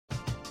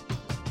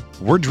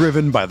We're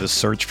driven by the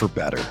search for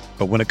better.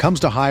 But when it comes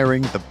to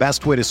hiring, the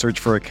best way to search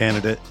for a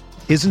candidate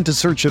isn't to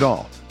search at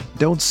all.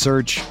 Don't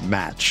search,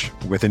 match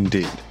with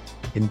Indeed.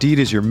 Indeed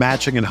is your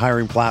matching and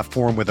hiring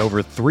platform with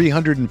over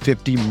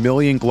 350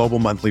 million global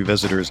monthly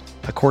visitors,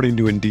 according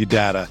to Indeed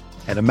data,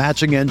 and a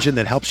matching engine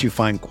that helps you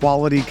find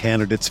quality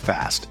candidates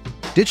fast.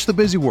 Ditch the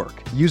busy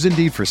work. Use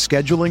Indeed for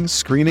scheduling,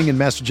 screening, and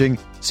messaging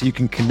so you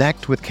can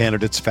connect with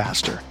candidates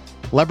faster.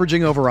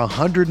 Leveraging over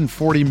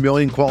 140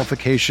 million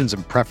qualifications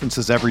and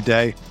preferences every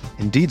day,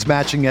 Indeed's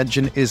matching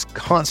engine is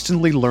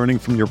constantly learning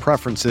from your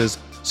preferences,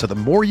 so the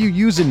more you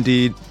use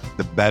Indeed,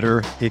 the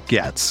better it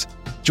gets.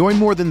 Join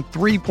more than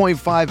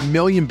 3.5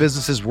 million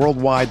businesses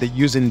worldwide that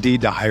use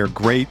Indeed to hire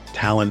great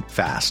talent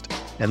fast.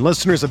 And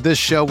listeners of this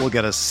show will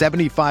get a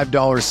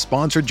 $75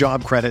 sponsored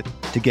job credit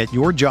to get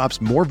your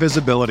jobs more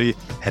visibility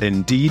at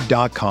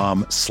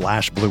Indeed.com/Blue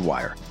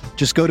Wire.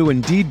 Just go to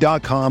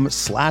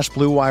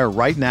Indeed.com/Blue Wire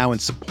right now and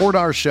support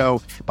our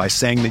show by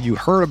saying that you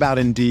heard about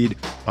Indeed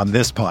on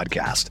this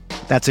podcast.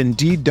 That's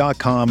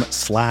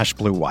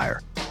Indeed.com/Blue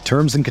Wire.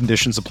 Terms and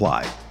conditions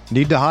apply.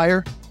 Need to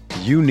hire?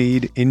 You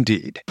need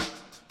Indeed.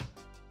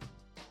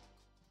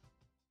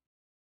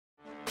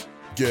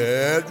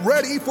 Get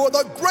ready for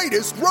the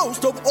greatest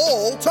roast of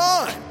all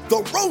time,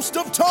 the Roast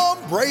of Tom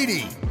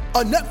Brady,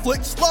 a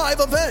Netflix live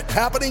event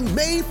happening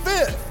May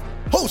 5th.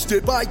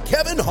 Hosted by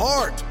Kevin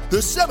Hart,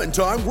 the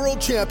 7-time world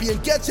champion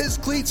gets his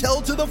cleats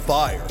held to the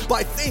fire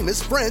by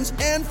famous friends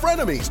and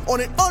frenemies on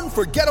an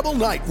unforgettable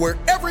night where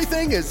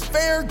everything is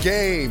fair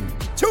game.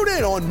 Tune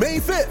in on May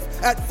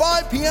 5th at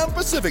 5 p.m.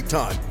 Pacific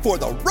time for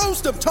the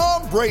Roast of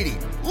Tom Brady,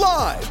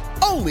 live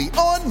only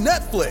on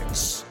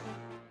Netflix.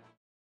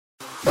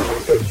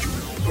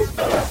 The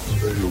Pat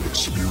Mayo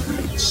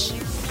Experience.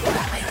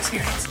 Pat Mayo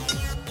Experience.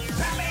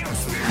 Pat Mayo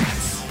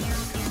Experience.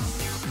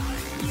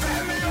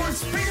 Pat Mayo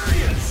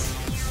Experience.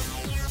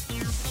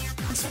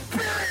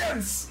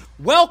 Experience.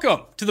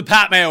 Welcome to the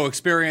Pat Mayo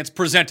Experience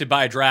presented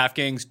by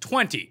DraftKings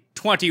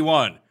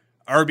 2021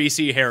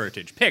 RBC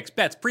Heritage. Picks,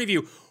 bets,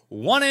 preview,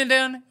 one and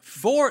done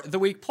for the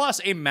week, plus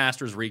a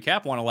Masters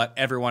recap. Want to let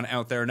everyone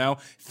out there know,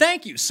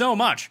 thank you so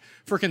much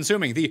for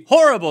consuming the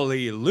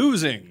horribly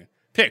losing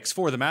picks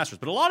for the Masters,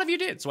 but a lot of you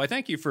did, so I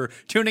thank you for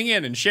tuning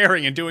in and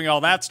sharing and doing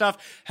all that stuff.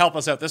 Help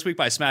us out this week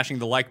by smashing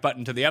the like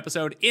button to the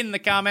episode in the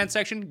comment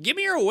section. Give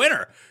me your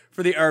winner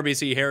for the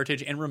RBC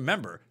Heritage, and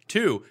remember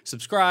to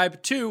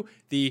subscribe to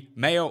the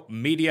Mayo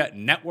Media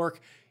Network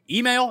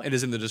email. It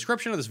is in the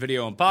description of this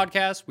video and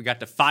podcast. We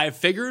got to 5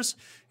 figures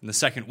in the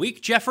second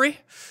week, Jeffrey,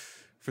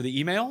 for the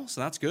email,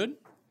 so that's good.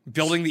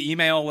 Building the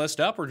email list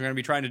up. We're going to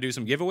be trying to do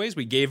some giveaways.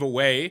 We gave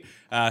away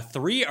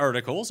 3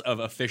 articles of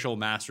official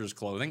Masters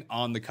clothing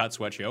on the Cut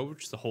Sweat Show,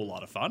 which is a whole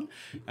lot of fun.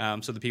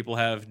 So the people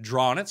have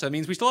drawn it. So that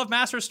means we still have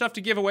Masters stuff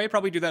to give away.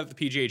 Probably do that at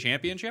the PGA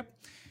Championship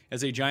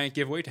as a giant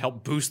giveaway to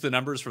help boost the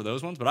numbers for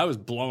those ones. But I was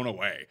blown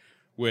away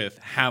with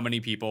how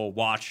many people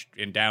watched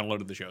and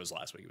downloaded the shows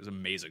last week. It was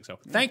amazing. So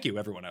thank you,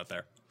 everyone out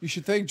there. You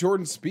should thank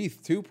Jordan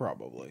Spieth, too,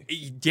 probably.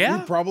 Yeah.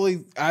 He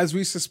probably, as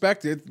we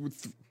suspected,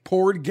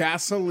 poured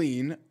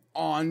gasoline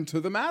onto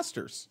the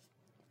Masters.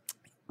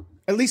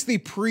 At least the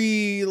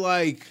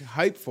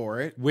hype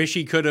for it. Wish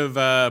he could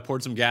have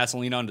poured some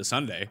gasoline onto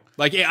Sunday.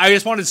 I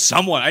just wanted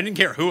someone. I didn't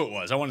care who it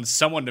was. I wanted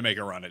someone to make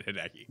a run at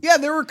Hideki. Yeah,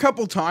 there were a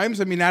couple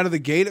times. I mean, out of the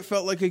gate, it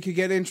felt like it could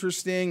get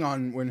interesting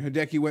on when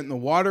Hideki went in the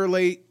water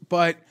late.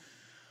 But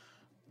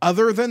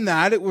other than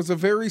that, it was a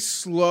very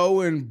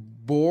slow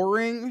and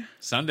boring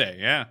Sunday,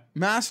 yeah.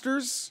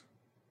 Masters.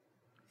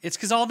 It's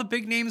because all the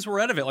big names were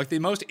out of it. Like, the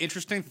most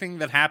interesting thing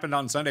that happened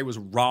on Sunday was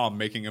Rahm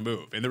making a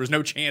move, and there was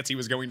no chance he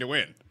was going to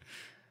win.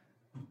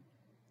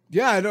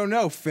 Yeah, I don't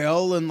know.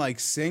 Phil and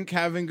Sink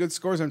having good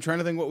scores. I'm trying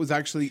to think what was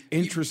actually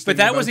interesting. But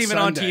that wasn't even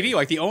Sunday. on TV.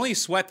 Like, the only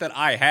sweat that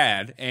I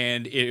had,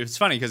 and it's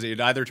funny because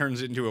it either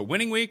turns into a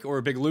winning week or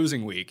a big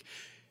losing week.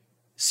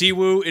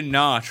 Siwoo and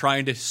Na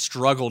trying to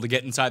struggle to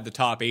get inside the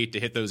top 8 to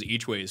hit those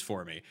each ways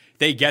for me.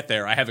 They get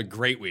there. I have a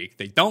great week.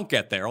 They don't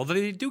get there, although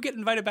they do get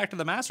invited back to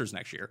the Masters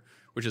next year,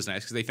 which is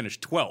nice because they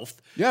finished 12th.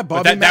 Yeah,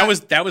 Bobby Mack,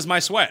 that was my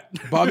sweat.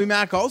 Bobby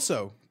Mack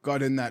also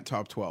got in that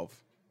top 12.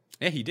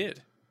 Yeah, he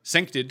did.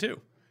 Sink did too.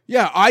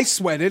 Yeah, I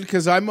sweated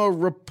because I'm a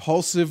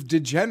repulsive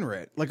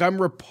degenerate.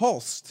 I'm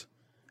repulsed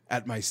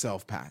at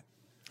myself, Pat.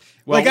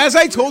 Well, as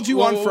I told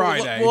you on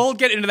Friday. We'll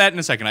get into that in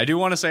a second. I do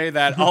want to say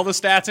that all the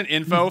stats and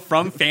info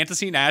from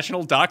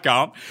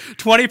FantasyNational.com.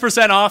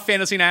 20% off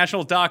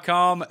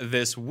FantasyNational.com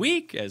this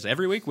week, as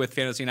every week, with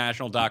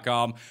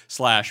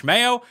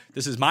FantasyNational.com/Mayo.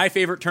 This is my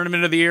favorite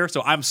tournament of the year,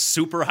 so I'm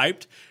super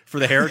hyped for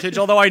the Heritage,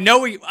 although I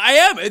know I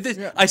am.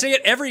 I say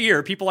it every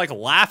year. People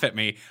laugh at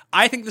me.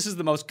 I think this is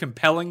the most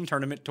compelling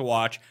tournament to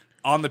watch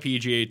on the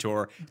PGA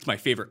Tour. It's my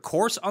favorite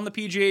course on the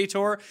PGA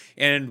Tour,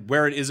 and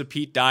where it is a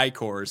Pete Dye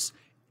course,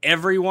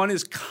 everyone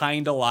is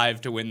kind of live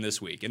to win this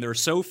week. And there are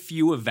so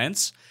few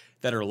events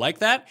that are like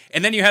that.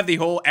 And then you have the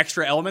whole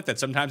extra element that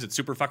sometimes it's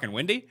super fucking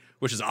windy,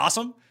 which is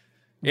awesome.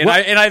 And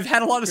I've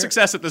had a lot of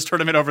success at this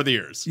tournament over the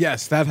years.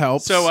 Yes, that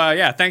helps. So,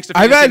 thanks to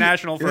Fantasy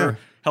National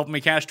helping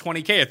me cash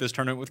 $20K at this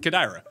tournament with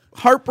Kodaira.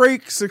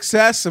 Heartbreak,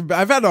 success.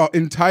 I've had an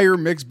entire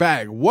mixed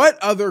bag. What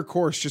other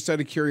course, just out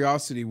of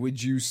curiosity,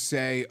 would you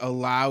say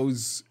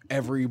allows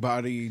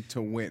everybody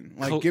to win?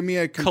 Like, give me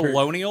a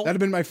Colonial? That'd have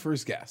been my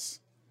first guess.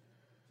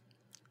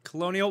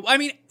 Colonial. I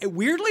mean,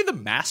 weirdly, the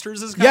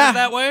Masters is kind of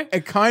that way.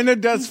 It kind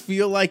of does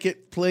feel like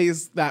it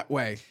plays that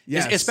way.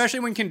 Yes. Especially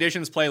when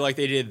conditions play like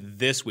they did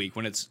this week,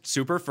 when it's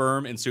super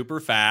firm and super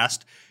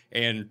fast.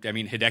 And, I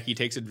mean, Hideki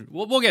takes it.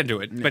 We'll get into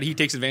it, but he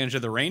takes advantage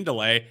of the rain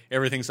delay.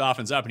 Everything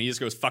softens up, and he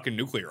just goes fucking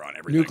nuclear on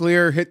everything.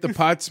 Nuclear, hit the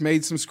putts,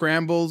 made some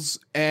scrambles,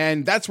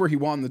 and that's where he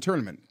won the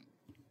tournament.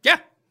 Yeah.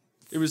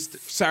 It was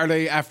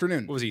Saturday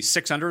afternoon. What was he,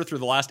 6 under through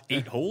the last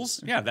 8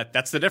 holes? Yeah,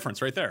 that's the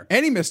difference right there.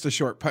 And he missed a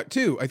short putt,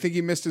 too. I think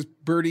he missed his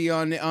birdie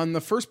on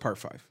the first par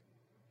 5.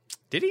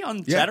 Did he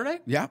on Saturday?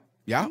 Yeah.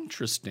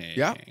 Interesting.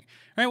 Yeah. All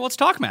right, well, let's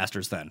talk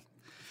Masters then.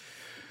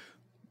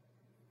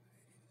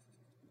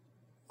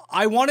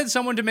 I wanted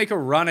someone to make a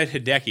run at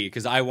Hideki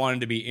because I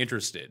wanted to be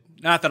interested.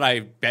 Not that I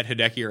bet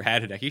Hideki or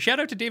had Hideki. Shout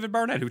out to David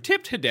Barnett, who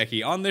tipped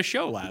Hideki on this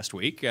show last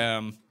week.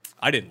 I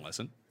didn't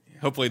listen.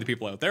 Hopefully the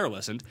people out there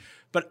listened.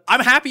 But I'm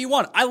happy you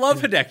won. I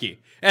love Hideki.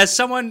 As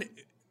someone,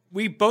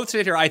 we both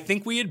sit here, I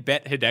think we had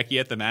bet Hideki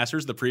at the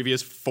Masters the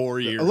previous 4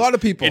 years. A lot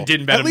of people. And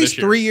didn't bet him this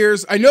year. At least 3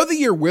 years. I know the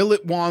year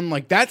Willett won.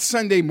 Like, that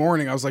Sunday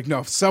morning, I was like, no,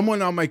 if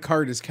someone on my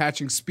card is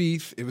catching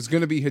Spieth, it was going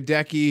to be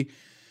Hideki.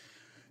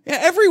 Yeah,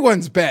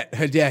 everyone's bet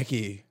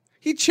Hideki.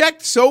 He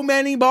checked so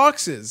many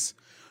boxes.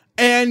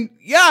 And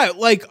yeah,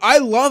 like, I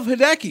love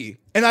Hideki.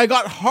 And I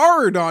got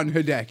hard on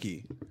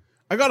Hideki.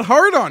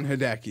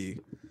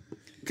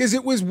 Because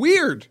it was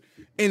weird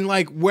in,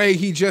 like, way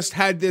he just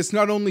had this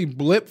not only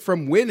blip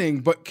from winning,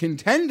 but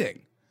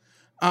contending.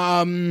 But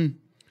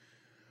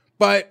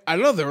I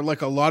don't know, there were,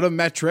 like, a lot of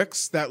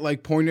metrics that,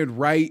 like, pointed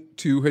right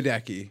to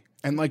Hideki.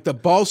 And, like, the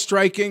ball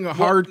striking,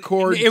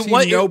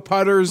 hardcore, no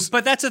putters.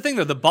 But that's the thing,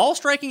 though. The ball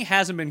striking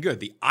hasn't been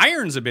good. The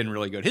irons have been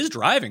really good. His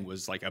driving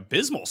was, like,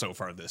 abysmal so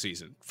far this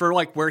season. For,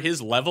 like, where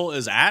his level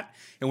is at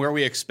and where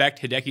we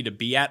expect Hideki to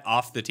be at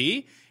off the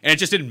tee. And it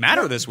just didn't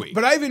matter this week.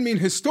 But I even mean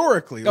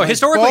historically. No, like,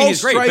 historically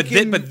he's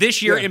great. But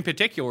this year in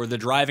particular, the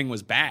driving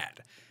was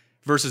bad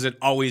versus it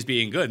always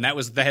being good. And that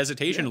was the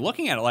hesitation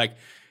looking at it. Like,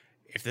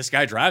 if this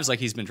guy drives like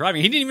he's been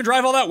driving, he didn't even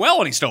drive all that well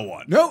and he still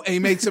won. No, and he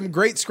made some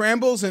great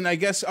scrambles. And I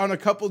guess on a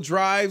couple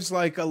drives,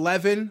 like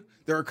 11,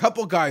 there are a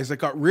couple guys that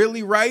got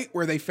really right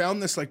where they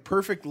found this, like,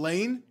 perfect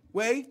lane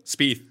way.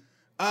 Spieth.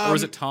 Or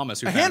was it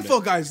Thomas who a found handful it?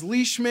 of guys,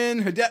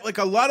 Leishman, Hideki, like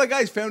a lot of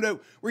guys found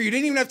out where you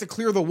didn't even have to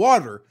clear the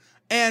water.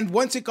 And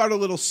once it got a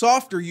little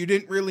softer, you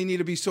didn't really need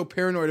to be so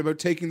paranoid about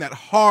taking that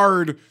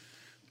hard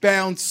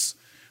bounce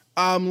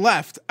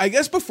left. I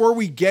guess before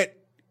we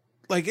get,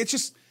 like, it's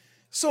just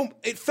so,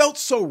 it felt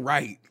so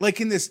right.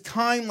 Like, in this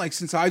time, like,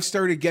 since I've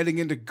started getting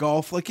into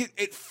golf, like,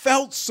 it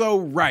felt so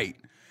right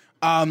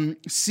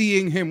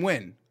seeing him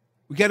win.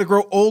 We got to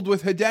grow old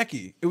with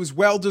Hideki. It was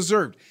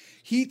well-deserved.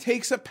 He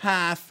takes a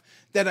path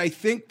that I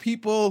think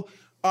people,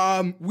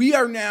 we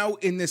are now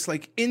in this,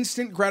 like,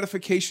 instant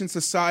gratification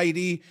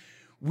society.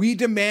 We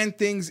demand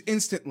things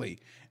instantly.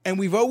 And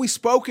we've always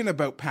spoken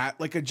about, Pat,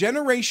 like a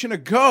generation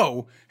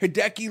ago,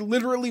 Hideki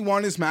literally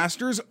won his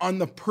Masters on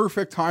the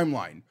perfect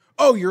timeline.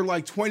 Oh, you're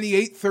like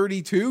 28,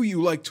 32,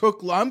 you like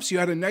took lumps, you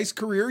had a nice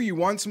career, you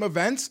won some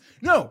events.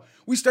 No,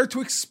 we start to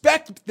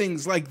expect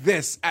things like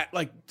this at,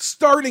 like,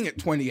 starting at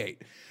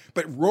 28.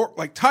 But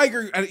like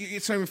Tiger,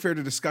 it's not even fair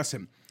to discuss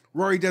him.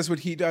 Rory does what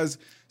he does.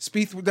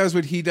 Spieth does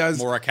what he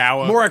does.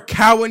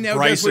 Morikawa now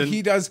does what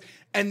he does.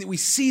 And we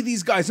see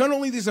these guys, not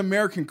only these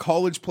American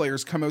college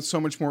players come out so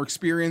much more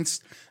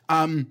experienced,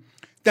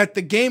 that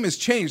the game has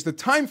changed. The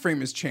time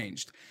frame has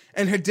changed.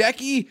 And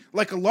Hideki,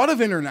 like a lot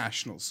of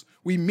internationals,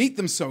 we meet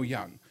them so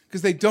young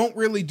because they don't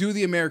really do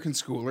the American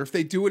school. Or if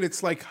they do it,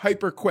 it's like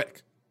hyper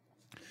quick.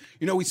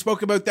 You know, we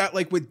spoke about that,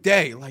 like, with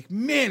Day. Like,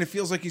 man, it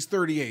feels like he's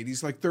 38.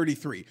 He's like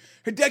 33.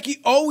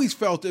 Hideki always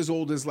felt as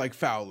old as, like,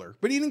 Fowler.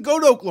 But he didn't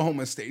go to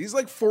Oklahoma State. He's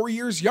like 4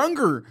 years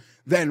younger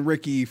than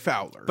Ricky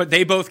Fowler. But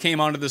they both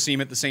came onto the scene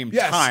at the same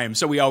time,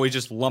 so we always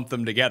just lump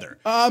them together.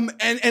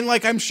 And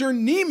like, I'm sure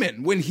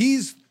Neiman, when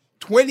he's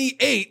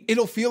 28,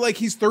 it'll feel like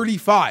he's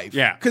 35.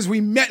 Yeah. Because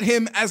we met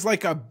him as,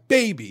 like, a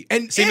baby.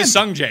 Same as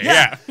Sungjae,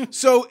 yeah.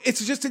 So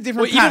it's just a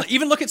different path.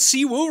 Even look at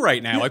Siwoo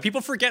right now. Like,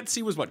 people forget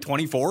Siwoo's, what,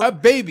 24? A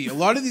baby. A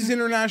lot of these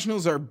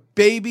internationals are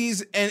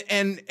babies.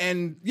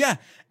 And yeah.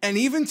 And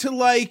even to,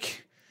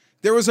 like,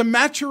 there was a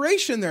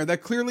maturation there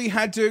that clearly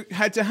had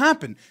to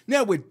happen.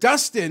 Now, with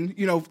Dustin,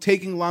 you know,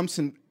 taking lumps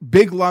and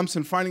big lumps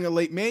and finding a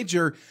late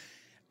major,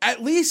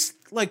 at least,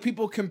 like,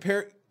 people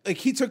compare, like,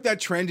 he took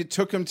that trend. It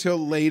took him till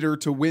later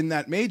to win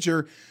that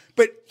major,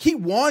 but he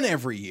won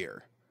every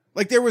year.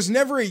 Like, there was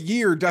never a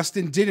year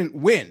Dustin didn't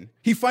win.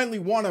 He finally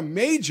won a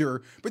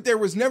major, but there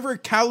was never a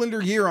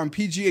calendar year on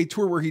PGA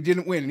Tour where he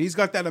didn't win. And he's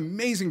got that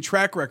amazing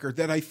track record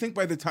that I think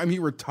by the time he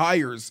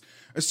retires,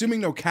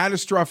 assuming no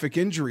catastrophic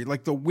injury,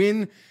 like, the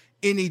win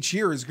in each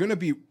year is going to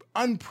be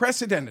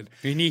unprecedented.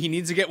 He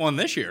needs to get one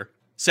this year.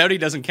 Saudi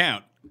doesn't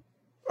count.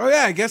 Oh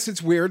yeah, I guess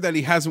it's weird that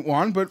he hasn't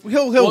won, but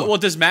he'll. Well,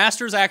 does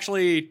Masters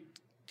actually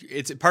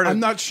It's part of.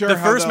 I'm not sure The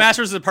how first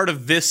Masters is a part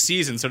of this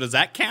season, so does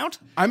that count?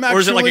 Or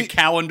is it like a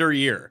calendar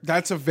year?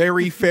 That's a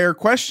very fair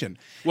question.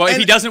 Well, if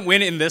he doesn't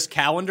win in this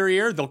calendar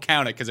year, they'll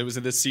count it because it was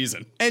in this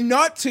season. And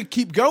not to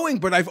keep going,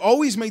 but I've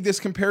always made this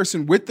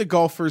comparison with the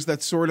golfers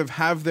that sort of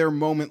have their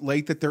moment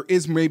late, that there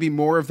is maybe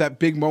more of that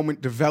big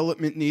moment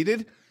development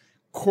needed.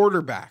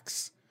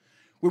 Quarterbacks.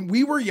 When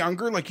we were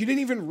younger, like you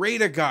didn't even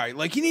rate a guy.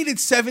 Like you needed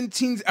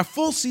a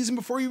full season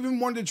before you even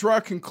wanted to draw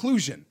a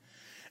conclusion.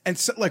 And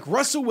so, like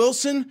Russell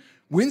Wilson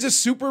wins a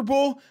Super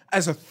Bowl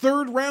as a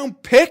 3rd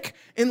round pick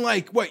in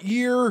like what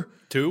year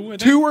 2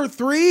 or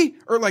 3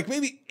 or like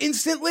maybe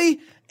instantly.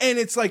 And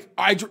it's like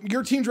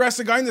your team drafts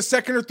a guy in the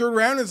 2nd or 3rd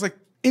round. And it's like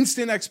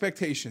instant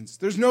expectations.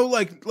 There's no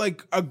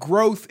like a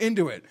growth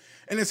into it.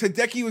 And as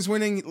Hideki was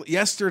winning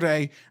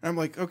yesterday, and I'm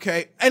like,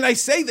 okay. And I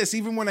say this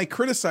even when I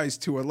criticize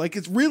Tua, like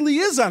it really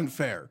is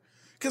unfair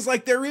because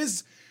like there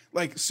is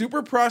like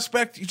super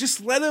prospect. You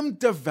just let him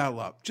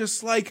develop.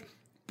 Just like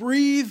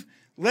breathe.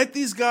 Let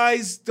these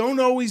guys don't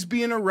always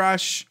be in a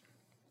rush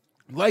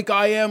like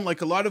I am,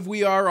 like a lot of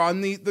we are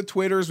on the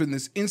Twitters in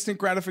this instant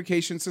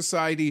gratification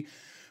society,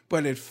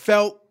 but it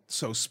felt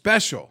so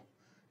special.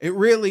 It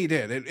really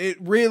did. It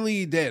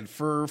really did.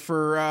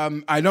 For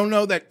I don't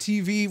know that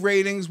TV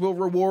ratings will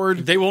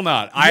reward. They will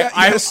not.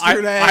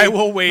 Yesterday. I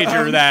will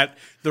wager that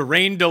the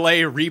rain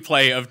delay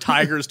replay of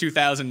Tigers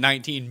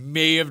 2019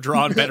 may have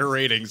drawn better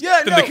ratings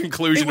than the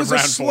conclusion of round 4.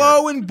 It was a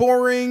slow and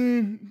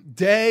boring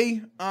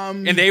day.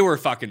 And they were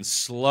fucking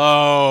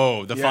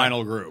slow, the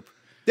final group.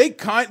 They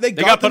got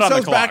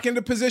themselves back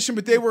into position,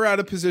 but they were out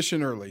of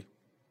position early.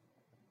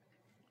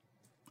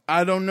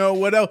 I don't know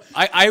what else.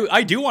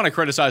 I do want to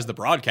criticize the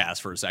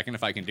broadcast for a second,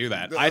 if I can do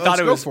that.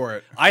 Go for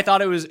it. I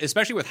thought it was,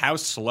 especially with how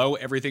slow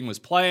everything was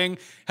playing,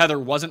 how there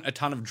wasn't a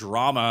ton of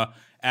drama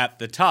at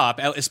the top,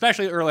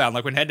 especially early on.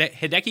 Like when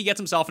Hideki gets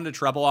himself into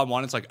trouble on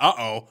one, it's like,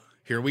 uh-oh,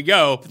 here we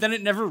go. But then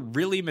it never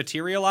really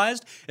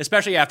materialized,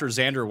 especially after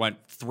Xander went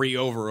 3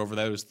 over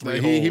those 3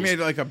 holes. He made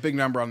like a big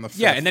number on the 5th.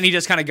 Yeah, and then he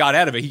just kind of got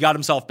out of it. He got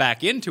himself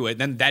back into it.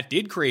 Then that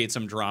did create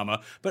some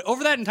drama. But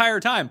over that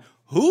entire time,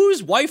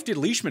 whose wife did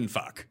Leishman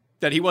fuck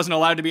that he wasn't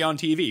allowed to be on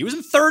TV? He was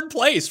in 3rd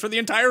place for the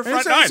entire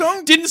front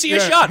 9. Didn't see a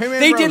shot.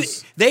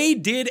 They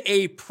did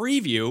a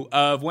preview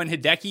of when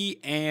Hideki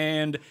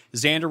and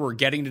Xander were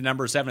getting to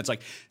number 7. It's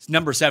like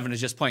number 7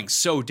 is just playing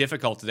so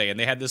difficult today, and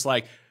they had this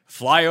like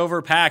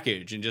flyover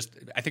package, and just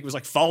I think it was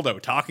like Faldo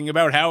talking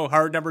about how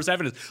hard number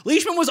 7 is.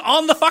 Leishman was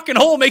on the fucking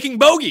hole making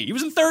bogey. He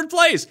was in 3rd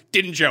place.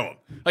 Didn't show him.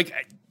 Like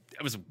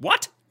it was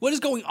what? What is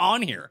going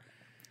on here?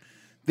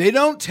 They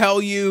don't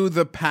tell you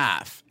the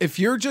path. If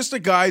you're just a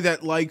guy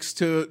that likes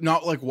to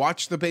not like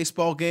watch the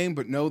baseball game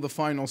but know the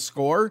final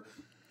score,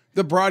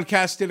 the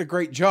broadcast did a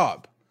great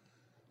job.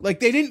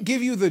 Like they didn't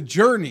give you the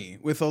journey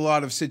with a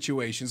lot of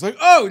situations. Like,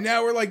 oh,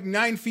 now we're like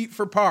 9 feet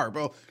for par.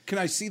 Well, can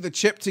I see the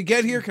chip to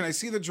get here? Can I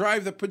see the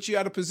drive that puts you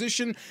out of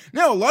position?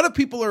 No, a lot of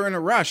people are in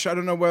a rush. I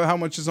don't know how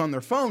much is on their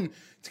phone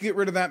to get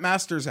rid of that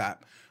Masters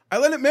app. I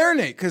let it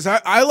marinate because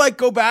I like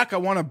go back. I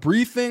want to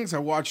breathe things. I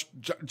watched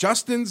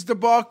Justin's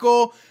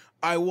debacle.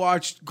 I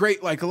watched a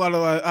lot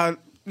of,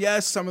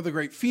 some of the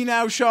great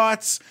Finau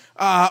shots. Or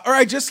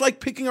I just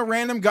like picking a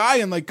random guy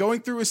and like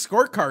going through his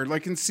scorecard,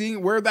 like and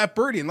seeing where that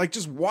birdie and like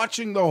just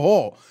watching the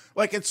hole.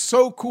 Like it's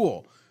so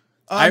cool.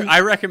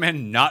 I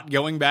recommend not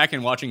going back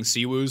and watching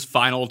Siwoo's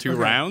final 2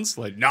 rounds.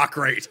 Like not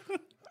great.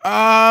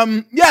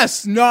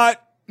 Yes,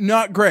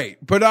 not great,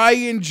 but I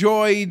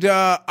enjoyed,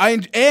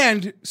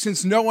 and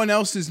since no one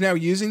else is now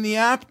using the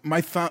app,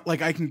 my thought,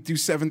 like I can do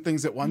 7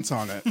 things at once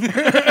on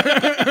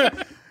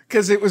it.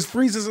 Because it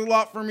freezes a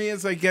lot for me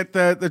as I get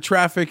the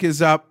traffic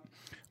is up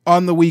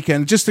on the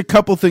weekend. Just a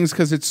couple things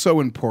because it's so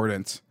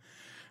important.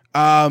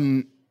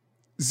 Xander,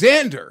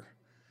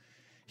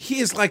 he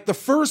is like the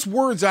first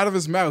words out of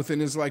his mouth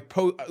in his like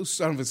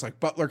post of his like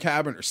Butler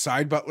cabin or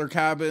side Butler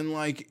cabin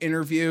like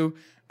interview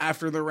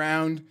after the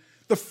round.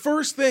 The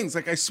first things,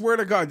 like I swear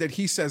to God, that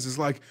he says is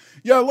like,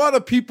 yeah, a lot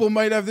of people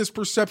might have this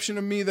perception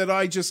of me that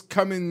I just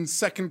come in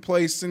 2nd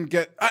place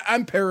and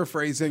I'm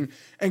paraphrasing,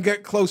 and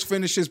get close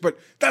finishes, but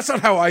that's not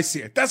how I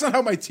see it. That's not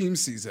how my team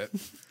sees it.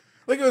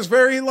 Like it was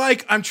very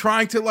like, I'm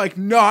trying to like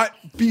not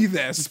be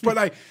this,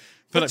 but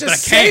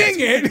just saying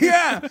it,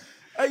 yeah.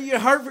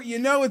 You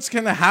know it's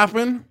going to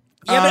happen.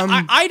 Yeah,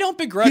 but I don't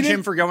begrudge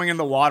him for going in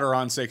the water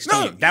on 16.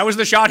 No, that was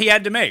the shot he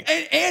had to make.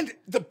 And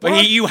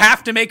you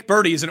have to make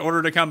birdies in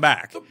order to come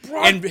back.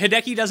 And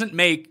Hideki doesn't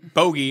make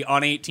bogey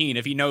on 18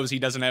 if he knows he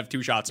doesn't have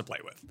 2 shots to play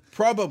with.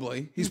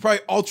 Probably. He's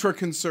probably ultra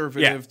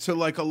conservative to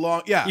like a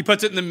long, He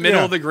puts it in the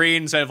middle of the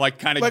green instead of like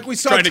kind of like we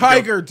saw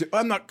Tiger.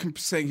 I'm not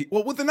saying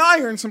with an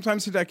iron,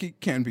 sometimes Hideki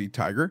can be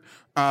Tiger.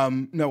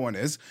 No one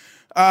is.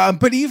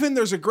 But even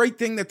there's a great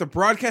thing that the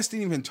broadcast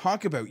didn't even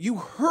talk about. You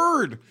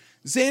heard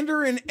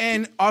Xander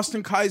and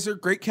Austin Kaiser,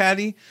 great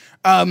caddy,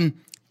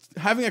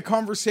 having a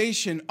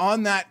conversation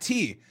on that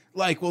tee.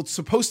 Like, well, it's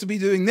supposed to be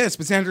doing this,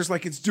 but Xander's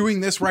like, it's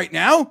doing this right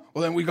now?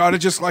 Well, then we got to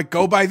just, like,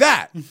 go by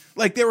that.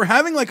 Like, they were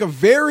having, like, a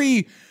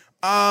very,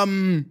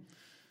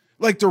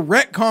 like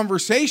direct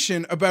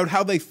conversation about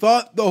how they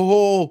thought the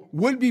hole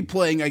would be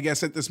playing, I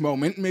guess, at this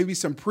moment, maybe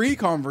some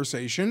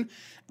pre-conversation,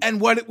 and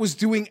what it was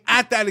doing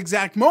at that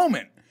exact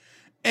moment.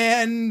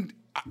 And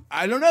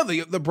I don't know,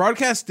 the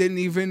broadcast didn't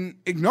even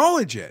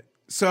acknowledge it.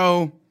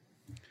 So,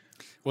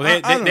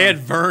 well, they had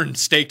Vern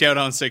staked out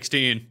on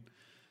 16.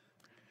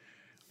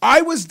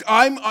 I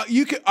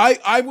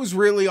was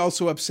really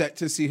also upset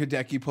to see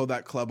Hideki pull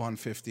that club on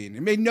 15.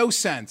 It made no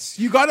sense.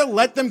 You got to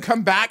let them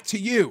come back to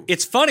you.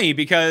 It's funny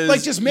because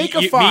like just make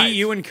a 5. Me,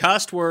 you, and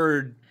Cust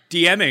were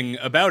DMing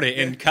about it,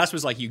 and Cust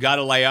was like, "You got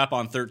to lay up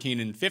on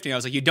 13 and 15." I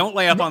was like, "You don't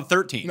lay up on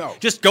 13. No,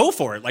 just go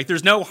for it. Like,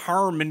 there's no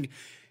harm in."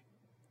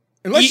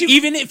 Unless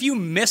even if you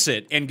miss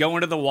it and go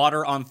into the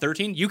water on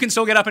 13, you can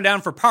still get up and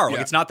down for par. Like,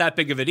 it's not that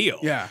big of a deal.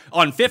 Yeah.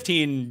 On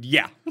 15,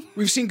 yeah.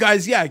 We've seen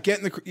guys,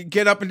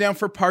 get up and down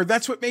for par.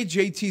 That's what made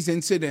JT's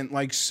incident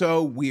like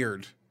so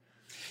weird.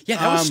 Yeah,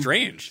 that was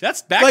strange.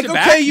 That's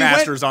back-to-back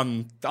Masters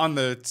on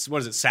the,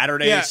 what is it,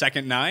 Saturday,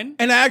 second 9?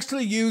 And I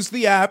actually used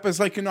the app as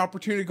like an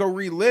opportunity to go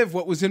relive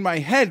what was in my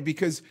head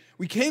because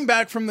we came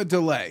back from the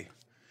delay.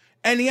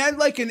 And he had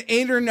like an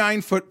 8 or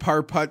 9 foot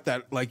par putt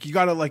that like you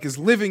gotta like is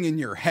living in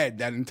your head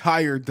that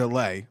entire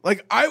delay.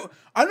 Like I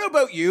don't know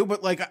about you,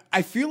 but like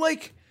I feel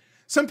like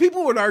some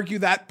people would argue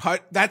that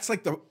putt that's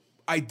like the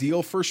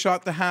ideal first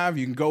shot to have.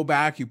 You can go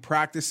back, you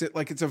practice it.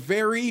 Like it's a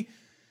very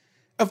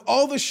of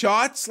all the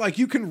shots, like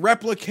you can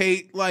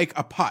replicate like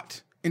a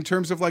putt in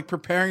terms of like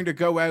preparing to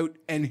go out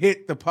and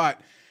hit the putt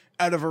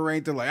out of a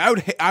rain delay.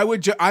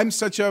 I'm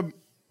such a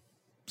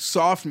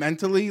soft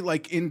mentally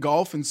like in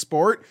golf and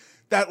sport.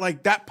 That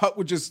like that putt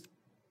would just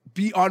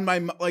be on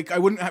my, like I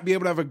wouldn't be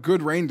able to have a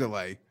good rain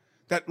delay.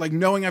 That like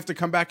knowing I have to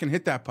come back and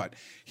hit that putt.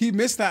 He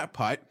missed that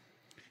putt.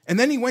 And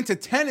then he went to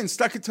 10 and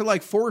stuck it to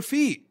like 4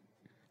 feet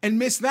and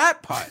missed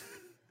that putt.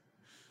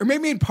 Or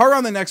maybe in par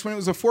on the next one, it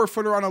was a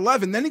 4-footer on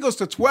 11. Then he goes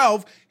to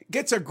 12,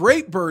 gets a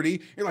great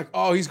birdie. You're like,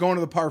 oh, he's going to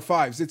the par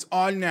 5s. It's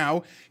on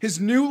now. His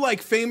new like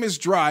famous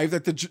drive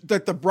that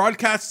the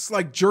broadcasts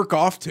like jerk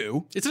off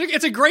to.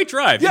 It's a great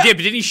drive. Yeah. But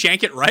didn't he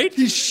shank it right?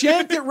 He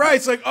shanked it right.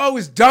 It's like, oh,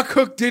 his duck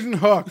hook didn't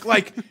hook.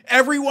 Like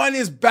everyone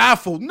is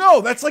baffled.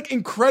 No, that's like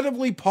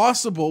incredibly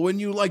possible when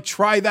you like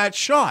try that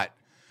shot.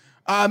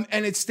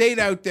 And it stayed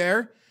out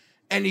there.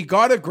 And he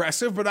got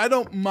aggressive, but I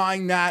don't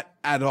mind that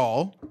at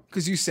all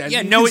because you said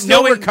you can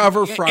still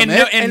recover from it.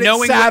 And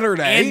it's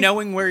Saturday, and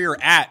knowing where you're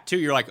at too,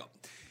 you're like,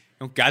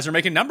 guys are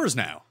making numbers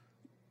now.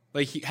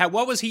 Like,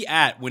 what was he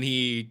at when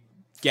he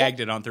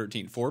gagged it on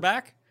 13? 4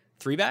 back,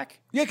 3 back?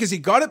 Yeah, because he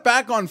got it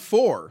back on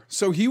 4,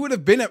 so he would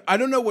have been at. I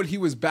don't know what he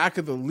was back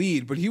of the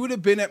lead, but he would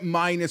have been at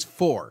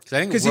 -4. Because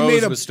I think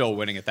Rose was still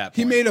winning at that point.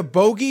 He made a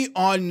bogey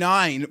on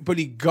 9, but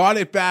he got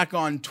it back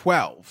on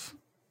 12.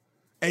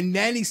 And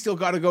then he still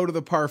got to go to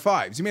the par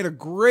 5s. He made a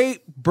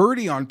great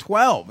birdie on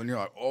 12. And you're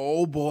like,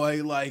 oh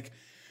boy, like,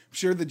 I'm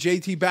sure the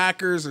JT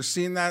backers are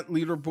seeing that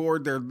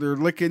leaderboard. They're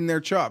licking their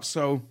chops.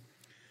 So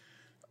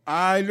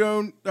I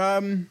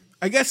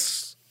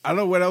guess, I don't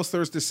know what else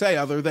there's to say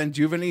other than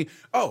Giovanni.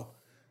 Oh,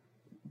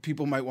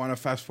 people might want to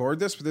fast forward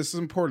this, but this is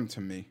important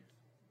to me.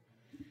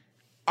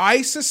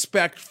 I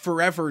suspect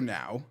forever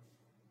now,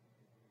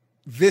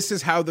 this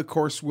is how the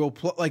course will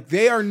play. Like,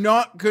 they are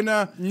not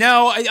gonna.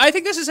 No, I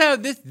think this is how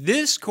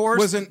this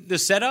course, the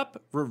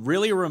setup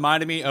really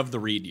reminded me of the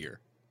Reed year.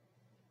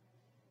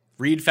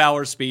 Reed,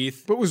 Fowler,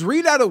 Spieth. But was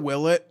Reed out of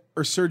Willett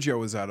or Sergio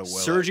was out of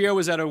Willett? Sergio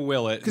was out of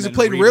Willett. Because it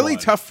played really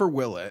tough for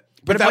Willett.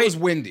 But that was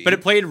windy. But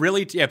it played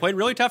really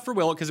tough for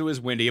Willett because it was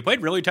windy. It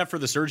played really tough for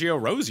the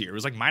Sergio Rose year. It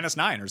was like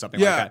 -9 or something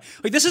like that.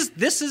 Like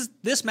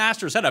this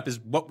master setup is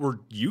what we're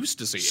used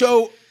to seeing.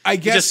 So I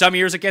guess just some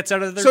years it gets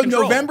out of their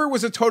control. So November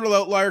was a total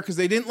outlier because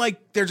they didn't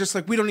like. They're just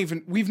like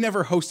we've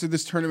never hosted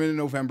this tournament in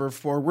November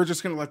before. We're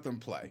just going to let them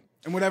play,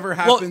 and whatever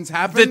happens.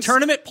 The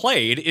tournament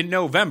played in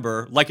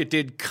November like it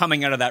did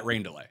coming out of that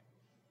rain delay.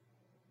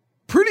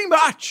 Pretty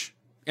much.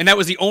 And that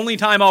was the only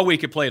time all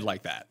week it played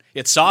like that.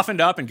 It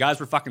softened up and guys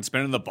were fucking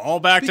spinning the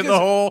ball back to the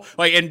hole.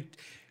 Like, and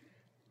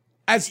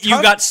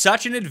you got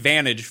such an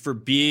advantage for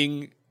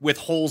being with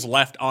holes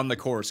left on the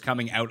course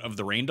coming out of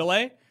the rain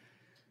delay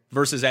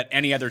versus at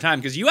any other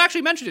time. Because you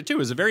actually mentioned it too. It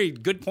was a very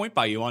good point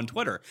by you on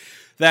Twitter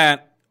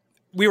that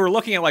we were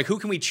looking at like, who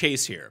can we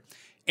chase here?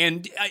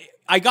 And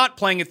I got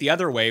playing it the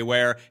other way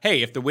where,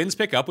 hey, if the winds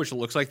pick up, which it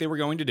looks like they were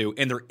going to do,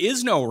 and there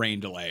is no rain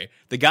delay,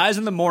 the guys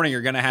in the morning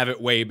are going to have it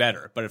way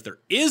better. But if there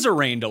is a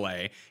rain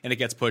delay and it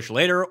gets pushed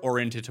later or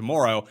into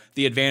tomorrow,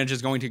 the advantage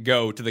is going to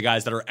go to the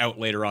guys that are out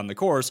later on the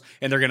course,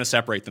 and they're going to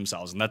separate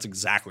themselves. And that's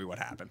exactly what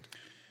happened.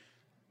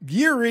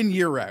 Year in,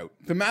 year out,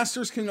 the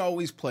Masters can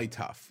always play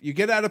tough. You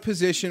get out of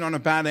position on a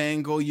bad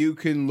angle, you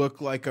can look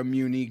like a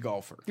muni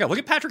golfer. Yeah, look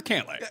at Patrick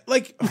Cantlay.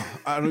 Like,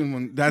 I don't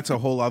even, that's a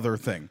whole other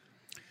thing.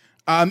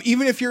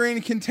 Even if you're in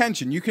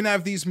contention, you can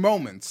have these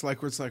moments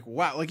like where it's like,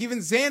 wow, like even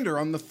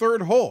Xander on the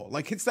 3rd hole,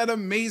 like hits that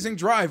amazing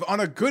drive on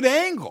a good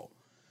angle.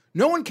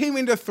 No one came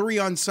into 3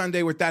 on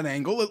Sunday with that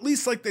angle, at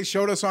least like they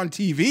showed us on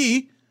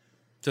TV.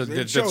 So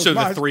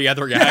the 3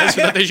 other guys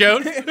that they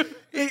showed?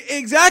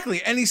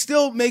 Exactly. And he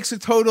still makes a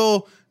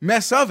total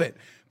mess of it.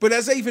 But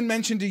as I even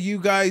mentioned to you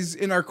guys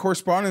in our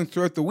correspondence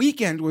throughout the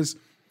weekend was,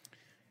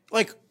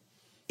 like,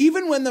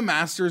 even when the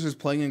Masters is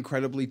playing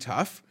incredibly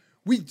tough,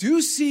 we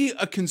do see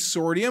a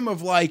consortium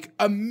of, like,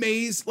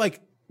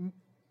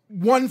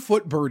 1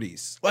 foot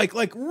birdies.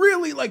 Like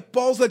really, like,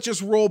 balls that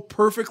just roll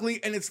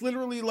perfectly, and it's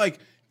literally, like,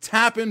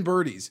 tap-in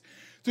birdies.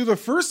 Through the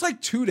first,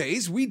 like, 2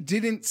 days, we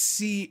didn't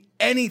see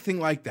anything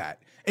like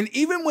that. And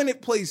even when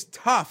it plays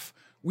tough,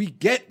 we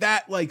get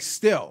that, like,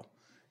 still.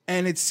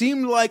 And it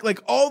seemed like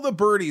all the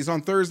birdies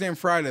on Thursday and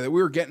Friday that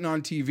we were getting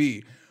on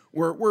TV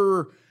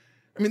were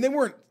I mean, they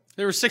were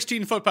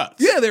 16-foot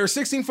putts. Yeah, they were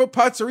 16-foot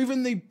putts, or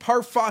even the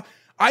par 5.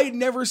 I had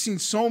never seen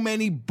so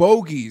many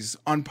bogeys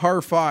on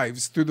par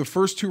 5s through the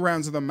first 2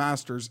 rounds of the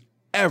Masters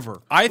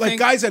ever. I think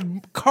guys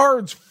had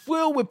cards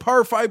filled with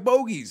par 5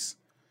 bogeys.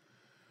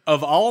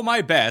 Of all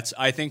my bets,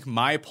 I think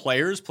my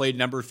players played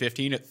number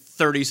 15 at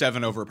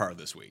 37 over par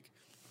this week.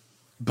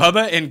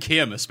 Bubba and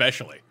Kim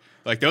especially.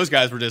 Like, those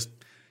guys were just...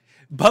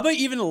 Bubba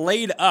even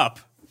laid up.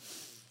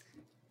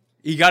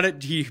 He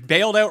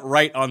bailed out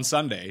right on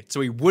Sunday,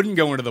 so he wouldn't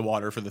go into the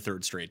water for the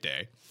 3rd straight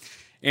day.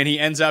 And he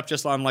ends up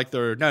just on, like,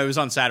 it was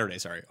on Saturday,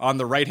 sorry. On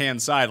the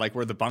right-hand side, like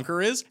where the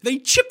bunker is, they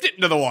chipped it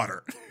into the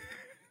water.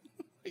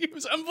 It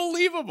was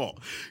unbelievable.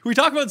 Can we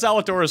talk about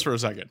Zalatoris for a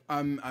second?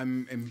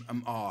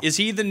 I'm off. Is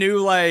he the new,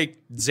 like,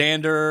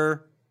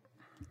 Xander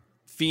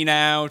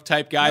Finau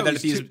type guy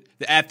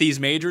at these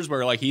majors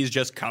where, like, he's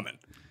just coming?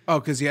 Oh,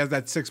 because he has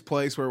that 6th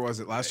place. Where was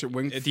it last year?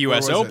 At the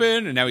U.S.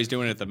 Open, and now he's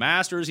doing it at the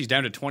Masters. He's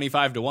down to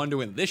 25-1 to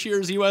win this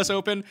year's U.S.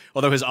 Open,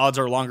 although his odds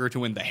are longer to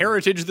win the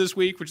Heritage this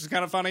week, which is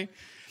kind of funny.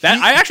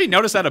 I actually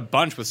noticed that a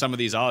bunch with some of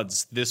these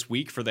odds this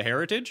week for the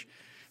Heritage.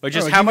 Like,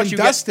 just how much you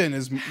Dustin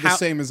is the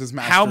same as his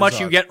Masters. How much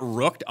odds. You get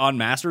rooked on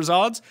Masters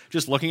odds?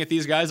 Just looking at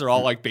these guys, they're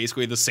all like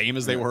basically the same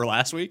as they were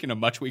last week in a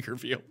much weaker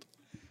field.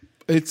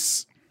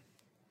 It's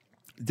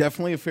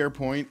definitely a fair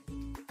point.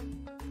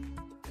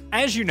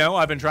 As you know,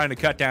 I've been trying to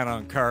cut down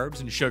on carbs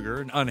and sugar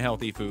and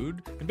unhealthy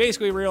food, and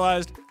basically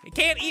realized I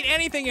can't eat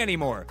anything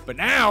anymore. But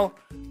now,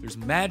 there's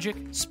Magic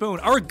Spoon,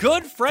 our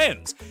good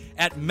friends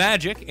at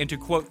Magic, and to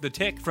quote the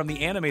Tick from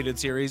the animated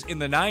series in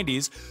the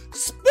 90s,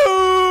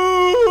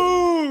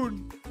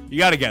 Spoon! You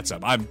gotta get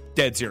some. I'm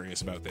dead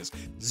serious about this.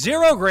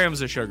 0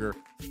 grams of sugar,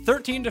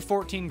 13 to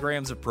 14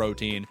 grams of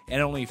protein, and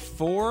only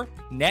 4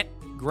 net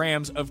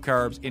grams of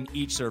carbs in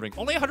each serving.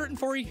 Only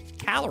 140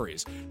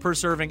 calories per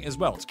serving as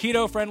well. It's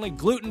keto-friendly,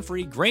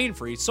 gluten-free,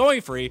 grain-free,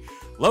 soy-free,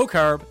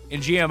 low-carb,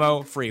 and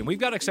GMO-free. And we've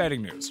got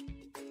exciting news.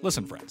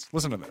 Listen, friends,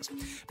 listen to this.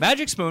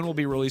 Magic Spoon will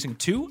be releasing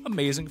 2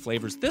 amazing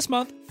flavors this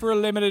month for a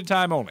limited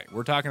time only.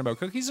 We're talking about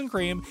cookies and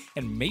cream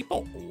and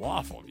maple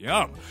waffle.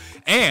 Yum.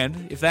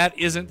 And if that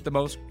isn't the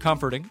most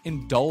comforting,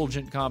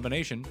 indulgent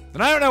combination,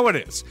 then I don't know what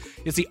is.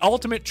 It's the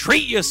ultimate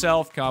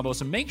treat-yourself combo,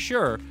 so make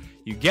sure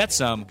you get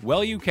some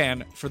while you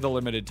can for the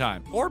limited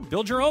time. Or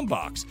build your own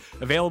box.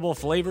 Available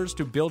flavors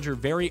to build your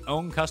very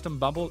own custom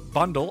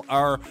bundle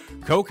are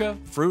Coca,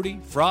 Fruity,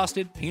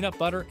 Frosted, Peanut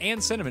Butter,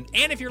 and Cinnamon.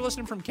 And if you're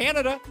listening from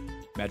Canada,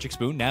 Magic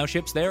Spoon now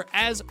ships there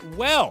as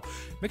well.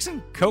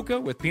 Mixing Coca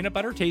with peanut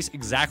butter tastes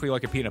exactly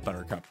like a peanut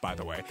butter cup, by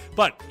the way.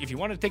 But if you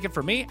want to take it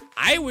from me,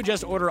 I would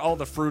just order all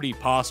the fruity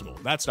possible.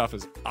 That stuff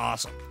is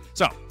awesome.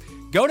 So,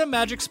 go to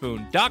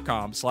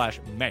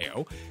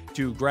magicspoon.com/mayo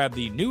to grab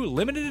the new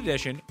limited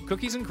edition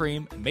cookies and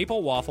cream,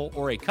 maple waffle,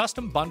 or a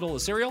custom bundle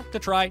of cereal to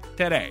try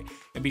today.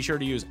 And be sure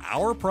to use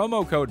our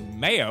promo code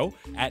MAYO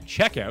at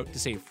checkout to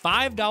save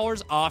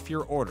 $5 off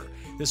your order.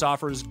 This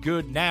offer is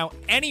good now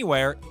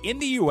anywhere in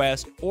the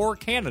US or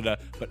Canada,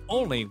 but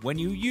only when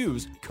you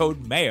use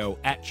code MAYO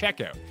at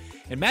checkout.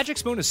 And Magic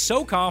Spoon is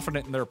so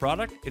confident in their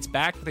product, it's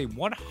backed with a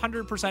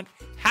 100%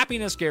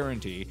 happiness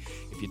guarantee.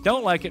 If you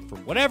don't like it for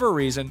whatever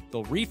reason,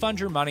 they'll refund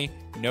your money,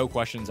 no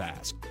questions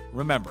asked.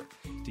 Remember,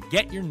 to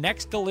get your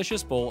next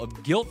delicious bowl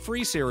of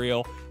guilt-free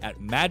cereal at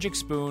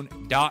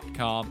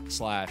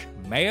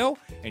magicspoon.com/mayo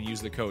and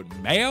use the code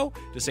MAYO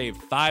to save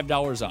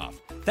 $5 off.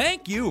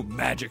 Thank you,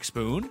 Magic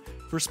Spoon,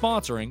 for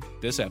sponsoring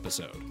this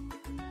episode.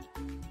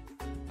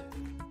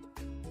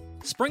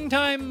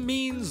 Springtime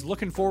means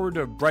looking forward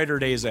to brighter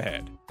days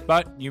ahead.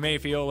 But you may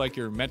feel like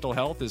your mental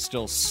health is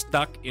still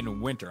stuck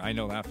in winter. I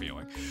know that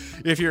feeling.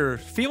 If you're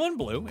feeling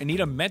blue and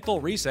need a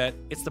mental reset,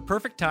 it's the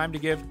perfect time to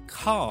give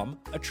Calm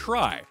a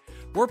try.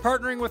 We're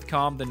partnering with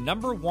Calm, the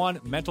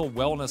 #1 mental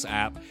wellness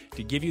app,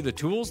 to give you the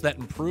tools that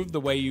improve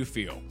the way you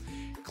feel.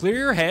 Clear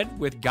your head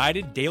with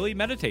guided daily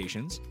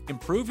meditations,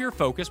 improve your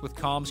focus with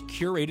Calm's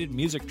curated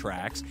music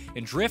tracks,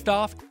 and drift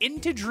off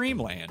into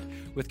dreamland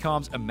with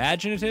Calm's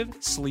imaginative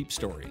sleep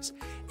stories.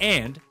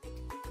 And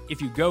if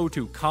you go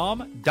to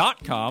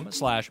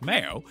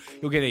calm.com/mayo,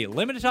 you'll get a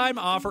limited time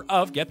offer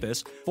of, get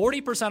this,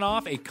 40%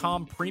 off a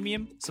Calm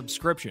Premium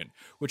subscription,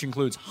 which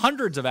includes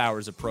hundreds of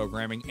hours of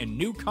programming and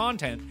new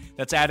content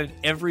that's added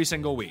every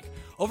single week.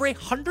 Over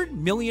 100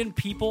 million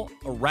people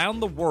around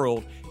the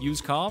world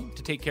use Calm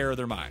to take care of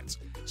their minds.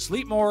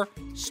 Sleep more,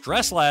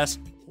 stress less,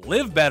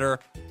 live better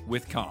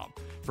with Calm.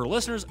 For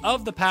listeners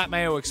of the Pat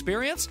Mayo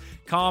Experience,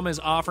 Calm is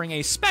offering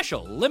a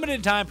special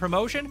limited time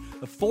promotion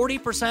of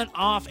 40%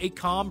 off a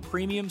Calm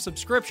premium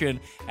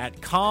subscription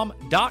at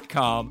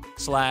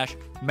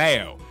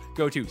calm.com/mayo.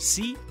 Go to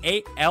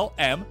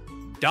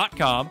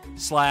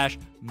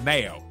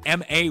calm.com/mayo,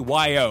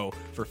 MAYO,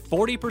 for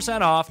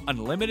 40% off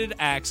unlimited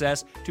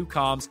access to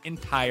Calm's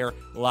entire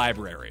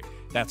library.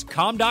 That's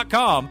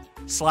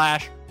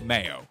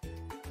calm.com/mayo.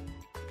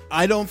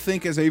 I don't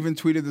think, as I even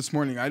tweeted this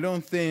morning, I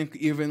don't think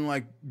even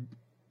like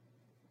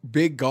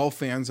big golf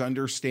fans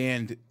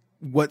understand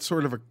what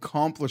sort of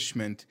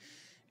accomplishment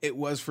it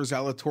was for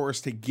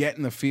Zalatoris to get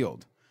in the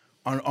field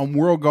on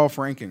world golf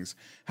rankings,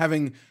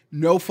 having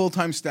no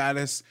full-time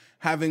status,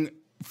 having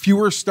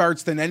fewer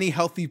starts than any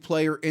healthy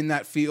player in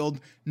that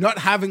field, not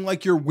having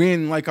like your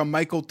win like a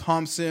Michael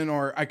Thompson,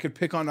 or I could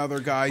pick on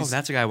other guys. Oh,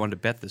 that's a guy I wanted to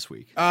bet this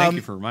week. Thank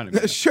you for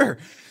reminding me. Sure.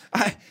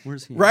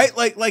 Where's he? Right?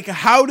 Like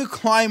how to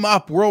climb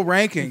up world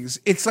rankings.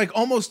 It's like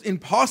almost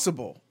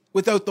impossible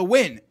without the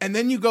win. And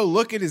then you go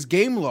look at his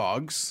game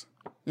logs,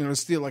 to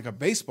steal like a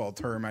baseball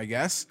term, I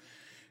guess,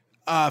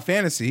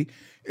 fantasy.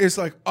 It's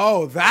like,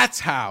 oh, that's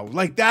how.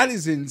 Like, that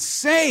is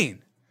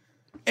insane.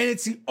 And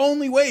it's the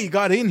only way he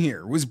got in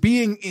here, was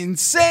being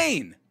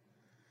insane.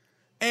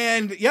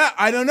 And yeah,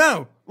 I don't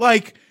know.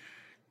 Like,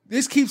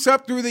 this keeps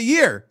up through the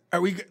year.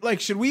 Are we like,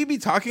 should we be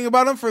talking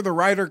about him for the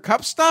Ryder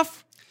Cup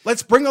stuff?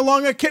 Let's bring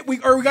along a kid. We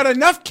got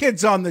enough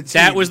kids on the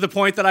team. That was the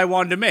point that I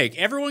wanted to make.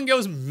 Everyone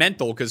goes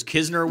mental because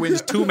Kisner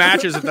wins 2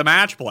 matches at the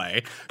match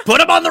play. Put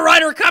him on the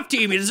Ryder Cup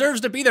team. He deserves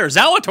to be there.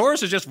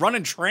 Zalatoris is just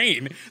running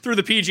train through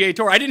the PGA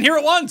Tour. I didn't hear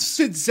it once.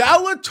 Did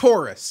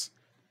Zalatoris,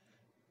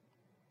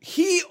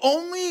 he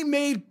only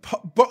made,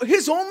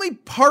 his only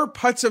par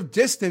putts of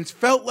distance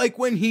felt like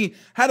when he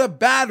had a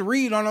bad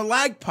read on a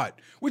lag putt,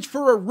 which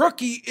for a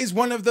rookie is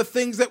one of the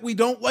things that we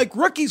don't like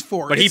rookies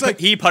for. But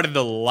he putted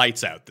the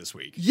lights out this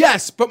week.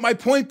 Yes, but my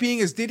point being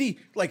is, did he,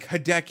 like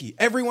Hideki,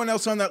 everyone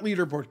else on that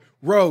leaderboard,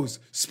 Rose,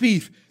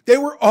 Spieth, they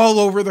were all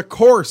over the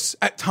course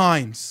at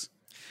times.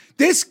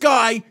 This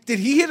guy, did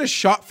he hit a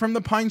shot from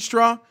the pine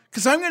straw?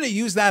 Because I'm going to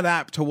use that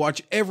app to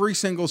watch every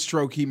single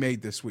stroke he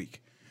made this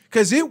week.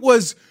 Because it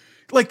was,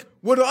 like,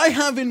 what I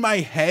have in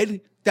my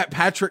head that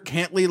Patrick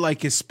Cantlay,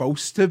 like, is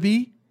supposed to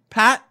be,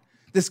 Pat?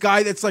 This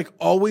guy that's like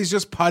always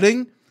just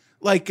putting,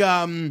 like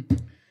in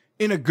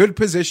a good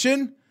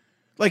position,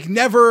 like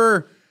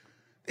never.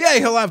 Yeah,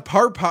 he'll have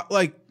par putt.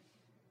 Like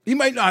he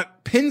might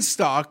not pin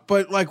stock,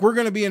 but like we're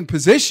gonna be in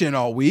position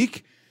all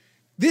week.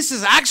 This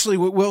is actually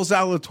what Will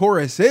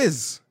Zalatoris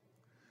is.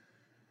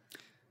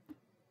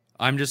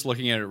 I'm just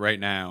looking at it right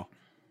now.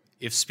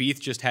 If Spieth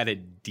just had a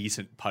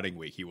decent putting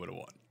week, he would have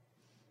won.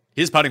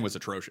 His putting was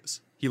atrocious.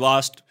 He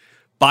lost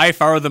by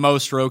far the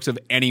most strokes of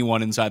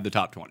anyone inside the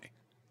top 20.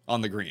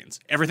 On the greens.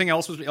 Everything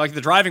else was like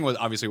the driving was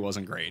obviously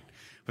wasn't great,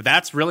 but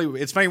that's really,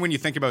 it's funny when you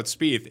think about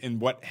Spieth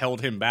and what held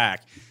him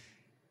back.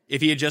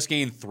 If he had just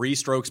gained 3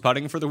 strokes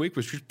putting for the week,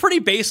 which was pretty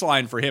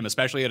baseline for him,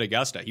 especially at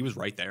Augusta, he was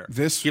right there.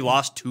 He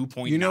lost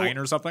 2.9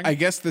 or something. I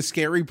guess the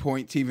scary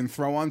point to even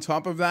throw on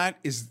top of that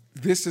is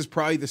this is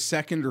probably the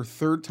second or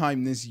third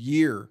time this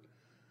year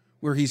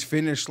where he's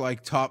finished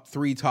like top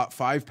 3, top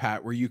 5,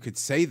 Pat, where you could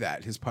say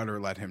that his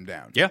putter let him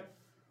down. Yeah.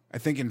 I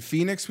think in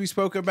Phoenix we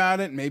spoke about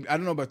it. Maybe, I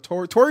don't know about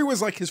Torrey. Torrey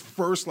was like his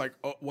first, like,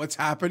 oh, what's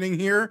happening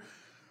here?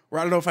 Where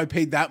I don't know if I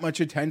paid that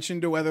much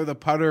attention to whether the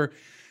putter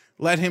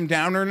let him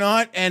down or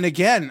not. And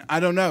again,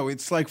 I don't know.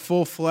 It's like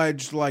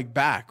full-fledged, like,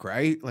 back,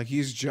 right? Like,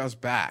 he's just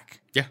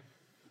back. Yeah.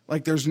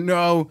 Like,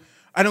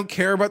 I don't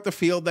care about the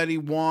field that he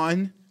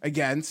won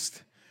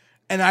against.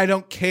 And I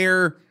don't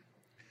care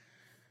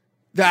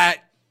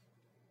that,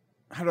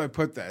 how do I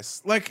put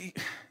this? Like,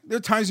 there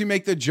are times you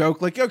make the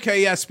joke, like,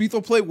 okay, yeah, Spieth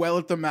will play well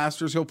at the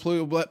Masters. He'll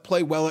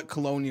play well at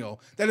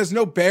Colonial. That has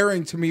no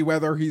bearing to me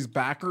whether he's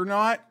back or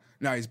not.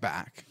 No, he's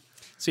back.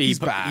 See, he's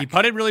back. He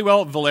putted really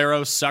well at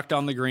Valero, sucked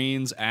on the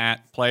greens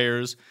at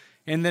Players,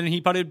 and then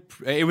he putted,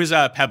 it was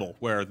Pebble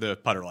where the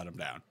putter let him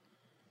down.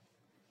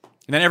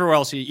 And then everywhere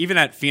else, even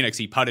at Phoenix,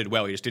 he putted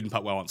well. He just didn't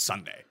putt well on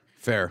Sunday.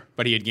 Fair.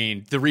 But he had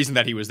gained, the reason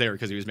that he was there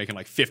because he was making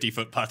like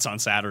 50-foot putts on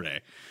Saturday.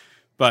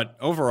 But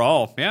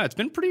overall, yeah, it's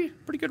been pretty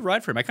good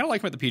ride for him. I kind of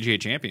like him at the PGA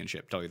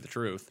Championship, to tell you the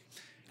truth.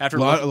 A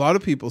lot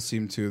of people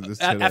seem to this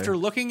today. After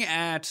looking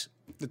at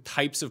the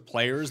types of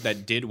players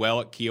that did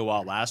well at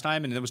Kiowa last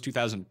time, and it was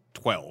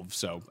 2012,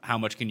 so how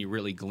much can you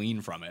really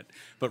glean from it?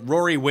 But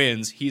Rory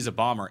wins, he's a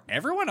bomber.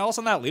 Everyone else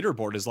on that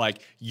leaderboard is like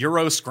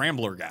Euro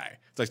scrambler guy.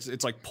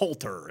 It's like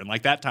Poulter and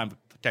like that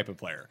type of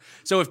player.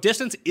 So if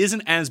distance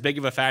isn't as big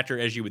of a factor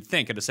as you would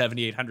think at a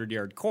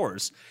 7,800-yard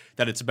course,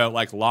 that it's about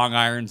like long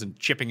irons and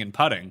chipping and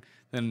putting,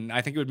 then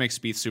I think it would make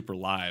Spieth super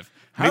live.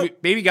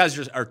 Maybe guys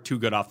just are too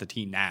good off the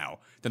tee now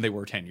than they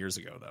were 10 years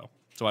ago, though.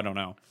 So I don't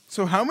know.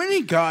 So how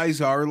many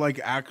guys are like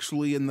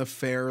actually in the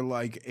fair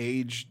like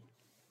age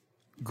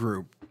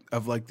group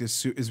of like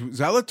this? Is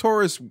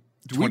Zalatoris?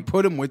 Do we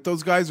put him with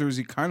those guys, or is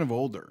he kind of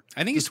older?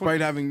 I think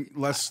despite having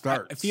less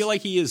starts. I feel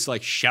like he is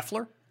like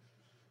Scheffler.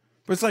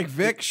 But it's like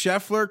Vic,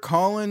 Scheffler,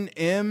 Colin,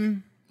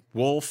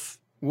 Wolf,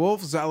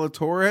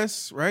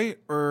 Zalatoris, right?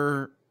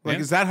 Or Like,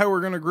 Yeah. is that how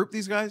we're going to group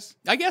these guys?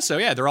 I guess so,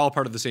 yeah. They're all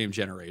part of the same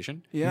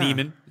generation. Yeah.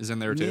 Neiman is in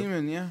there, too.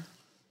 Neiman, yeah.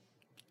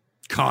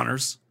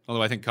 Connors.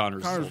 Although I think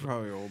Connors Connor's is older.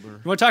 probably older.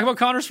 You want to talk about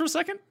Connors for a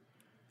second?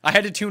 I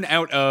had to tune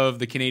out of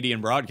the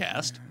Canadian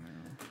broadcast.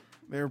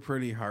 They're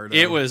pretty hard.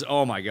 It was,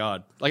 oh my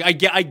God. Like,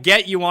 I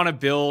get you want to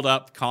build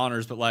up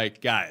Connors, but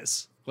like,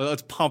 guys,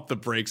 let's pump the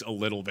brakes a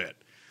little bit.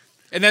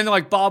 And then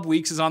like Bob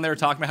Weeks is on there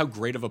talking about how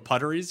great of a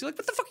putter he is. You're like,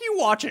 what the fuck are you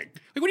watching?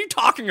 Like, what are you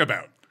talking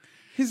about?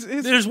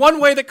 There's one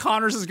way that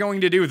Connors is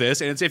going to do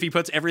this, and it's if he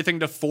puts everything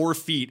to 4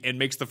 feet and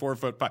makes the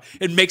 4-foot putt.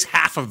 It makes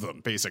half of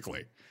them,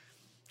 basically.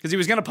 Because he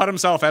was going to putt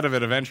himself out of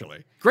it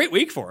eventually. Great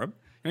week for him.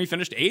 He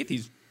finished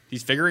 8th.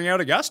 He's figuring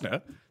out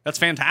Augusta. That's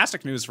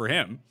fantastic news for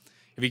him.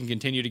 If he can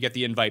continue to get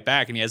the invite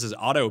back, and he has his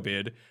auto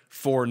bid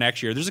for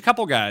next year. There's a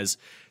couple guys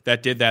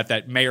that did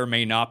that may or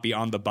may not be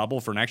on the bubble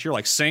for next year.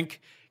 Like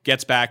Sink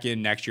gets back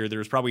in next year.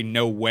 There's probably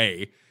no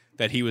way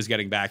that he was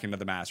getting back into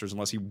the Masters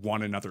unless he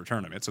won another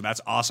tournament. So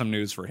that's awesome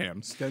news for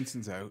him.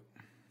 Stenson's out.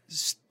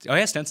 Oh,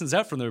 yeah, Stenson's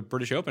out from the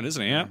British Open,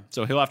 isn't he? Yeah.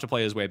 So he'll have to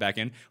play his way back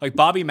in. Like,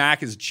 Bobby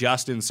Mack is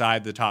just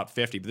inside the top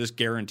 50, but this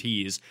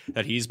guarantees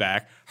that he's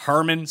back.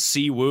 Harman,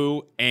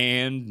 Siwoo,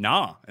 and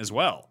Na as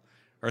well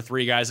are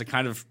 3 guys that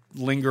kind of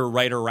linger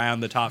right around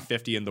the top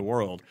 50 in the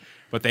world,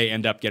 but they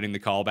end up getting the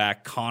call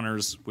back.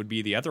 Connors would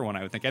be the other one,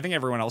 I would think. I think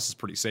everyone else is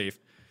pretty safe.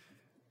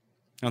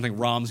 I don't think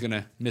Rahm's going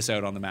to miss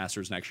out on the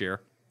Masters next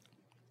year.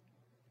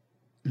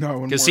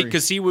 No, Because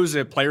Siwoo's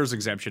player's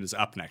exemption is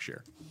up next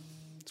year.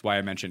 That's why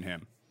I mentioned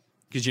him.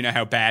 Because you know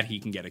how bad he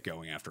can get it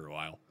going after a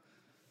while.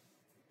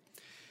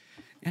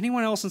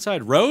 Anyone else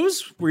inside?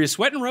 Rose? Were you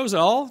sweating Rose at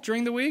all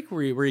during the week?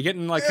 Were you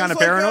getting like kind of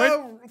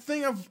paranoid? A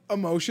thing of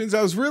emotions.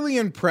 I was really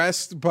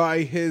impressed by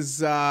his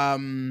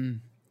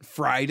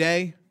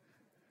Friday.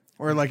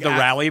 Or like The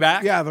rally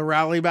back? Yeah, the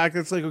rally back.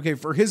 It's like, okay,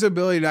 for his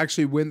ability to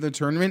actually win the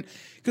tournament.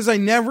 Because I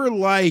never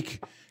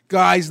like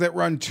guys that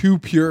run too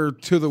pure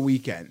to the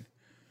weekend.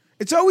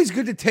 It's always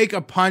good to take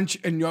a punch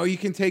and know you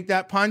can take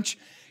that punch.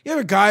 You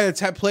have a guy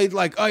that's played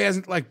like, he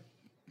hasn't like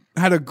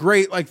had a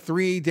great like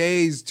 3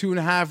 days,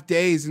 2.5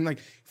 days, and like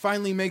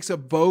finally makes a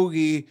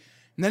bogey,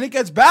 and then it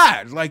gets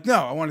bad. Like, no,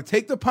 I want to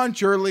take the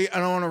punch early,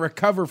 and I want to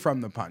recover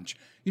from the punch.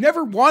 You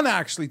never want to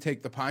actually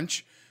take the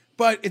punch,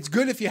 but it's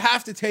good if you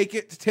have to take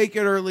it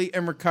early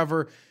and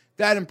recover.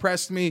 That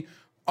impressed me.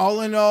 All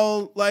in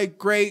all, like,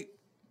 great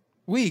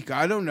week.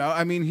 I don't know.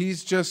 I mean,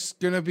 he's just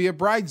going to be a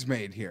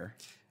bridesmaid here.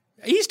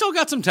 He's still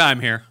got some time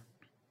here,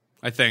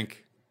 I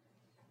think.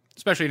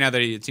 Especially now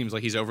that it seems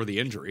like he's over the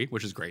injury,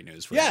 which is great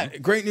news for him. Yeah,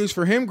 great news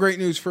for him. Great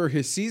news for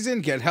his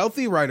season. Get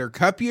healthy. Ryder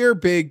Cup year.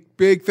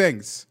 Big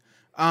things.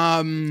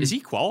 Is he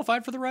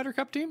qualified for the Ryder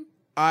Cup team?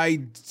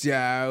 I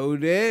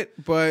doubt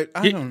it, but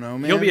I don't know,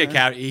 man. He'll be a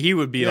cap. He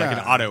would be like an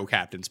Yeah. auto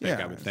captain's pick,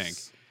 I would Yes. think.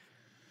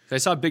 I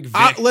saw Big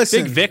Vic.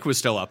 Listen. Big Vic was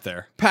still up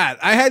there. Pat,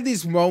 I had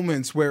these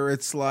moments where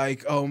it's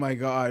like, oh my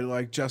God,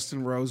 like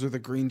Justin Rose with a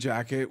green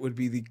jacket would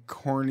be the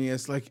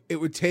corniest. Like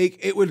it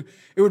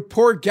would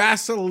pour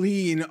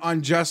gasoline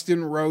on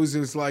Justin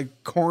Rose's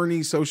like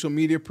corny social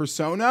media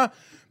persona.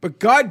 But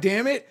God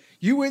damn it,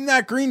 you in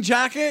that green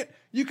jacket,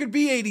 you could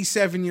be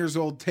 87 years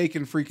old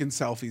taking freaking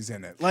selfies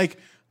in it. Like,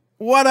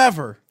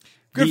 whatever.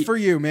 Good for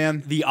you,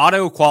 man. The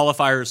auto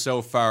qualifiers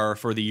so far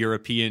for the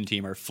European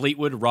team are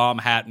Fleetwood,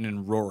 Rahm, Hatton,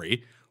 and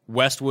Rory.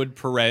 Westwood,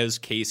 Perez,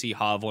 Casey,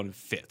 Hovland, and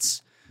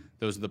Fitz.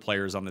 Those are the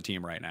players on the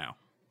team right now.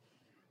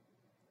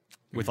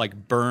 With like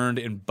Burned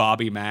and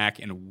Bobby Mack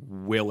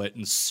and Willett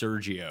and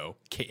Sergio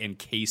and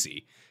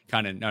Casey.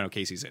 No,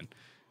 Casey's in.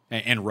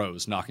 And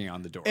Rose knocking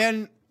on the door.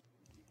 And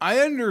I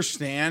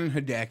understand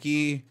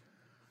Hideki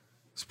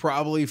is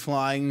probably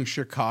flying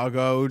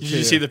Chicago to... Did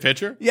you see the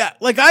picture? Yeah,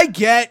 like I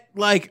get,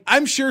 like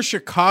I'm sure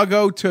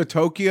Chicago to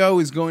Tokyo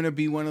is going to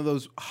be one of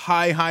those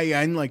high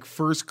end, like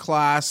first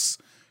class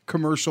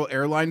commercial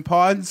airline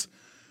pods.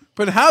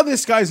 But how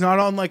this guy's not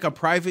on like a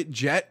private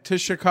jet to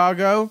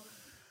Chicago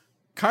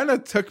kind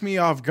of took me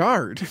off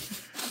guard.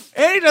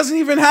 And he doesn't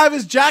even have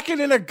his jacket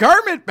in a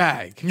garment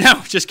bag.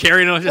 No, just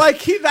carrying it.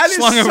 Like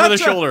slung over the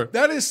shoulder.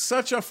 That is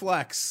such a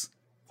flex.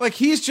 Like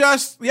he's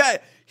just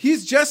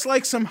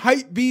like some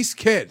hype beast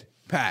kid,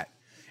 Pat,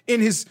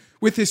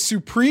 with his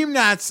Supreme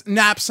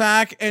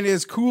knapsack and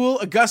his cool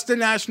Augusta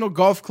National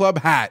Golf Club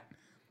hat.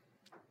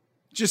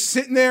 Just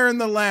sitting there in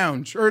the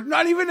lounge, or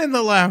not even in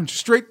the lounge,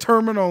 straight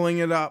terminaling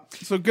it up.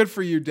 So good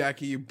for you,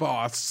 Decky, you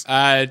boss.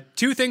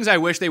 2 things I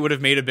wish they would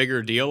have made a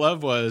bigger deal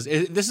of was,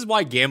 this is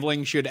why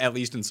gambling should, at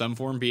least in some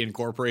form, be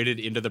incorporated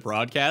into the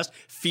broadcast.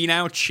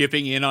 Finau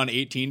chipping in on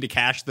 18 to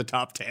cash the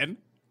top 10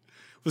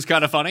 was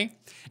kind of funny.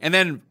 And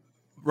then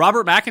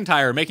Robert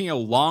McIntyre making a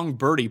long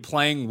birdie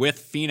playing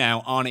with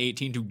Finau on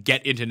 18 to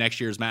get into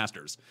next year's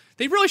Masters.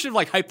 They really should have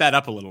like hyped that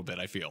up a little bit,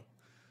 I feel.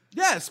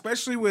 Yeah,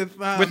 especially with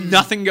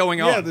nothing going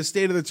on. Yeah, the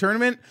state of the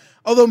tournament.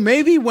 Although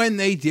maybe when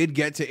they did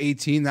get to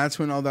 18, that's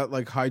when all that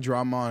like high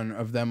drama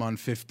of them on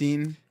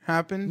 15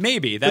 happened.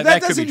 Maybe that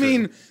could doesn't be true.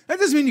 mean that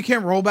doesn't mean you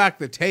can't roll back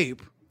the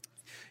tape.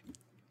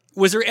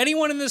 Was there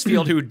anyone in this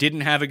field who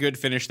didn't have a good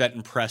finish that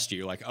impressed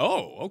you? Like,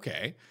 oh,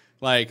 okay.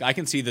 Like, I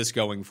can see this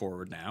going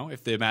forward now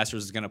if the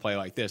Masters is going to play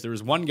like this. There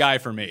was one guy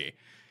for me,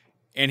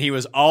 and he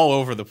was all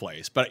over the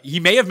place, but he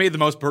may have made the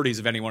most birdies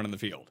of anyone in the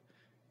field.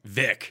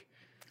 Vic.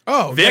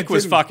 Oh, Vic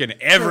was fucking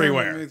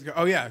everywhere.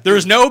 Oh, yeah.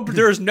 There's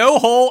no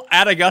hole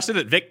at Augusta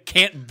that Vic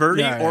can't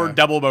birdie or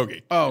double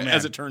bogey. Oh, man.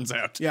 As it turns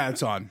out. Yeah,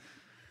 it's on.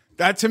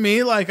 That to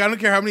me, like, I don't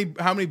care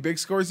how many big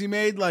scores he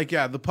made. Like,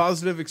 yeah, the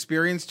positive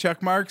experience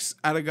check marks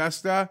at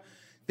Augusta,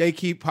 they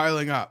keep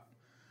piling up.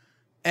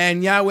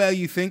 And yeah, well,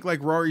 you think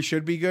like Rory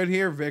should be good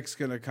here. Vic's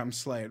gonna come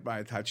slay it by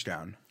a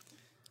touchdown.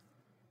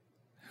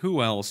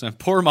 Who else?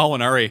 Poor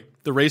Molinari.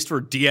 The race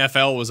for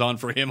DFL was on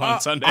for him on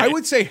Sunday. I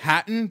would say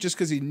Hatton, just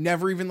because he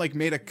never even like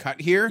made a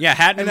cut here. Yeah,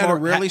 Hatton and had a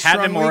really strong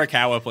Hatton and week.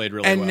 Morikawa played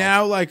really well. And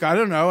now, like, I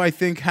don't know. I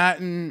think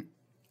Hatton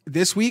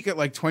this week at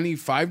like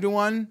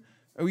 25-1,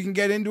 we can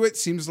get into it.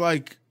 Seems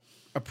like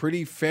a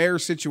pretty fair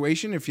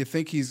situation if you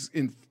think he's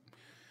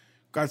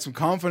got some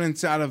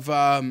confidence out of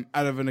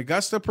an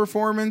Augusta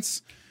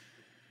performance.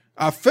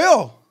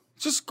 Phil,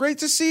 just great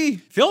to see.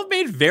 Phil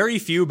made very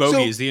few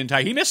bogeys the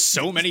entire. He missed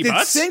so many Did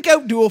putts. Sink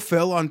outduel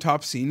Phil on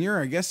top senior?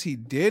 I guess he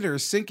did, or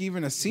Sink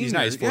even a senior. He's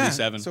nice,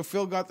 47. Yeah, so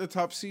Phil got the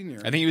top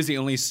senior. I think he was the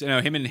only.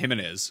 No, him and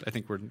Jimenez. I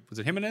think was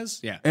it Jimenez?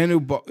 Yeah. And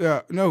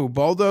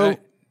Ubaldo.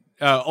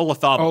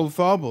 Olazabal.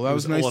 Olazabal. That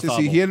was nice to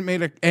see. He hadn't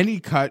made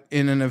any cut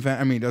in an event.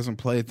 I mean, he doesn't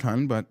play a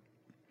ton, but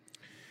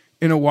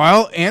in a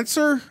while.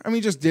 Answer. I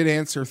mean, just did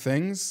answer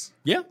things.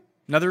 Yeah,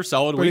 another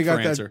solid But week he got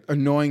for that answer.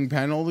 annoying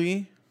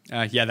penalty.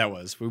 Yeah, that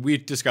was. We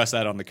discussed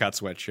that on the Cut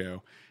Sweat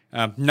show.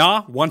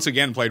 Nah, once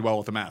again played well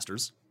with the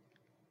Masters.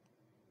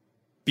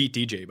 Beat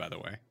DJ, by the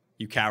way.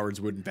 You cowards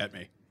wouldn't bet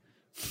me.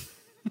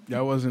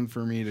 That wasn't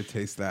for me to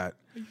taste that.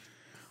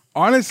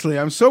 Honestly,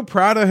 I'm so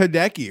proud of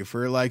Hideki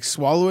for like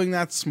swallowing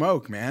that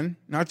smoke, man.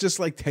 Not just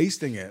like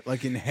tasting it,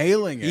 like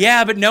inhaling it.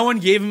 Yeah, but no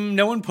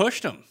one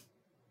pushed him.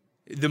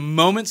 The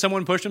moment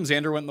someone pushed him,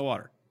 Xander went in the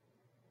water.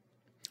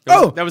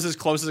 That was as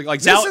close as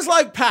like This is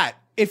like Pat.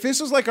 If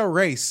this was like a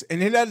race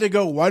and it had to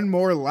go one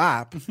more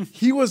lap,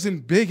 he was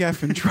in big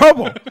effing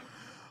trouble.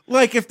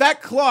 Like if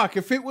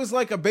it was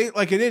like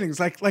like an innings,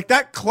 like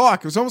that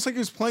clock, it was almost like he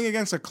was playing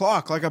against a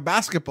clock, like a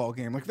basketball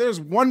game. Like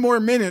there's one more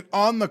minute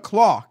on the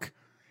clock.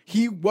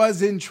 He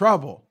was in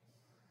trouble.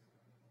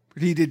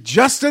 But he did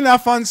just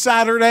enough on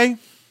Saturday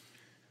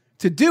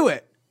to do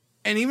it.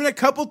 And even a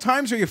couple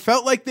times where you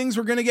felt like things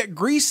were going to get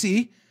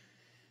greasy,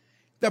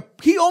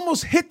 he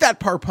almost hit that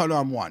par putt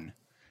on one.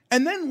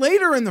 And then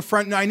later in the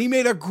front nine, he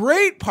made a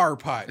great par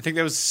putt. I think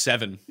that was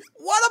 7.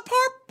 What a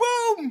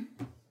par! Boom!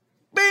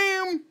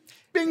 Bam!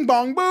 Bing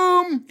bong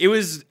boom! It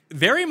was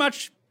very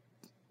much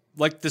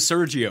like the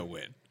Sergio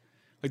win.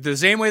 Like the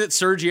same way that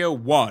Sergio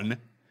won.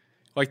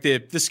 Like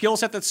the skill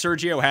set that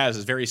Sergio has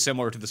is very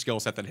similar to the skill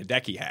set that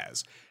Hideki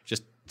has.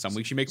 Just some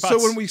weeks you make putts.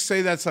 So when we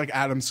say that's like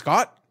Adam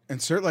Scott,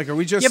 insert like, are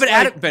we just... Yeah,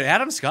 but, like,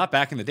 Adam Scott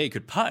back in the day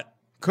could putt.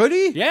 Could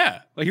he?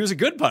 Yeah. Like he was a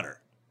good putter.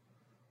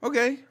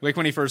 Okay. Like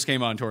when he first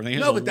came on tour.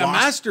 No, but the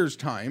Masters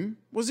time,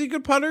 was he a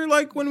good putter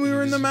like when we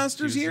were in the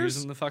Masters he was years?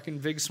 using the fucking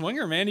big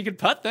swinger, man. He could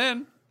putt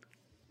then.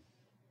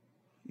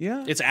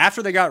 Yeah. It's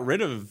after they got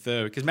rid of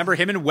because remember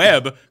him and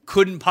Webb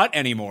couldn't putt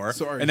anymore.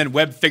 Sorry. And then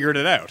Webb figured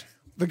it out.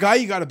 The guy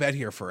you got to bet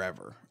here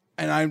forever.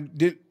 And I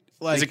did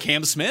like... Is it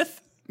Cam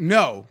Smith?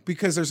 No,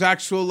 because there's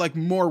actual like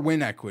more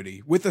win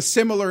equity with a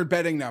similar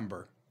betting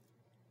number.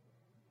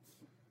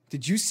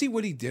 Did you see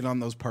what he did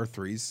on those par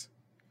threes?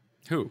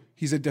 Who?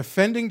 He's a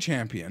defending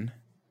champion.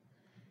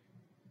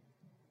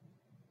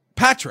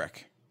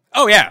 Patrick.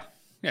 Oh, yeah.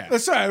 Yeah.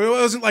 That's right. It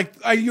wasn't like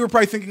you were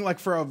probably thinking like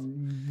for a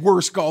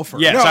worse golfer.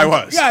 Yes, no, I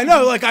was. Yeah,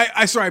 no, like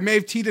I may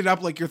have teed it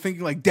up like you're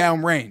thinking like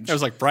downrange. I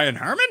was like, Brian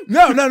Harmon?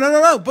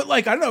 No. But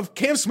like, I don't know if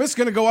Cam Smith's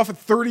going to go off at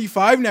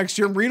 35 next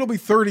year and Reed will be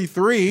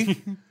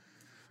 33.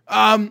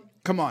 Come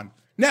on.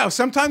 Now,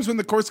 sometimes when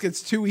the course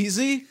gets too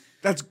easy,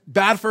 that's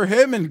bad for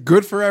him and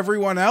good for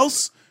everyone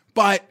else.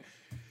 But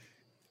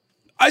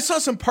I saw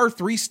some par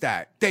 3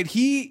 stat that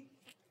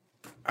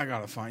I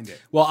got to find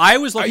it. Well, I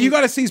was looking. You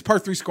got to see his par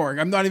 3 scoring.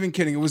 I'm not even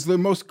kidding. It was the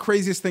most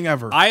craziest thing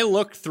ever. I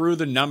looked through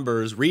the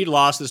numbers. Reed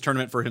lost this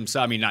tournament for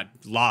himself. I mean, not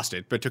lost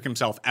it, but took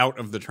himself out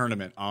of the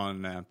tournament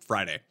on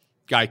Friday.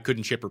 Guy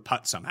couldn't chip or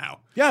putt somehow.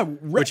 Yeah.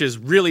 Which is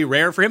really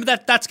rare for him.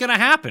 That's going to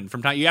happen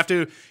from time. You have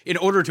to, in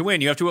order to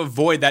win, you have to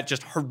avoid that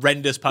just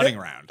horrendous putting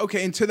round.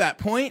 Okay. And to that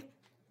point,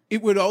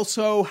 it would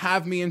also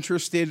have me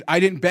interested. I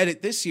didn't bet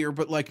it this year,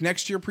 but like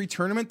next year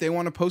pre-tournament, they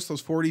want to post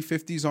those 40,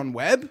 50s on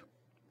Webb.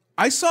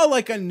 I saw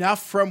like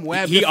enough from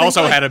Webb. He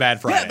also had a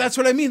bad Friday. Yeah, that's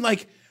what I mean.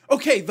 Like,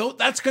 okay,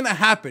 that's going to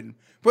happen.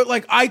 But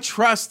like, I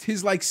trust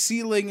his like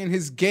ceiling and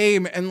his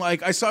game. And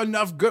like, I saw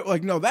enough good,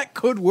 like, no, that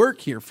could work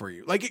here for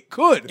you. Like it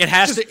could. It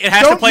has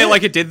to play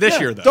like it did this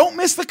year though. Don't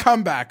miss the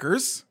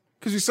comebackers.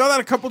 Cause we saw that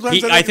a couple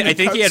times. I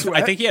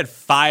think he had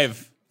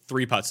 5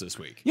 3 putts this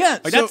week. Yeah.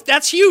 Like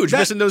that's huge.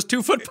 Missing those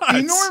 2-foot putts.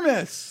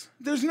 Enormous.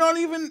 There's not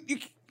even,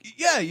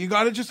 you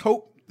got to just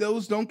hope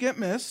those don't get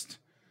missed.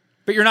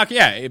 But you're not,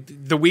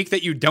 the week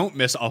that you don't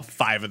miss all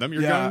 5 of them,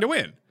 you're going to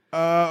win.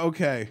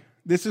 Okay.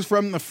 This is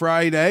from the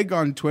Fried Egg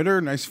on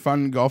Twitter. Nice,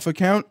 fun golf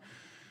account.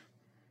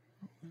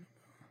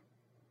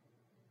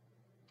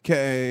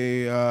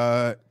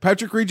 Okay,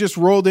 Patrick Reed just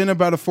rolled in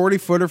about a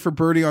 40-footer for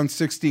birdie on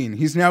 16.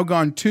 He's now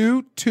gone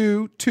 2,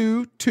 2,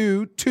 2,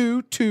 2,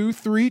 2, 2,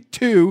 3,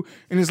 2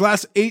 in his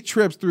last 8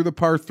 trips through the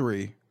par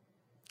 3.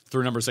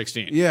 Through number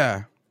 16.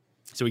 Yeah.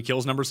 So he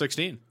kills number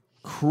 16.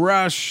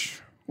 Crush.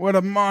 What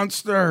a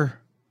monster.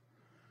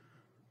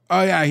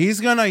 Oh yeah, he's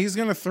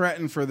gonna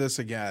threaten for this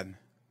again.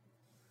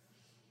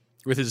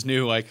 With his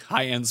new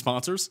high-end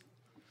sponsors.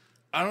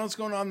 I don't know what's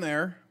going on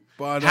there.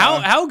 But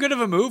how good of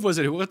a move was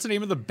it? What's the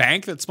name of the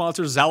bank that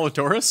sponsors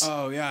Zalatoris?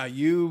 Oh yeah, I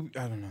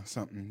don't know,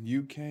 something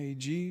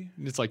UKG.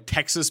 It's like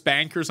Texas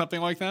Bank or something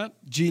like that.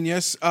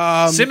 Genius.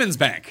 Simmons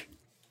Bank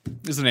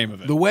is the name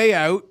of it.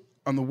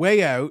 On the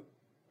way out,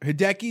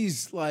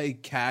 Hideki's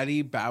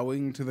caddy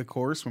bowing to the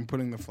course when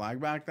putting the flag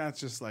back. That's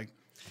just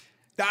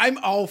I'm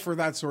all for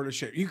that sort of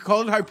shit. You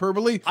call it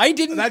hyperbole?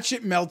 That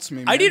shit melts me,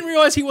 man. I didn't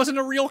realize he wasn't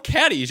a real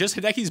caddy. He's just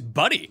Hideki's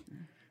buddy.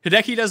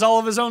 Hideki does all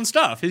of his own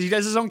stuff. He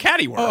does his own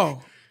caddy work.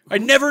 Oh. I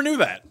never knew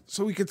that.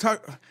 So we could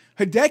talk.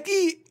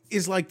 Hideki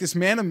is this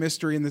man of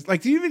mystery in this.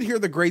 Do you even hear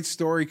the great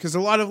story? Because a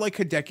lot of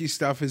Hideki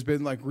stuff has been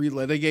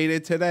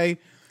relitigated today,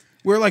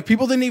 where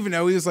people didn't even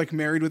know he was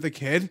married with a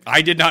kid.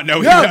 I did not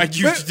know. No,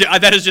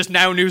 that is just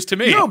now news to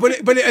me. No,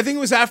 but I think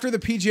it was after the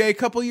PGA a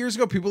couple years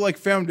ago. People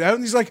found out,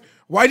 and he's like,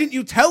 "Why didn't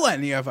you tell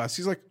any of us?"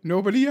 He's like,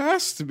 "Nobody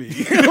asked me."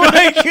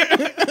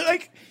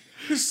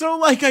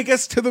 So I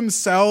guess to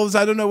themselves.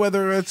 I don't know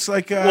whether it's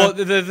Well,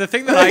 the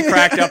thing that I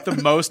cracked up the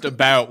most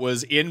about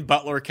was in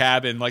Butler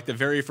Cabin, the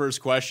very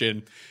first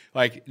question.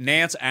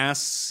 Nance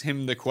asks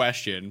him the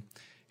question.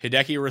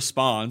 Hideki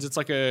responds. It's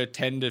a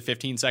 10 to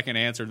 15 second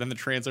answer. Then the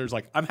translator's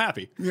like, "I'm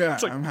happy." Yeah,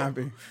 it's I'm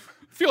happy.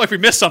 I feel like we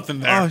missed something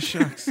there. Oh,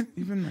 shucks.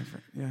 Even my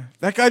friend. Yeah.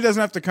 That guy doesn't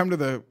have to come to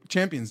the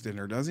champions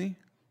dinner, does he?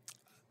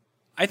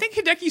 I think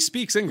Hideki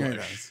speaks English.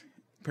 Yeah, he does.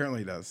 Apparently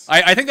he does.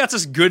 I think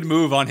that's a good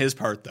move on his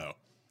part, though.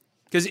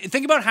 Because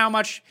think about how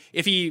much,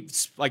 if he,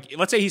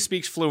 let's say he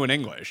speaks fluent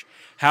English,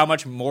 how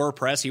much more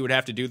press he would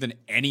have to do than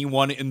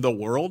anyone in the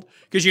world.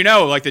 Because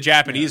the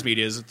Japanese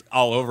media is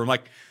all over him.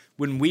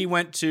 When I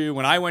went to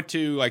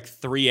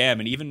 3M,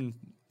 and even,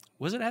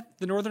 was it at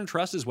the Northern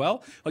Trust as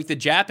well? The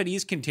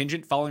Japanese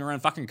contingent following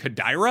around fucking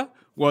Kodaira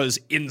was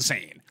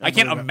insane. I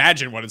can't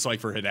imagine what it's like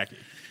for Hideki.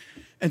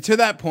 And to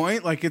that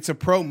point, it's a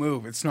pro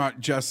move. It's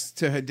not just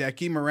to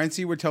Hideki.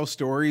 Morency would tell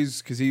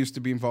stories, because he used to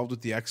be involved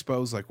with the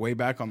Expos, way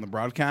back on the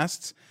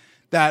broadcasts,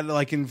 that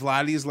in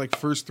Vladdy's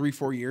first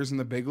 3-4 years in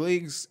the big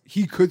leagues,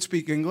 he could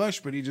speak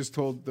English, but he just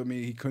told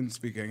me he couldn't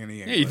speak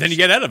any English. Yeah, then you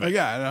get out of it.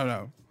 Yeah, I don't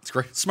know. It's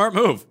great. Smart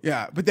move.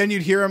 Yeah, but then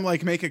you'd hear him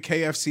make a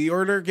KFC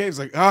order.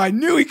 Gabe's I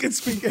knew he could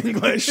speak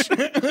English.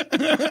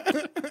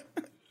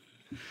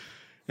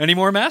 Any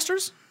more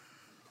Masters?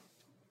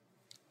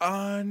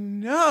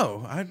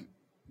 No.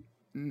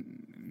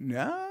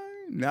 No,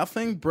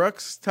 nothing.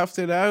 Brooks toughed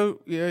it out.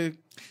 Yeah,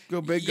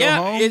 go big, go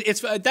home.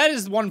 That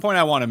is one point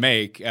I want to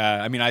make.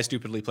 I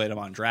stupidly played him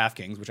on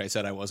DraftKings, which I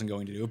said I wasn't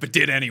going to do, but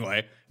did anyway,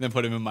 and then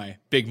put him in my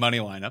big money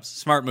lineups.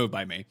 Smart move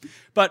by me.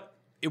 But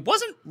it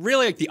wasn't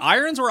really the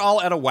irons were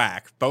all out of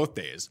whack both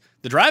days.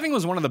 The driving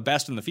was one of the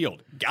best in the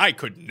field. Guy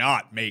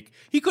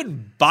he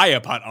couldn't buy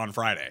a putt on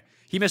Friday.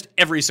 He missed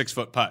every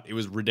 6-foot putt. It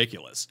was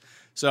ridiculous.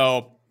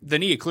 So the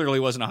knee clearly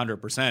wasn't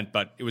 100%,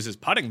 but it was his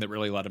putting that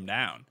really let him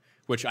down,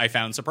 which I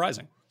found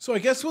surprising. So I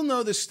guess we'll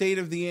know the state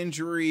of the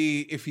injury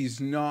if he's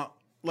not,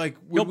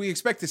 would we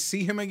expect to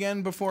see him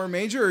again before a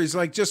major, or he's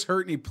just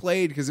hurt and he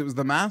played because it was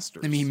the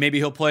Masters? Maybe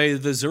he'll play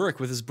the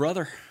Zurich with his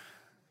brother.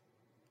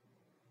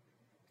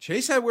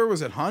 Chase where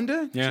was it,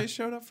 Honda? Yeah. Chase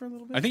showed up for a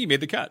little bit? I think he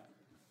made the cut.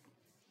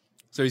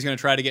 So he's going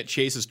to try to get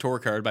Chase's tour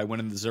card by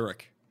winning the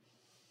Zurich.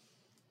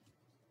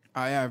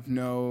 I have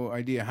no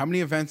idea. How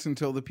many events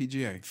until the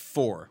PGA?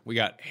 4. We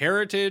got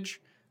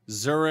Heritage,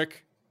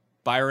 Zurich,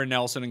 Byron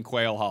Nelson, and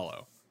Quail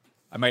Hollow.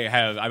 I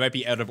might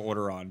be out of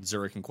order on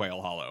Zurich and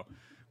Quail Hollow,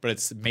 but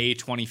it's May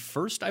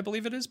 21st, I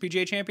believe it is,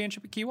 PGA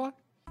Championship at Kiawah.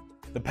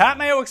 The Pat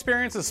Mayo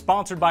Experience is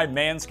sponsored by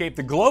Manscaped,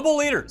 the global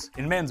leaders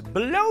in men's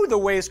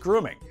below-the-waist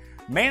grooming.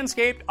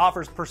 Manscaped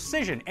offers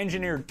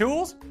precision-engineered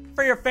tools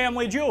for your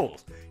family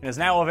jewels and is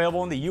now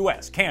available in the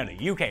US,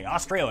 Canada, UK,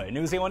 Australia,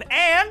 New Zealand,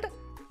 and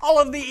all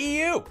of the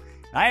EU.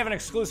 And I have an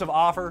exclusive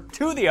offer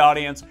to the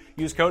audience.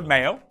 Use code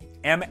MAYO,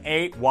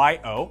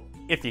 MAYO,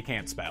 if you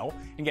can't spell,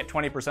 and get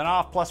 20%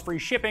 off plus free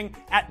shipping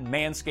at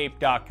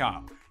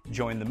manscaped.com.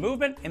 Join the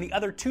movement and the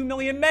other 2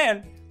 million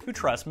men who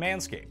trust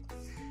Manscaped.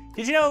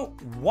 Did you know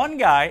one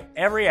guy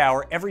every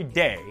hour, every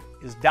day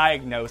is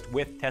diagnosed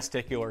with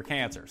testicular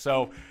cancer?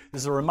 So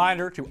this is a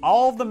reminder to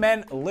all of the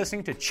men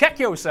listening to check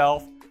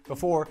yourself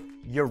before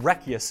you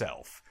wreck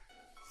yourself.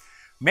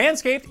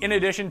 Manscaped, in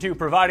addition to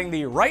providing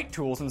the right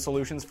tools and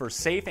solutions for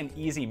safe and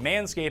easy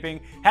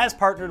manscaping, has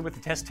partnered with the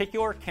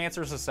Testicular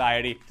Cancer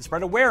Society to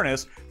spread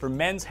awareness for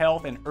men's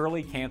health and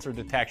early cancer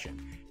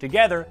detection.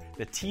 Together,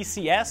 the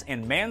TCS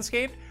and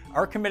Manscaped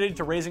are committed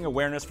to raising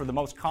awareness for the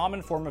most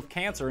common form of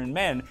cancer in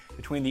men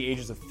between the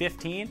ages of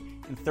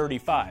 15 and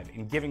 35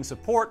 and giving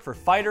support for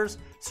fighters,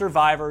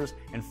 survivors,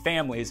 and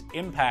families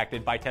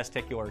impacted by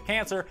testicular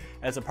cancer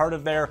as a part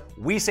of their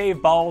We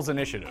Save Balls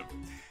initiative.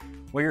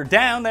 While you're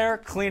down there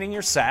cleaning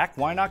your sack,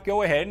 why not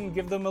go ahead and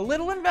give them a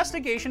little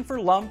investigation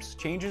for lumps,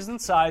 changes in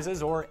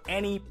sizes, or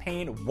any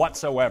pain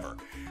whatsoever.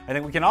 I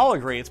think we can all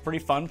agree it's pretty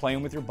fun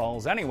playing with your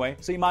balls anyway,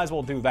 so you might as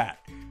well do that.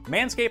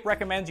 Manscaped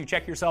recommends you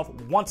check yourself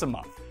once a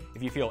month.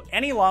 If you feel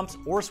any lumps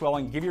or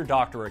swelling, give your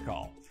doctor a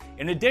call.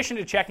 In addition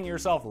to checking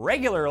yourself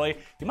regularly,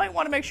 you might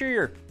want to make sure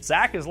your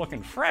sack is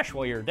looking fresh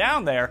while you're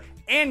down there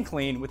and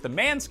clean with the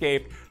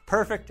Manscaped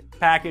Perfect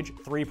Package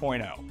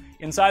 3.0.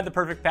 Inside the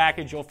Perfect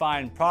Package, you'll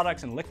find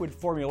products and liquid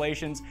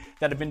formulations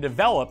that have been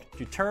developed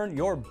to turn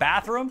your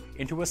bathroom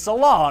into a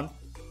salon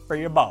for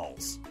your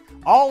balls.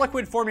 All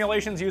liquid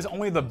formulations use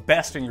only the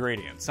best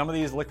ingredients. Some of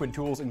these liquid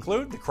tools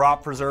include the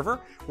Crop Preserver,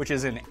 which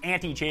is an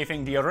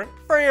anti-chafing deodorant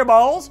for your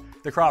balls,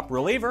 the Crop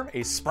Reliever,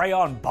 a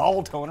spray-on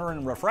ball toner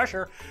and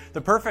refresher.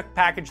 The Perfect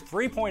Package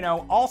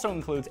 3.0 also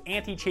includes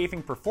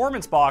anti-chafing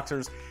performance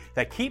boxers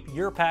that keep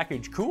your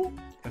package cool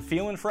and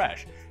feeling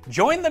fresh.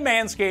 Join the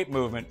Manscaped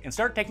movement and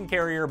start taking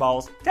care of your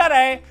balls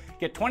today.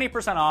 Get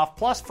 20% off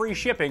plus free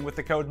shipping with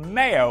the code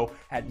MAYO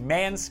at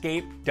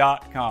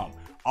manscaped.com.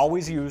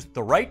 Always use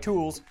the right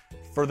tools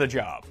for the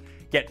job.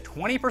 Get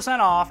 20%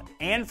 off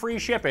and free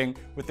shipping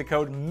with the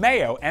code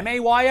MAYO,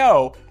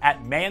 M-A-Y-O,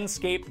 at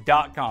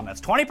manscaped.com. That's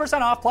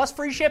 20% off plus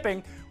free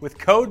shipping with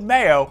code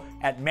MAYO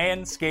at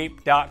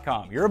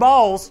manscaped.com. Your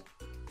balls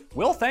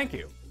will thank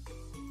you.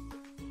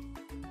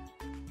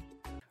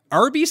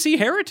 RBC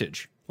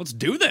Heritage. Let's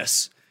do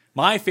this.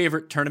 My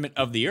favorite tournament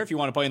of the year. If you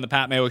want to play in the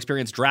Pat Mayo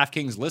Experience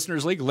DraftKings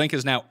Listeners League, link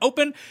is now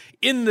open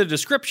in the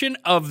description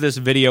of this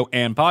video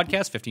and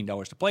podcast.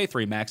 $15 to play,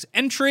 3 max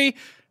entry.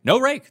 No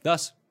rake,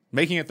 thus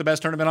making it the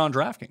best tournament on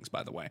DraftKings,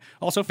 by the way.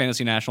 Also,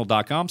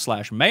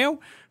 fantasynational.com/Mayo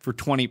for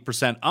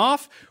 20%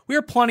 off. We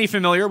are plenty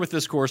familiar with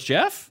this course,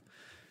 Jeff.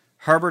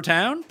 Harbor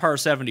Town, par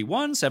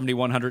 71,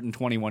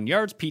 7,121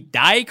 yards. Pete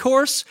Dye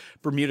course,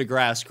 Bermuda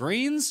grass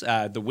greens.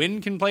 The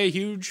wind can play a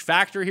huge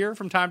factor here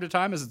from time to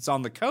time as it's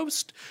on the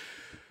coast.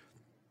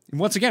 And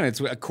once again, it's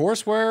a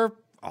course where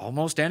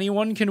almost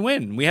anyone can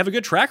win. We have a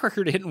good track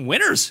record of hitting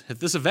winners at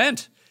this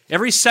event.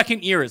 Every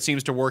second year, it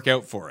seems to work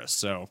out for us.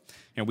 So,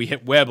 we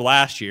hit Webb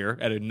last year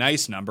at a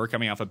nice number,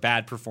 coming off a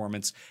bad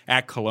performance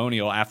at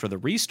Colonial after the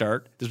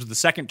restart. This was the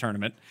second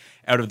tournament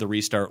out of the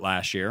restart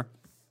last year.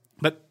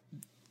 But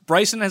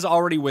Bryson has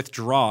already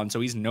withdrawn, so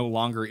he's no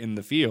longer in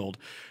the field.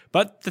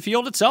 But the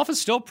field itself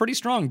is still pretty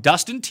strong.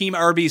 Dustin, Team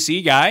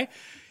RBC guy,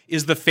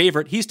 is the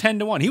favorite. He's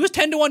 10-1. He was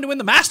 10-1 to win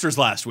the Masters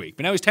last week,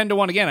 but now he's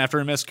 10-1 again after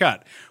a missed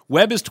cut.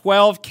 Webb is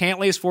 12,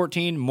 Cantlay is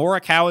 14,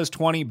 Morikawa is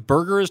 20,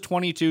 Berger is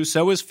 22,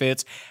 so is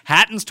Fitz,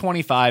 Hatton's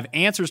 25,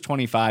 Answer's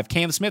 25,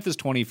 Cam Smith is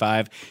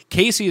 25,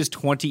 Casey is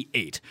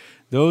 28.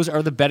 Those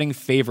are the betting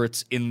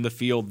favorites in the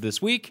field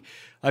this week.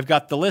 I've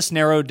got the list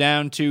narrowed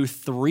down to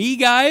 3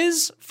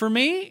 guys for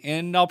me,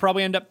 and I'll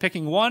probably end up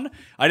picking one.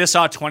 I just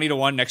saw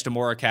 20-1 next to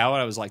Morikawa,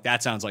 and I was like,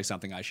 that sounds like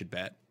something I should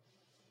bet.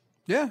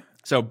 Yeah.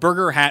 So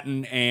Berger,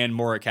 Hatton, and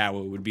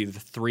Morikawa would be the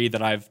 3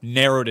 that I've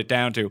narrowed it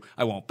down to.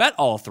 I won't bet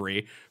all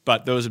 3,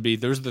 but those are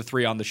the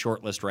 3 on the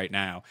short list right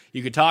now.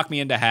 You could talk me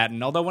into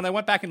Hatton, although when I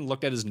went back and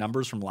looked at his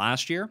numbers from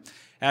last year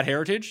at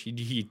Heritage,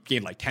 he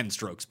gained like 10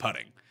 strokes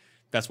putting.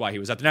 That's why he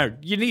was up there. Now,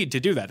 you need to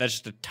do that. That's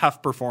just a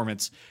tough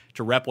performance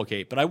to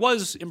replicate. But I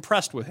was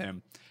impressed with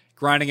him,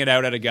 grinding it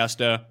out at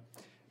Augusta.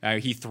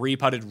 He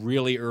 3-putted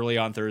really early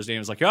on Thursday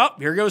and was like, oh,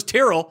 here goes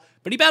Tyrrell.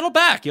 But he battled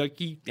back.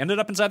 He ended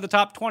up inside the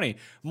top 20.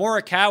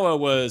 Morikawa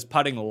was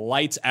putting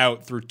lights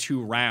out through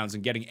 2 rounds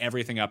and getting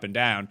everything up and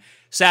down.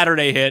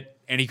 Saturday hit,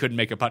 and he couldn't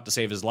make a putt to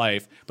save his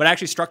life, but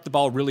actually struck the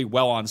ball really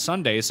well on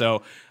Sunday.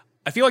 So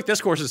I feel like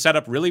this course is set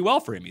up really well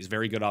for him. He's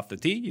very good off the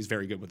tee. He's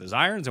very good with his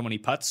irons. And when he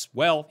putts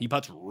well, he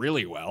putts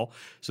really well.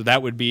 So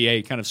that would be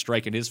a kind of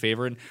strike in his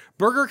favor. And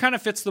Berger kind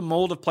of fits the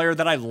mold of player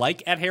that I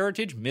like at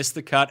Heritage. Missed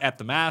the cut at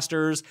the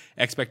Masters.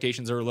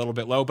 Expectations are a little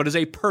bit low, but is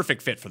a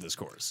perfect fit for this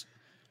course.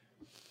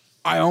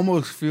 I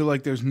almost feel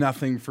like there's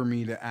nothing for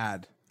me to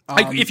add.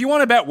 If you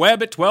want to bet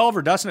Webb at 12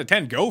 or Dustin at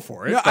 10, go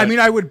for it. Yeah, I mean,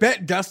 I would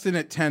bet Dustin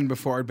at 10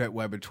 before I'd bet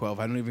Webb at 12.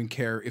 I don't even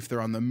care if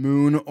they're on the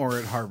moon or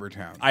at Harbor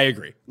Town. I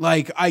agree.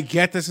 Like, I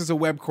get this is a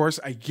Webb course.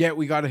 I get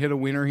we got to hit a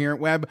winner here at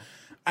Webb.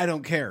 I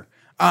don't care.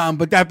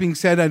 But that being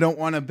said, I don't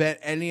want to bet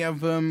any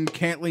of them.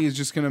 Cantlay is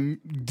just going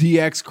to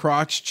DX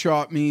crotch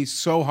chop me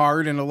so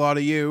hard, and a lot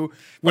of you.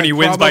 When he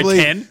wins by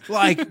 10?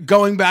 Like,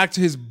 going back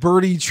to his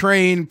birdie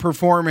train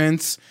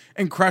performance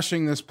and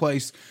crushing this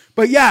place.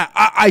 But yeah,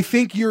 I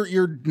think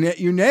you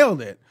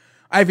nailed it.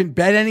 I haven't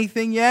bet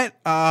anything yet.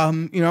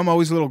 I'm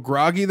always a little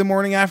groggy the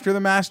morning after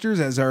the Masters,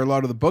 as are a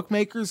lot of the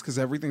bookmakers, because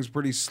everything's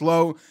pretty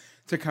slow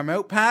to come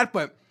out, Pat.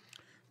 But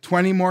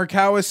 20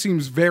 Morikawa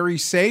seems very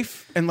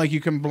safe, and like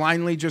you can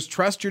blindly just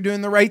trust you're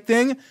doing the right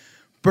thing.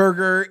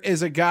 Berger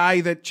is a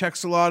guy that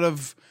checks a lot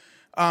of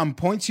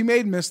points you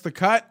made, missed the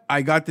cut.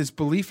 I got this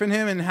belief in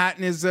him, and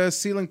Hatton is a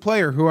ceiling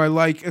player who I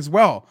like as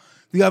well.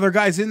 The other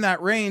guys in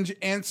that range,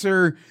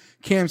 Answer,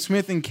 Cam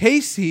Smith, and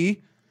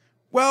Casey,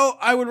 Well,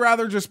 I would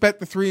rather just bet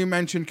the three you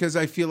mentioned because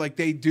I feel like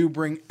they do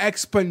bring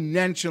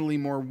exponentially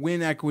more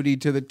win equity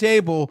to the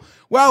table.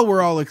 While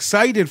we're all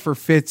excited for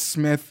Fitz,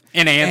 Smith,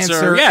 An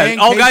answer.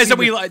 and All guys Casey that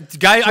we like.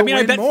 I mean, I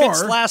win bet more.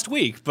 Fitz last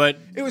week, but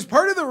It was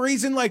part of the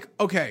reason, like,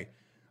 okay,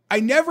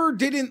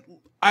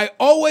 I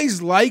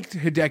always liked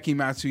Hideki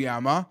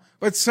Matsuyama,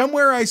 but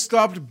somewhere I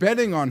stopped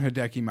betting on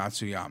Hideki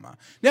Matsuyama.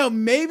 Now,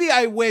 maybe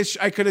I wish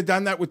I could have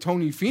done that with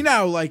Tony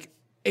Finau like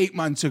 8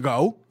 months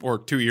ago. or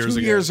 2 years 2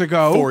 ago. years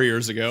ago. 4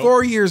 years ago.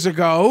 4 years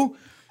ago.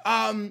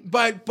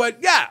 But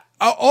yeah,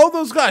 all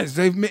those guys,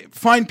 they've made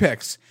fine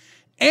picks.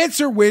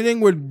 Answer winning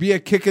would be a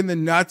kick in the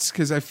nuts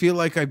because I feel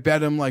like I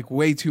bet him like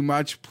way too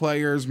much.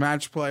 Players,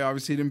 match play,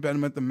 obviously didn't bet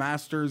him at the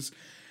Masters.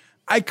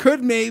 I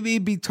could maybe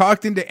be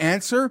talked into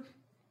Answer,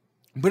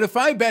 but if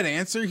I bet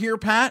Answer here,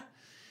 Pat,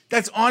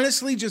 that's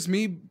honestly just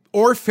me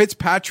or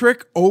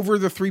Fitzpatrick over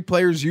the three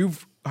players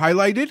you've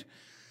highlighted.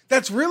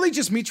 That's really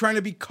just me trying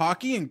to be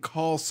cocky and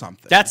call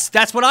something.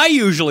 That's what I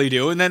usually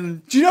do, and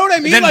then Do you know what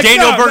I mean? then Like,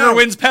 Daniel no, Berger no.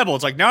 wins Pebble.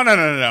 It's like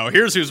no.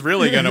 Here's who's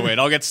really gonna win.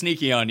 I'll get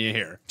sneaky on you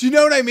here. Do you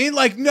know what I mean?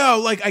 Like, no,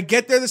 like I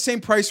get they're the same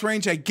price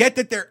range. I get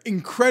that they're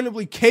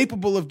incredibly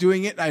capable of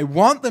doing it. And I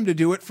want them to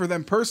do it for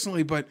them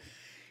personally. But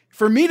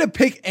for me to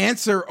pick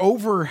Answer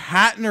over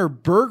Hatton or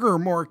Berger or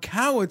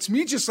Morikawa, it's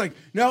me just like,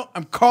 no,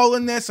 I'm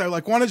calling this. I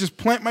like want to just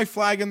plant my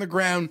flag in the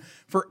ground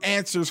for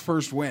Answer's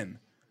first win.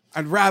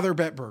 I'd rather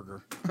bet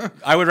Berger.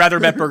 I would rather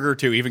bet Berger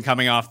too, even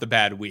coming off the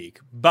bad week.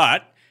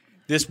 But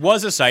this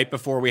was a site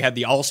before we had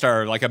the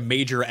All-Star, like a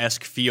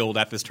major-esque field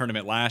at this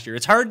tournament last year.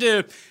 It's hard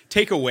to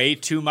take away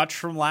too much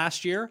from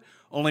last year,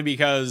 only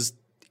because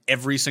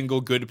every single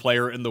good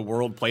player in the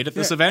world played at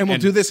this event. And we'll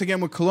do this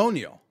again with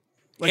Colonial.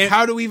 Like, And-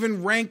 how do we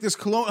even rank this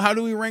Colonial? How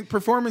do we rank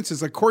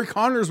performances? Like, Corey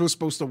Connors was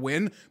supposed to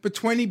win, but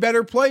 20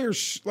 better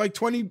players, like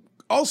 20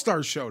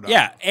 All-Stars showed up.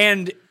 Yeah,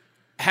 and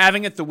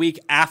having it the week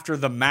after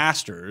the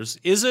Masters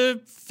is a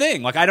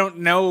thing. Like, I don't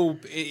know,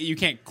 you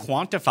can't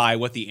quantify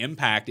what the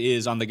impact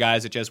is on the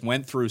guys that just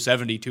went through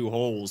 72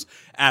 holes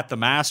at the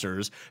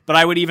Masters. But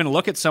I would even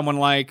look at someone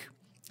like,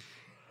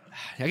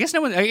 I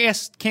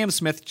guess Cam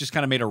Smith just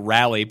kind of made a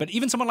rally, but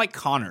even someone like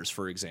Connors,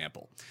 for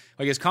example.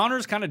 Like, is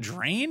Connors kind of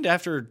drained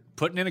after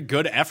putting in a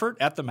good effort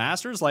at the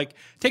Masters? Like,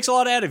 takes a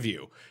lot out of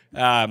you.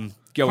 Going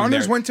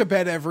Connors there. went to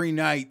bed every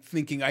night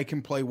thinking I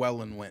can play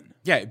well and win.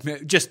 Yeah,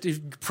 just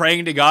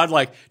praying to God,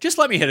 like, just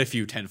let me hit a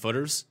few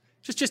 10-footers.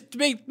 Just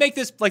make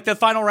this like the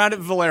final round at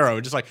Valero.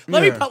 Just like,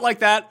 let me putt like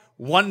that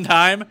one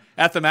time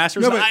at the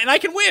Masters, No, but- and I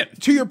can win.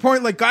 To your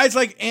point, like guys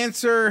like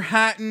Answer,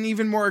 Hatton,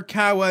 even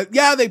Morikawa,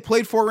 yeah, they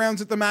played 4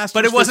 rounds at the Masters.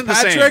 But it wasn't the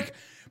same. Fitzpatrick,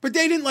 but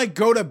they didn't like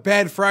go to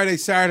bed Friday,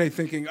 Saturday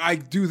thinking I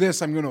do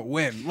this, I'm gonna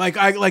win. Like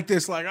I like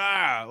this, like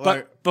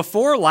But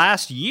before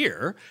last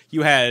year,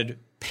 you had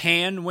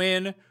Pan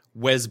win,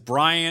 Wes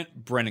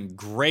Bryant, Brennan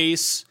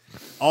Grace,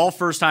 all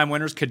first-time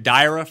winners.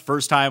 Kodaira,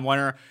 first-time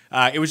winner.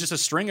 It was just a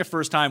string of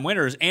first-time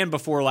winners. And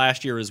before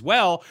last year as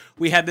well,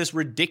 we had this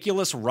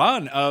ridiculous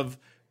run of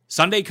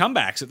Sunday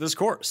comebacks at this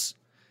course.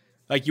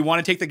 Like, you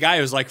want to take the guy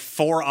who's like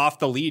 4 off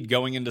the lead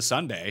going into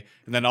Sunday,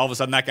 and then all of a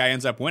sudden that guy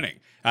ends up winning.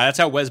 That's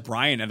how Wes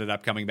Bryant ended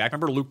up coming back.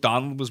 Remember Luke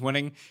Donald was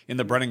winning in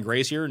the Brennan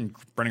Grace year, and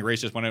Brennan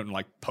Grace just went out and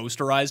like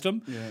posterized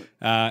him.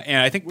 Yeah. And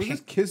I think was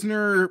this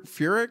Kisner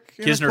Furyk?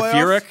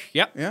 Furyk,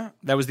 yep. Yeah.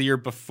 That was the year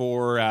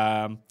before.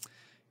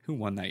 Who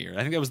won that year?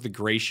 I think that was the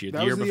Grace year.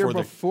 That was the year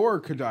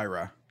before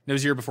Kodaira. It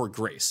was the year before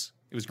Grace.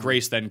 It was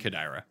Grace, then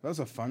Kodaira. That was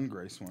a fun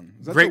Grace one.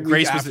 Was that Great the week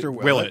Grace was after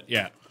Willett,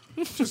 yeah.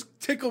 Just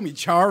tickle me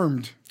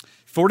charmed.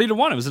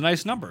 40-1. It was a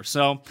nice number.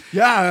 So,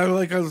 Yeah,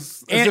 like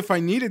as And- if I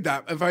needed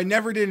that. If I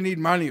never did need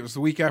money, it was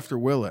the week after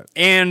Willett.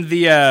 and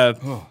the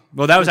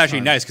well, that was actually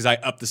nice because I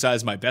upped the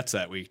size of my bets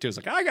that week too. It's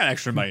like, I got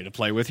extra money to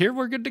play with here.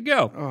 We're good to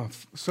go.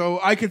 So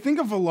I could think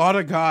of a lot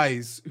of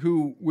guys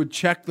who would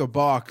check the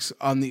box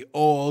on the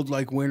old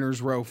like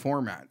winners row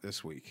format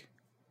this week.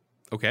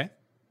 Okay.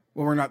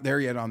 Well, we're not there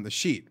yet on the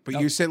sheet, but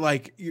you said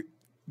like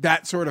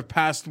that sort of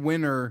past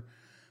winner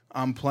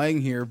I'm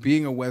playing here,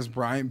 being a Wes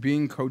Bryant,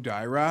 being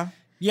Kodaira.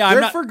 Yeah, I'm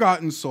they're not-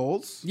 forgotten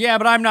souls. Yeah,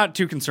 but I'm not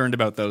too concerned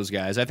about those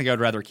guys. I think I'd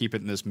rather keep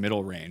it in this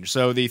middle range.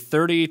 So the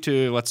 30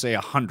 to, let's say,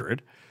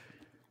 100.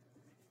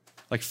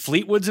 Like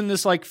Fleetwood's in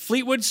this, like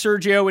Fleetwood,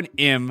 Sergio, and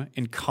Im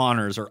and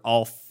Connors are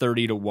all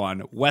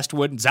 30-1.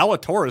 Westwood,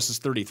 Zalatoris is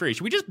 33.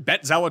 Should we just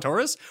bet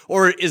Zalatoris,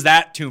 or is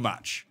that too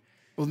much?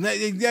 Well, now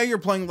you're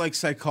playing like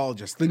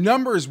psychologist. The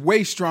number is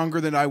way stronger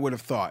than I would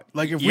have thought.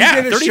 Like if Yeah,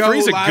 we did a 33 show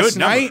is a last good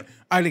number. night,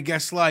 I'd have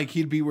guessed like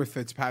he'd be with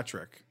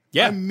Fitzpatrick.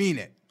 Yeah. I mean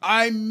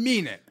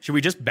it. Should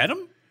we just bet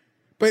him?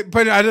 But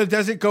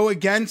does it go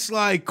against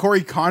like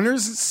Corey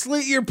Connors'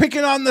 sleep? You're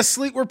picking on the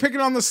sleep. We're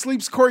picking on the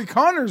sleeps Corey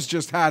Connors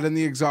just had in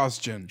the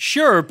exhaustion.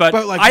 Sure, but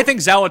But, like, I think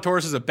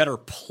Zalatoris is a better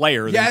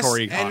player than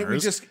Corey and we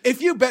Connors. just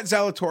if you bet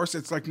Zalatoris,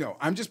 it's like no,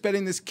 I'm just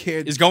betting this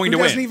kid Is going who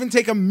to doesn't win. even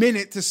take a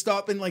minute to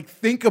stop and like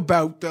think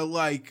about the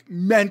like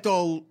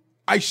mental.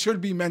 I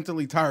should be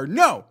mentally tired.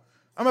 No,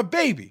 I'm a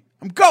baby.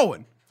 I'm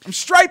going. I'm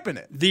striping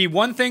it. The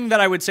one thing that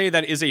I would say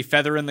that is a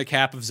feather in the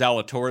cap of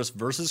Zalatoris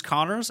versus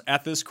Connors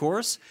at this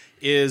course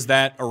is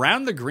that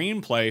around the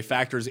green play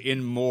factors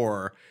in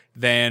more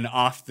than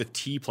off the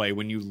tee play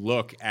when you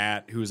look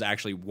at who's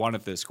actually won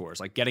at this course.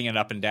 Like getting it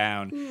up and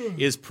down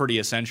is pretty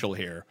essential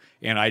here.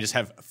 And I just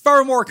have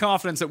far more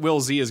confidence that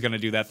Will Z is going to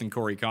do that than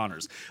Corey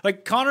Connors.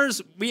 Like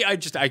Connors, I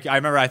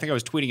remember, I think I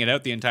was tweeting it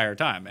out the entire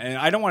time. And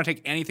I don't want to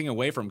take anything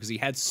away from him because he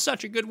had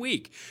such a good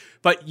week.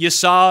 But you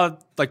saw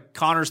like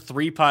Connors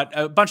 3-putt.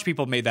 A bunch of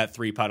people made that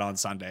 3-putt on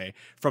Sunday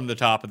from the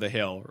top of the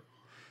hill.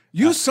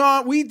 You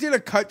saw, we did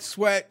a cut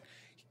sweat.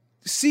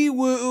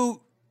 Siwoo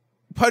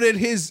putted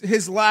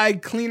his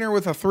lag cleaner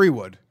with a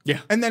 3-wood. Yeah.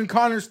 And then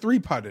Connors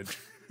 3-putted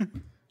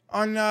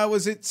on,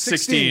 was it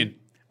 16?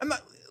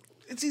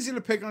 It's easy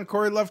to pick on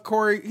Corey. Love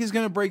Corey. He's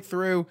going to break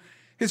through.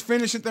 His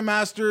finish at the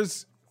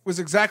Masters was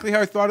exactly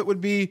how I thought it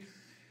would be.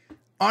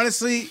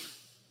 Honestly,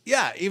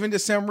 yeah, even to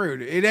sound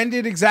rude, it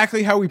ended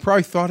exactly how we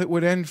probably thought it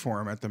would end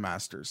for him at the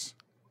Masters.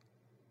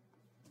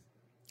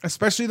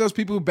 Especially those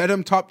people who bet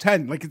him top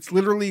 10. Like, it's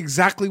literally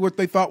exactly what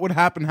they thought would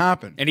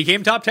happen. And he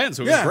came top 10,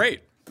 so it was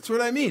great. That's what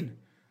I mean.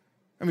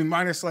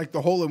 Minus like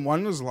the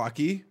hole-in-one was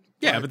lucky.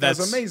 Yeah, but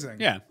that's amazing.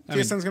 Yeah.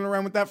 TSN's going to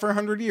run with that for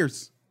 100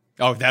 years.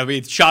 Oh, that would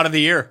be shot of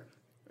the year.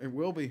 It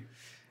will be.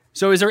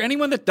 So is there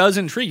anyone that does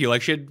intrigue you?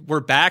 Like, we're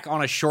back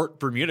on a short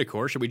Bermuda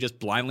course. Should we just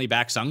blindly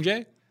back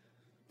Sungjae?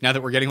 Now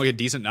that we're getting like a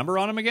decent number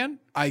on him again?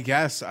 I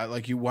guess.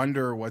 You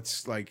wonder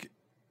what's like...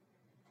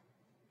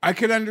 I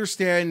could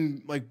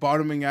understand like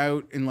bottoming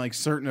out in like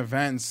certain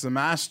events. The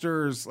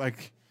Masters,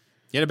 like...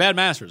 He had a bad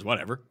Masters,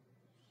 whatever.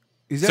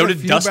 Is that so a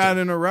did few Dustin. bad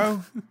in a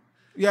row?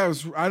 Yeah, it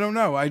was, I don't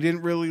know. I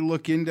didn't really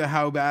look into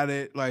how bad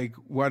it, like,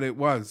 what it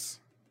was.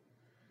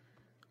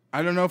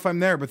 I don't know if I'm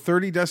there, but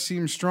 30 does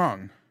seem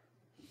strong.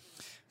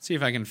 Let's see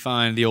if I can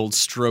find the old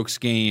strokes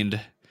gained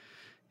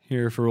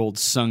here for old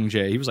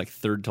Sungjae. He was like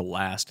third to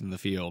last in the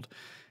field.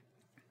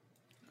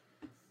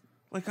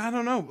 Like, I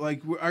don't know.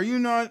 Like, are you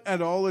not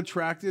at all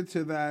attracted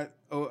to that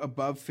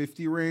above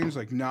 50 range?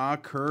 Like,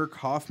 Kirk,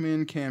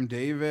 Hoffman, Cam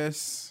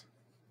Davis?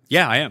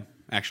 Yeah, I am,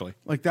 actually.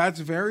 Like, that's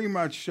very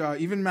much,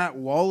 even Matt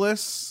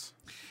Wallace.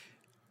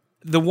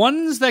 The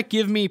ones that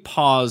give me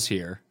pause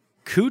here,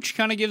 Cooch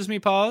kind of gives me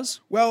pause.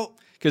 Well,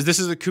 because this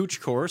is a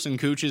Cooch course, and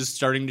Cooch is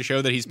starting to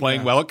show that he's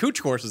playing well at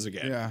Cooch courses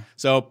again. Yeah.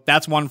 So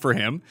that's one for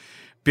him.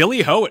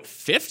 Billy Ho at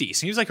 50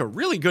 seems like a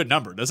really good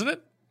number, doesn't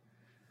it?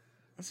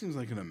 That seems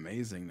like an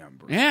amazing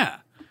number. Yeah.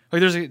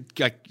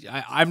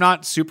 I'm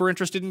not super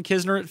interested in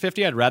Kisner at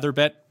 50. I'd rather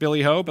bet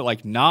Billy Ho, but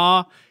like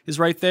is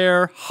right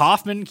there.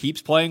 Hoffman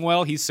keeps playing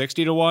well. He's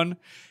 60 to 1.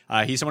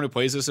 He's someone who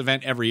plays this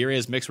event every year. He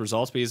has mixed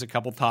results, but he has a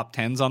couple top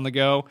 10s on the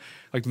go.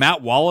 Like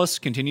Matt Wallace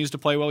continues to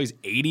play well. He's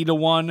 80 to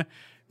 1.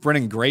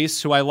 Brennan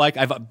Grace, who I like.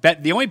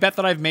 The only bet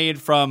that I've made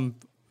from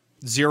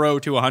 0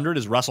 to 100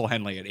 is Russell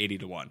Henley at 80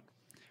 to 1.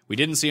 We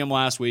didn't see him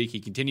last week.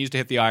 He continues to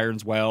hit the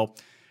irons well.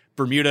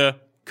 Bermuda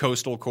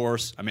coastal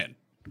course. I'm in.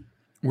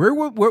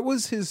 What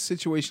was his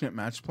situation at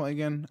match play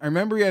again? I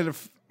remember he had a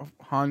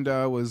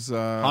Honda was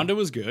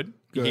good.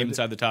 He came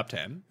inside the top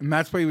 10.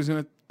 Match play was in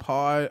a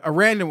pod, a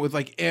random with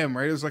like M,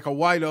 right? It was like a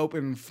wide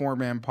open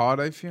 4-man pod,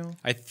 I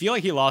feel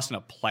like he lost in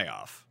a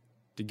playoff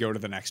to go to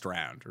the next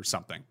round or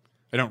something.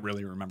 I don't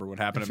really remember what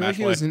happened at match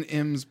play. It was an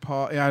M's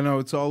pod. Yeah, I know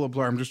it's all a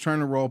blur. I'm just trying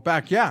to roll it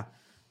back. Yeah,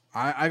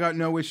 I got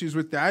no issues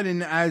with that.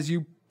 And as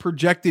you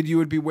projected, you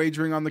would be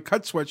wagering on the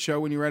Cut Sweat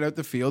show when you read out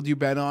the field. You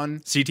bet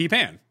on CT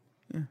Pan.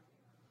 Yeah.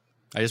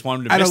 I just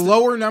wanted to at a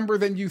lower number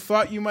than you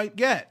thought you might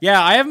get.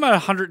 Yeah, I have him at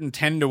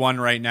 110 to 1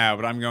 right now,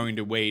 but I'm going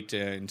to wait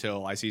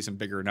until I see some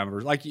bigger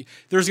numbers. Like,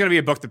 there's going to be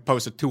a book that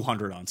posts a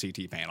 200 on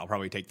CT Pan. I'll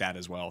probably take that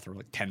as well, throw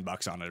like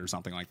 $10 on it or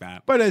something like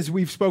that. But as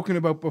we've spoken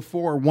about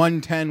before,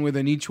 110 with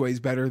an each way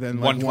is better than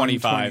like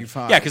 125.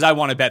 Yeah, because I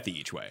want to bet the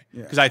each way.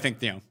 Because I think,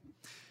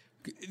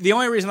 the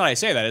only reason that I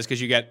say that is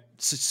because you get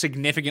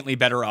significantly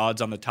better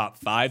odds on the top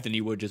 5 than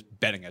you would just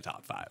betting a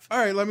top 5. All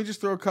right, let me just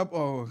throw a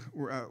couple.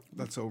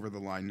 That's over the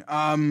line.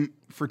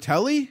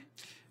 Fratelli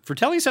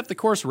set the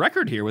course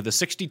record here with a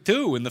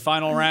 62 in the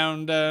final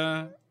round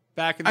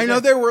back in the day. I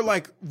know day. there were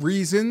like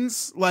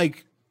reasons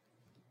like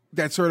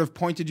that sort of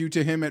pointed you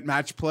to him at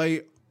match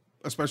play,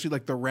 especially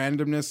like the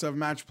randomness of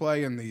match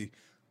play and the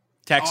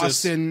Texas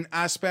Austin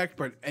aspect,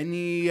 but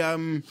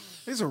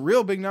it's a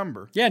real big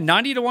number. Yeah,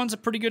 90 to 1's a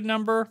pretty good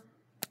number.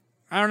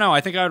 I don't know.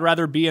 I think I would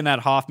rather be in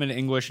that Hoffman,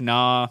 English,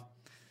 Wallace.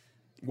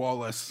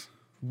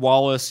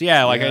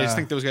 Yeah, I just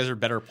think those guys are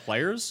better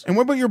players. And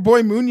what about your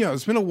boy Munoz?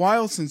 It's been a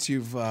while since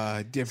you've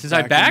dipped. Since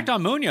I backed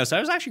on Munoz, I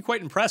was actually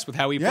quite impressed with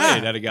how he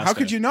played at Augusta. How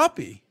could you not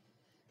be?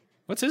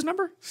 What's his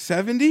number?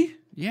 70?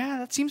 Yeah,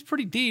 that seems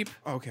pretty deep.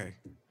 Okay.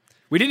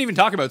 We didn't even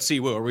talk about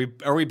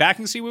Siwoo. Are we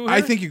backing Siwoo here?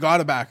 I think you got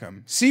to back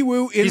him.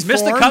 Siwoo in He's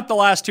missed the cut the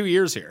last 2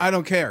 years here. I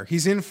don't care.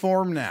 He's in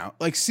form now.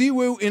 Like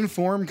Siwoo in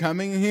form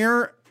coming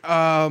here,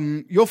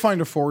 you'll find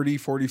a 40,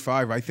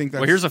 45. I think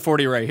that's... Well, here's a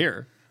 40 right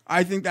here.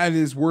 I think that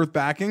is worth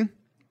backing.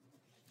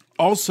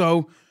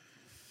 Also,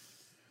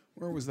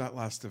 where was that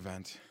last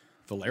event?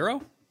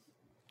 Valero?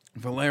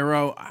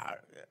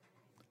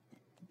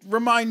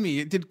 remind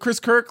me, did Chris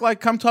Kirk like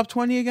come top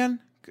 20 again?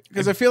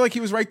 Because I feel like he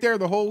was right there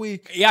the whole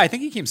week. Yeah, I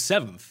think he came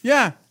 7th.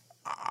 Yeah.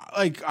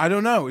 Like, I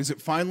don't know. Is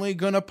it finally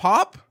going to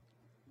pop?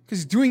 Because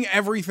he's doing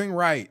everything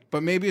right.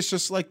 But maybe it's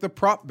just like the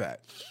prop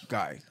bet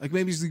guy. Like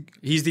maybe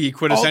He's the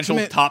quintessential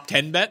ultimate top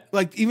 10 bet.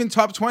 like even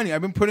top 20.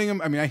 I've been putting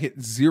him. I mean, I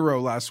hit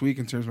 0 last week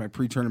in terms of my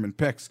pre-tournament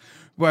picks.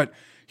 But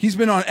he's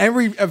been on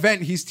every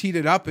event he's teed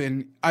it up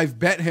in. I've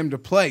bet him to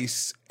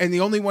place. And the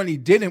only one he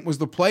didn't was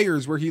the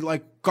Players, where he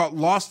like got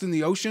lost in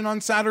the ocean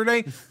on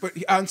Sunday.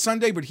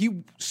 But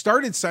he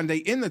started Sunday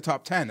in the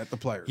top 10 at the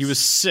Players. He was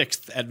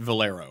 6th at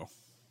Valero.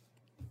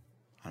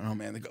 I don't know,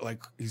 man.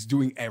 Like he's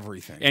doing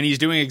everything. And he's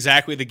doing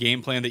exactly the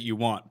game plan that you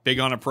want. Big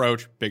on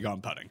approach, big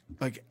on putting.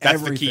 Like that's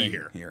everything the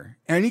key here.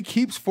 And he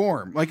keeps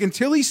form. Like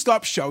until he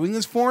stops showing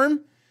his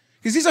form,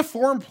 because he's a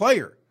form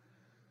player.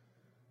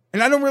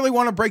 And I don't really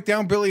want to break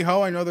down Billy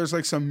Ho. I know there's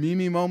like some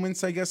meme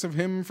moments, I guess, of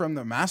him from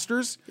the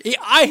Masters.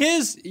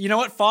 You know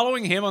what?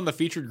 Following him on the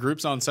featured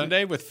groups on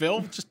Sunday with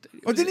Phil.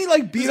 Didn't he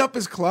like beat up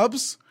his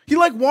clubs? He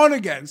like won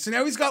again. So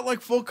now he's got like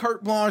full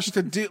carte blanche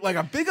to do like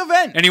a big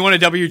event. And he won a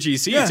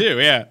WGC too,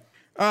 yeah.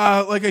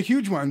 Like a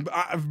huge one.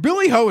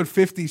 Billy Ho at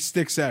 50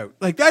 sticks out.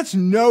 Like that's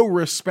no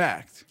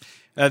respect.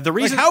 The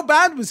reason how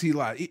bad was he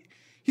last?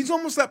 He's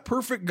almost that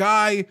perfect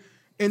guy.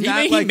 He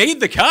made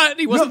the cut.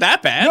 He wasn't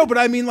that bad. No, but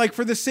I mean, like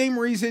for the same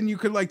reason, you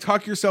could like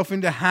talk yourself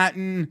into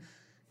Hatton,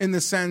 in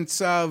the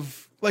sense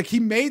of like he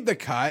made the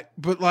cut,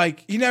 but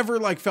like he never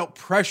like felt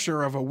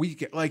pressure of a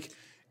weekend. Like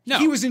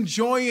he was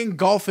enjoying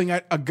golfing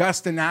at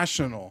Augusta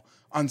National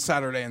on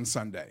Saturday and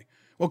Sunday.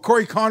 Well,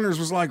 Corey Connors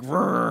was like,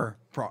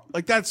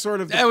 like that's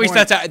sort of the at least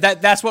point.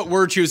 that's what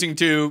we're choosing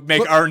to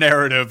make our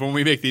narrative when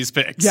we make these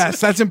picks. Yes,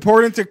 that's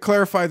important to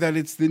clarify that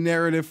it's the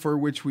narrative for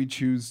which we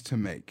choose to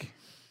make.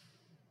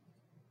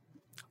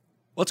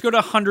 Let's go to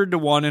 100 to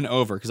 1 and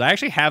over, because I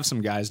actually have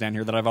some guys down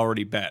here that I've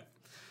already bet.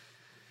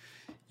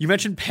 You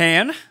mentioned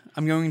Pan.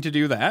 I'm going to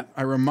do that.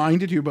 I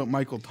reminded you about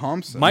Michael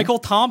Thompson. Michael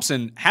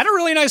Thompson had a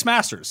really nice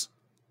Masters.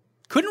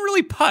 Couldn't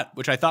really putt,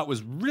 which I thought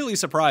was really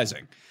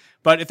surprising.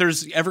 But if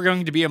there's ever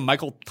going to be a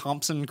Michael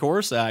Thompson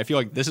course, I feel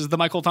like this is the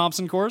Michael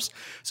Thompson course.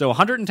 So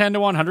 110 to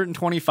 1,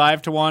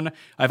 125 to 1.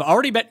 I've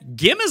already bet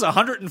Gim is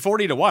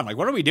 140 to 1. Like,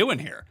 what are we doing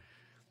here?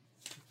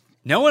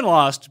 No one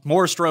lost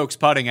more strokes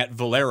putting at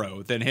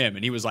Valero than him,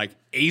 and he was like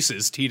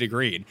aces tee to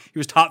green. He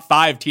was top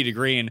 5 tee to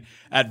green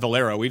at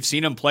Valero. We've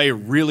seen him play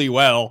really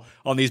well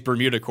on these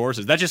Bermuda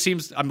courses. That just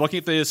seems, I'm looking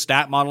at the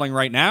stat modeling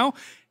right now.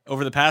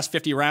 Over the past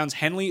 50 rounds,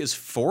 Henley is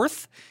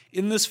 4th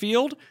in this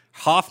field.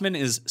 Hoffman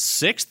is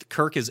 6th.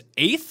 Kirk is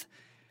 8th.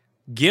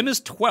 Gim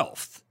is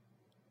 12th.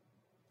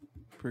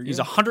 He's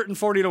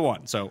 140 to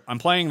 1. So I'm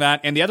playing that.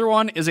 And the other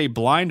one is a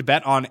blind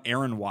bet on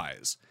Aaron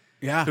Wise.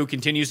 Yeah. Who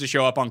continues to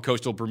show up on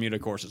coastal Bermuda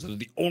courses. Those are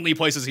the only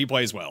places he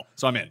plays well.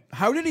 So I'm in.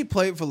 How did he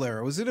play at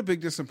Valero? Was it a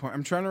big disappointment?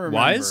 I'm trying to remember.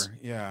 Wise?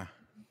 Yeah.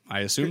 I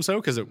assume so,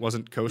 because it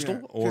wasn't coastal.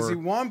 Because he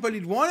won, but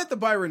he'd won at the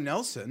Byron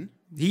Nelson.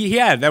 He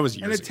had. That was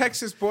years And a ago.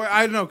 Texas boy.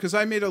 I don't know, because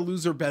I made a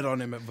loser bet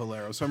on him at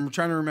Valero. So I'm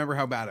trying to remember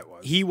how bad it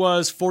was. He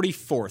was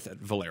 44th at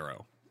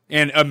Valero.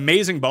 And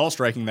amazing ball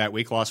striking that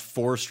week. Lost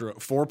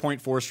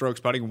 4.4 strokes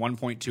putting,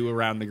 1.2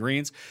 around the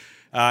greens.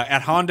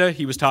 At Honda,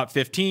 he was top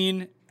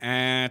 15.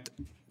 At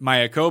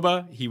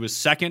Mayakoba, he was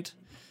 2nd.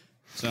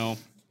 So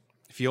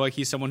I feel like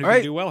he's someone who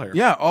can do well here.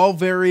 Yeah, all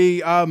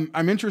very,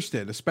 I'm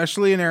interested,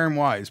 especially in Aaron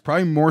Wise.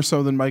 Probably more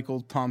so than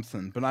Michael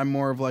Thompson, but I'm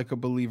more of like a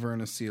believer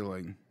in a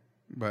ceiling.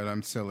 But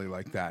I'm silly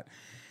like that.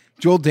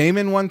 Joel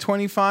Damon,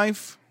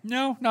 125?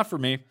 No, not for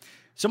me.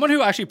 Someone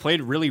who actually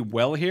played really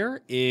well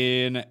here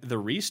in the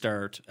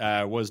restart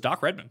was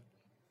Doc Redman.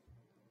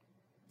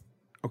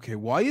 Okay,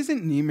 why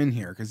isn't Neiman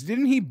here? Because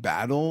didn't he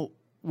battle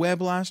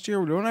Webb last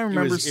year? Don't I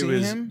remember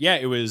seeing him? Yeah,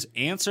 it was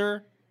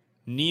Answer,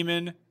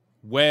 Neiman,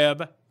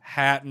 Webb,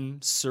 Hatton,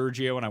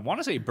 Sergio, and I want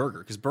to say Berger,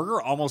 because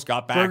Berger almost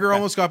got back.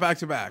 Almost got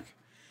back-to-back.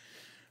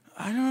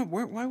 I don't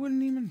know. Why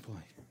wouldn't Neiman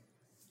play?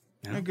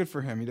 No. Good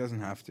for him. He doesn't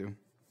have to.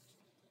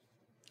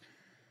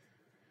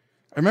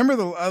 I remember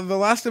the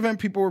last event,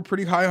 people were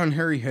pretty high on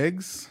Harry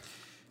Higgs.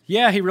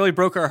 Yeah, he really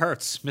broke our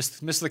hearts.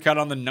 Missed the cut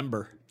on the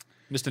number.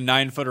 Missed a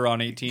 9-footer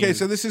on 18. Okay,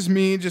 so this is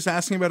me just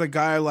asking about a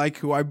guy I like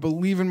who I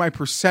believe in my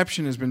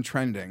perception has been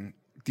trending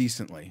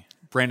decently.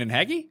 Brandon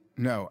Hagee?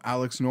 No,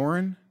 Alex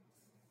Noren.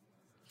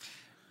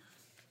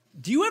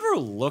 Do you ever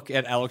look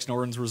at Alex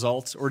Noren's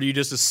results, or do you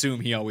just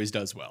assume he always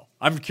does well?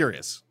 I'm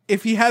curious.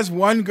 If he has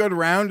one good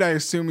round, I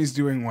assume he's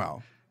doing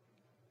well.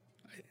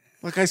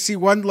 Like I see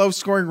one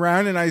low-scoring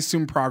round, and I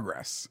assume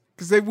progress.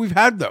 Because we've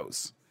had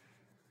those.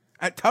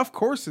 At tough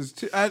courses,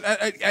 too.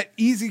 At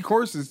easy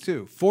courses,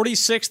 too.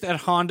 46th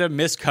at Honda,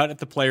 missed cut at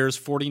the Players.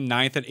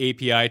 49th at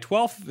API.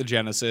 12th at the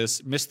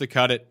Genesis. Missed the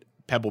cut at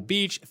Pebble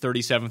Beach.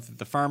 37th at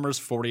the Farmers.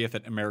 40th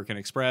at American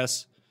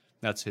Express.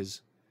 That's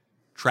his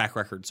track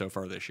record so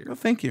far this year. Well,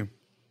 thank you.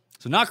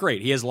 So not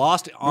great. He has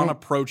lost on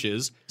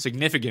approaches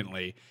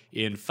significantly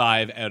in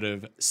 5 out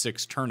of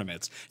 6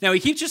 tournaments. Now,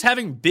 he keeps just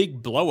having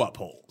big blow-up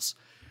holes.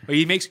 But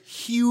he makes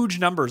huge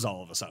numbers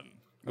all of a sudden,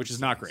 which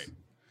is not great.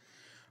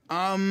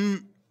 I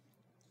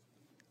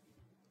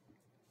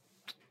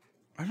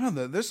I don't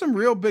know. There's some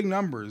real big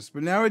numbers,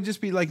 but now it'd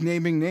just be like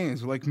naming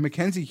names. Like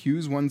Mackenzie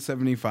Hughes,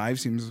 175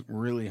 seems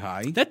really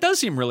high. That does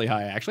seem really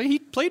high, actually. He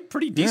played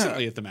pretty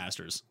decently at the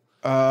Masters.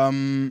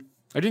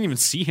 I didn't even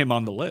see him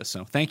on the list,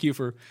 so thank you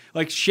for...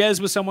 Like, Shez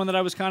was someone that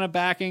I was kind of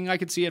backing. I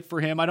could see it for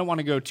him. I don't want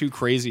to go too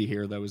crazy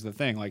here, that was the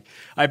thing. Like,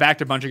 I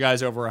backed a bunch of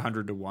guys over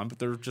 100 to 1, but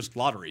they're just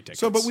lottery tickets.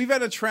 So, but we've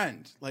had a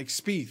trend. Like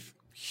Spieth,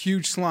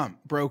 huge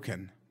slump,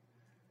 broken.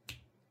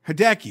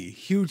 Hideki,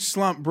 huge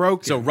slump,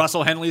 broken. So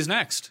Russell Henley's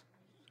next.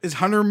 Is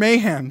Hunter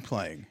Mahan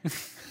playing?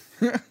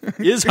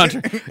 Is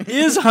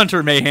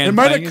Hunter Mahan It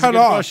might playing? have cut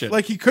off.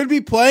 Like, he could be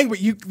playing, but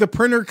the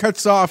printer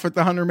cuts off at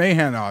the Hunter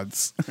Mahan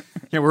odds.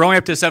 Yeah, we're only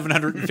up to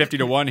 750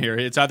 to 1 here.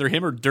 It's either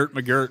him or Dirt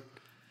McGirt,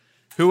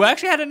 who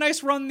actually had a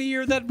nice run the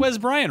year that Wes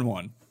Bryan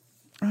won.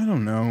 I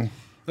don't know.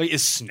 Like,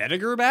 is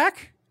Snedeker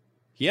back?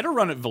 He had a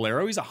run at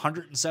Valero. He's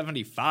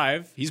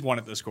 175. He's won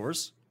at this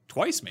course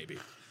twice, maybe.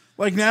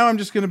 Like, now I'm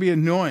just going to be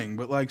annoying,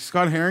 but like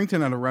Scott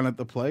Harrington had a run at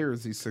the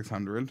Players. He's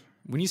 600.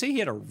 When you say he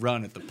had a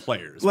run at the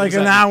Players, like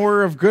an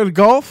hour of good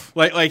golf,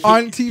 like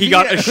on TV. He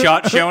got a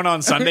shot shown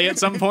on Sunday at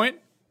some point.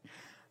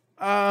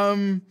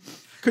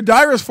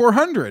 Kadira's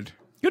 400.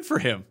 Good for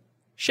him.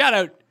 Shout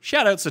out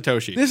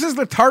Satoshi. This is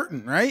the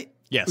tartan, right?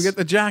 Yes. We get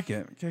the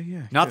jacket. Okay,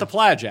 yeah. Not the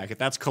plaid jacket.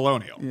 That's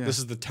Colonial. Yeah. This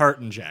is the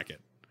tartan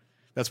jacket.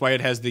 That's why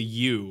it has the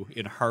U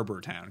in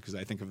Harbour Town, because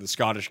I think of the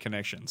Scottish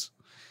connections.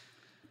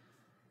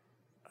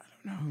 I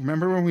don't know.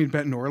 Remember when we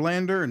bet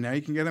Norlander, and now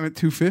you can get him at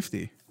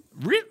 250?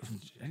 Really?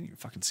 I didn't even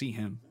fucking see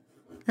him.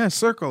 Yeah,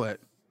 circle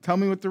it. Tell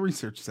me what the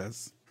research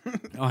says.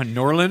 On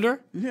Norlander?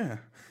 Yeah.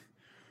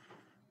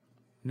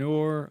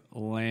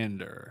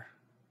 Norlander.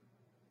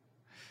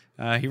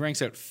 He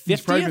ranks out 50th.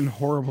 He's probably been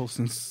horrible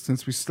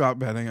since we stopped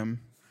betting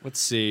him. Let's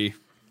see.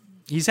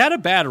 He's had a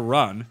bad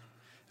run.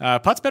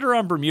 Putt's better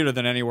on Bermuda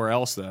than anywhere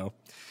else, though.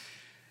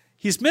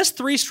 He's missed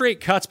 3 straight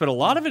cuts, but a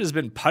lot of it has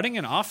been putting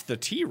and off the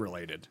tee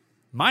related.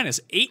 Minus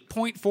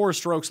 8.4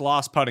 strokes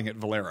lost putting at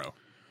Valero.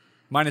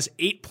 Minus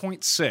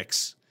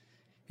 8.6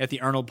 at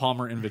the Arnold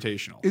Palmer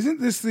Invitational.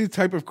 Isn't this the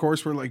type of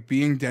course where like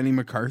being Denny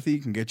McCarthy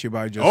can get you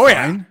by just fine?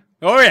 Fine?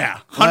 Oh yeah,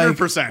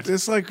 100%.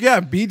 It's like,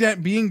 yeah,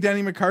 being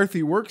Denny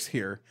McCarthy works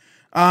here.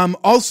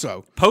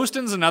 Also,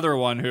 Poston's another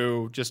one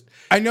who just...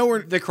 I know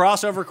we're... The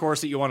crossover course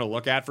that you want to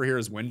look at for here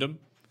is Wyndham.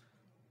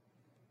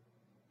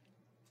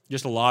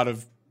 Just a lot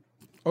of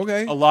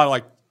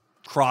like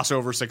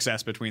crossover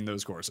success between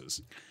those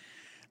courses.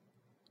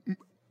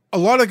 A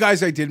lot of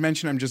guys I did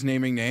mention, I'm just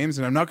naming names,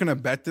 and I'm not going to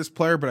bet this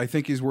player, but I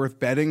think he's worth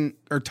betting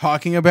or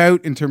talking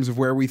about in terms of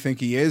where we think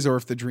he is or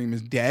if the dream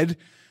is dead,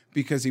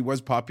 because he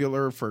was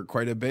popular for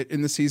quite a bit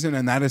in the season,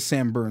 and that is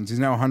Sam Burns. He's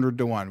now 100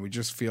 to 1. We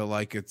just feel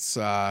like it's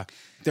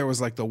there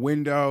was like the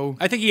window.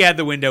 I think he had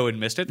the window and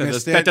missed it.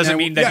 That doesn't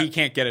mean that he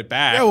can't get it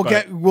back.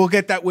 Yeah, we'll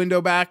get that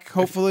window back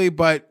hopefully,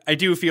 but I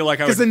do feel like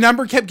because the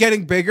number kept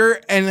getting bigger,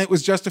 and it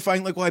was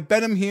justifying like, well, I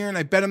bet him here and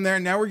I bet him there,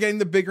 and now we're getting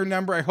the bigger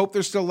number. I hope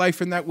there's still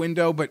life in that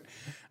window, but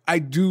I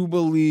do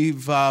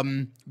believe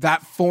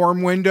that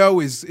form window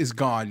is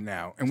gone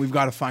now, and we've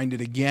got to find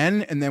it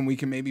again, and then we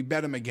can maybe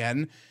bet him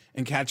again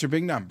and catch a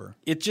big number.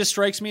 It just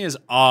strikes me as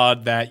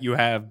odd that you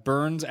have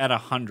Burns at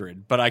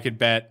 100, but I could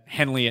bet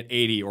Henley at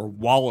 80 or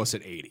Wallace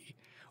at 80.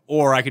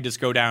 Or I could just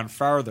go down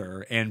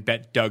farther and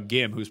bet Doug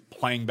Ghim, who's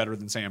playing better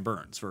than Sam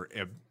Burns, for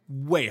a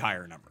way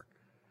higher number.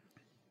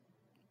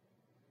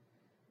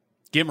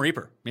 Ghim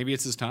Reaper. Maybe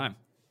it's his time.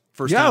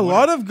 First time a winner.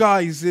 lot of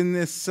guys in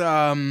this...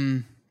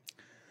 honestly,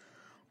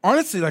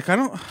 like,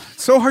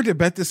 it's so hard to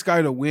bet this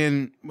guy to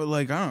win, but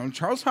like, I don't know,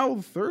 Charles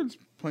Howell III's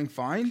playing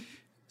fine.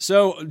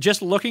 So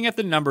just looking at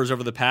the numbers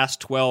over the past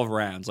 12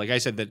 rounds, like I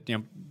said,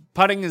 that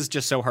putting is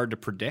just so hard to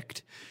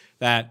predict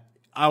that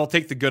I will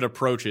take the good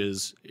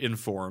approaches in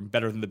form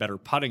better than the better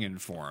putting in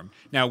form.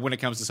 Now, when it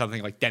comes to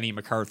something like Denny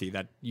McCarthy,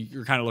 that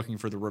you're kind of looking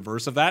for the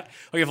reverse of that.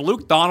 Like if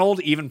Luke Donald,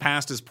 even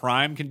past his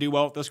prime, can do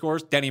well at this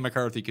course, Denny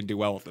McCarthy can do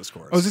well at this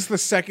course. Oh, is this the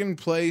second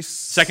place?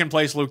 Second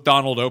place Luke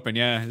Donald Open,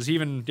 yeah. He's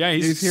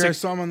here. I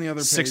saw him on the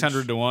other page.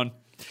 600 to 1.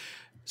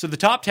 So the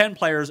top 10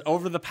 players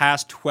over the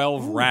past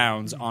 12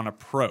 rounds on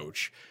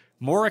approach: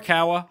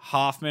 Morikawa,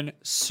 Hoffman,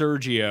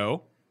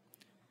 Sergio,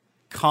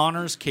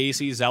 Connors,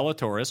 Casey,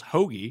 Zalatoris,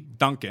 Hoagie,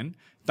 Duncan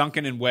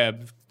and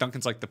Webb.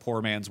 Duncan's like the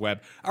poor man's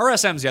Webb.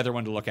 RSM's the other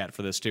one to look at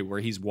for this too, where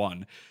he's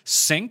won.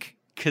 Sink,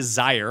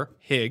 Kazire,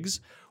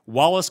 Higgs,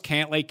 Wallace,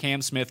 Cantlay,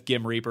 Cam Smith,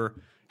 Ghim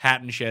Reaper,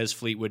 Hatton, Shez,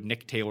 Fleetwood,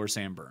 Nick Taylor,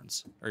 Sam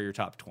Burns are your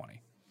top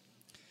 20.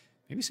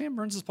 Maybe Sam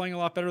Burns is playing a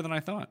lot better than I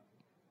thought.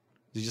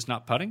 Is he just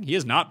not putting? He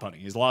is not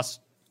putting. He's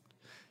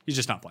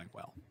just not playing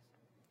well.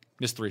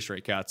 Missed 3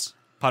 straight cuts.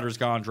 Putter's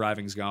gone,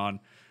 driving's gone.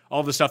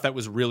 All the stuff that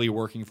was really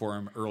working for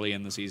him early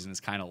in the season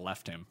has kind of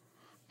left him.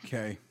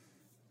 Okay.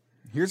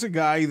 Here's a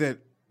guy that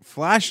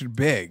flashed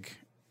big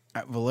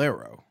at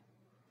Valero.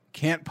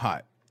 Can't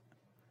putt.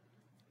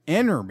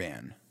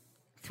 Ennerman.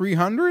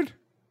 300?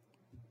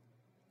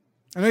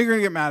 I know you're going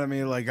to get mad at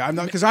me. Like, I'm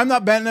not, because I'm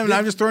not betting him and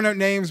I'm just throwing out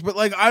names, but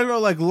like, I don't know,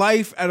 like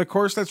life at a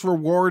course that's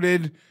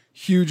rewarded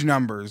huge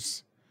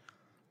numbers.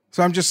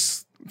 So I'm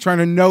just trying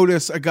to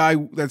notice a guy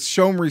that's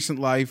shown recent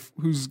life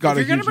who's got a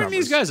huge numbers. If you're going to bring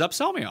these guys up,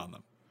 sell me on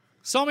them.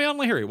 Sell me on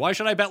Lahiri. Why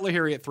should I bet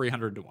Lahiri at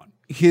 300 to 1?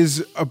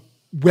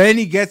 When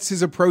he gets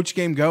his approach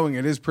game going,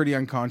 it is pretty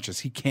unconscious.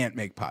 He can't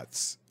make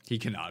putts. He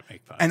cannot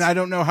make putts. And I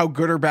don't know how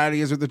good or bad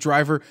he is with the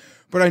driver,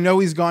 but I know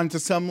he's gone to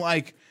some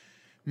like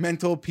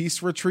mental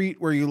peace retreat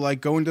where you like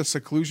go into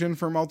seclusion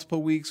for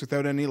multiple weeks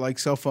without any like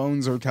cell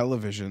phones or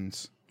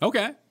televisions.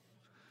 Okay.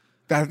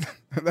 That's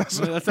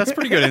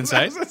pretty good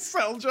insight. That's a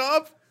sell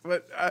job.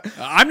 But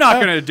I'm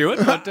not going to do it,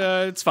 but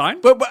it's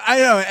fine. But I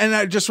know, and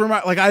I just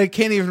remind, like, I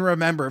can't even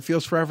remember. It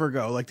feels forever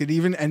ago. Like, did he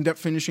even end up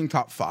finishing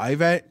top 5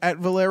 at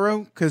Valero?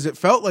 Because it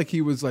felt like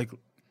he was like,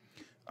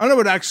 I don't know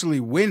about actually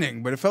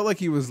winning, but it felt like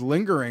he was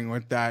lingering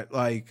with that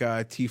like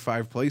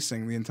T5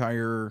 placing the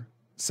entire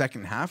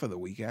second half of the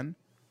weekend.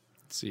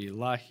 Let's see,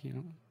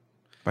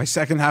 By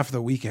second half of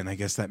the weekend, I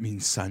guess that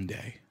means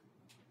Sunday.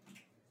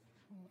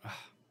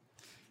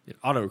 It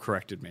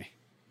auto-corrected me.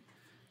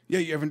 Yeah,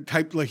 you haven't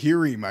typed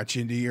Lahiri much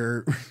into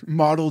your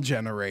model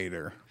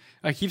generator.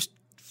 I keeps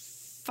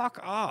fuck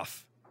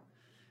off.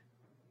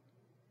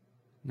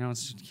 No,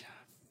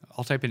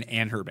 I'll type in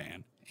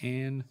Anherban.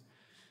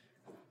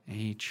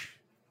 H.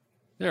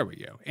 There we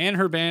go.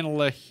 Anherban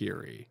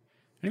Lahiri. I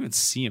didn't even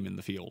see him in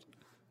the field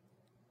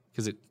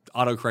because it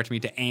auto-corrected me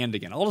to and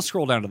again. I'll just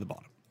scroll down to the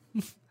bottom.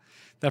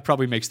 That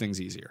probably makes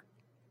things easier.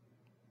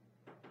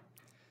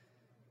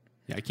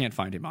 Yeah, I can't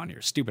find him on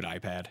here. Stupid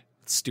iPad.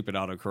 Stupid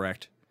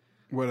autocorrect.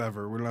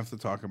 Whatever. We don't have to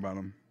talk about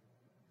him.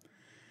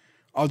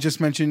 I'll just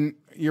mention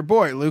your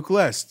boy, Luke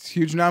List.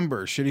 Huge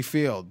number. Shitty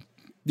field.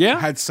 Yeah.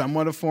 Had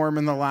somewhat of form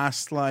in the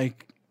last,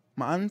 like,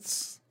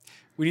 months.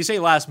 When you say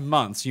last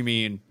months, you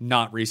mean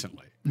not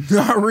recently.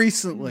 Not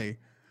recently.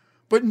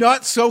 But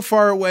not so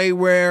far away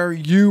where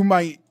you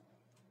might...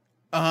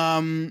 I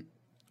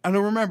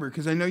don't remember,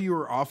 because I know you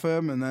were off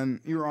him, and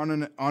then you were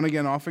on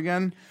again, off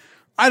again.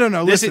 I don't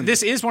know.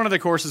 This is one of the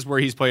courses where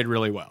he's played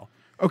really well.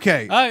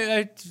 Okay.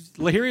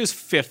 Lahiri is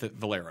 5th at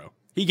Valero.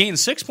 He gained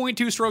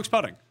 6.2 strokes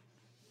putting.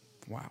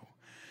 Wow.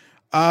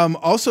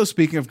 Also,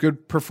 speaking of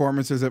good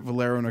performances at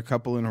Valero and a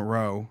couple in a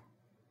row,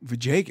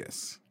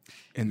 Villegas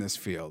in this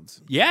field.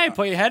 Yeah,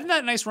 he had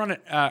that nice run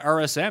at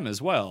RSM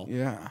as well.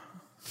 Yeah.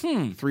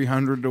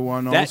 300 to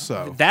 1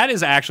 also. That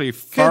is actually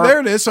far... Okay, there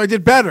it is. So I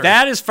did better.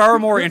 That is far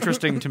more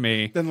interesting to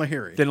me than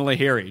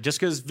Lahiri. Just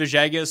because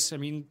Villegas, I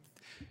mean...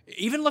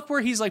 Even look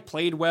where he's like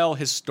played well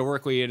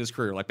historically in his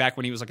career. Like back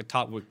when he was like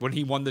when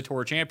he won the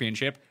Tour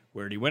Championship,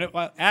 where did he win it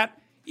at?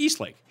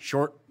 Eastlake,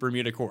 short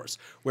Bermuda course.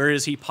 Where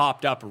has he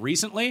popped up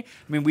recently?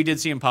 I mean, we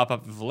did see him pop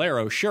up at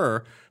Valero,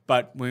 sure,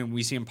 but when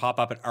we see him pop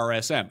up at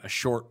RSM, a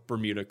short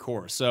Bermuda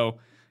course. So,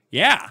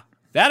 yeah,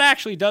 that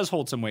actually does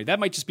hold some weight. That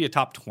might just be a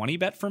top 20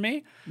 bet for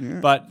me,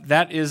 but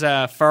that is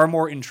far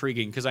more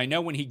intriguing because I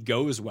know when he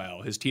goes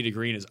well, his tee to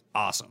green is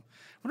awesome.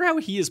 I wonder how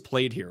he has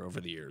played here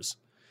over the years.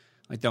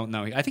 I don't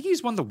know. I think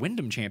he's won the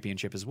Wyndham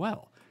Championship as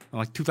well,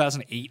 like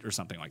 2008 or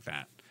something like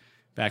that,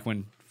 back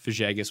when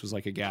Villegas was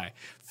like a guy.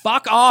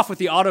 Fuck off with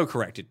the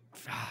autocorrected.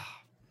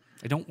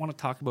 I don't want to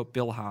talk about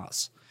Bill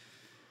Haas.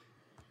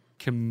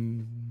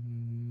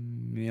 Camilo.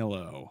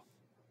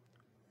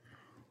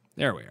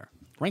 There we are.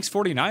 Ranks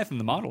 49th in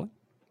the modeling,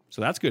 so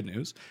that's good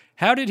news.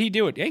 How did he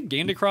do it? He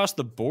gained across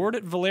the board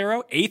at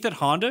Valero, 8th at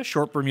Honda,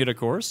 short Bermuda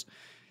course,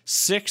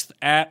 6th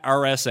at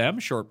RSM,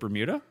 short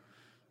Bermuda.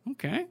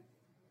 Okay.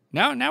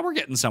 Now we're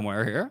getting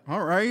somewhere here.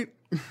 All right.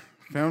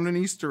 Found an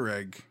Easter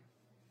egg.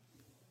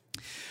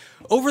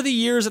 Over the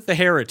years at the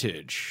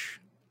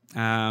Heritage,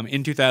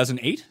 in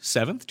 2008,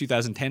 7th,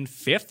 2010,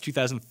 5th,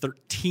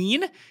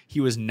 2013, he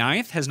was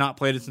 9th, has not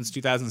played it since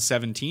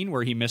 2017,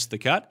 where he missed the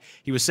cut.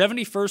 He was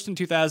 71st in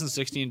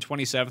 2016,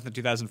 27th in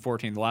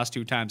 2014, the last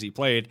 2 times he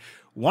played.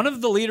 One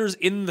of the leaders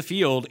in the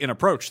field in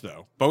approach,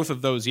 though, both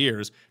of those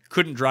years,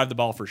 couldn't drive the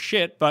ball for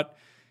shit, but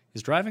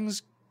his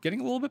driving's getting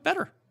a little bit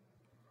better.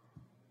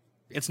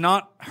 It's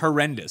not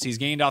horrendous. He's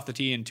gained off the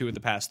tee in 2 of the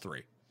past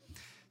 3.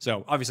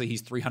 So obviously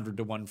he's 300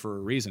 to 1 for a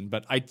reason,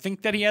 but I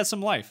think that he has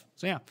some life.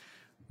 So yeah,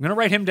 I'm going to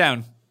write him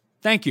down.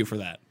 Thank you for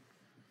that.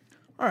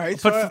 All right.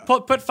 Put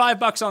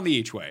 $5 on the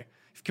each way.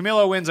 If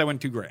Camilo wins, I win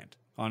 $2,000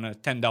 on a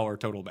 $10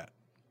 total bet.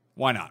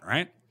 Why not,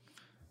 right?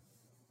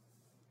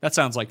 That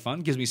sounds like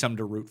fun. Gives me something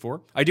to root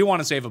for. I do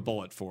want to save a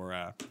bullet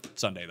for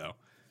Sunday, though,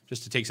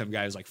 just to take some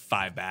guys like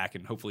 5 back,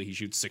 and hopefully he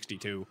shoots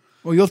 62.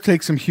 Well, you'll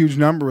take some huge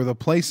number with a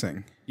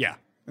placing. Yeah.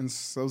 And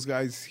those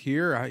guys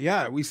here,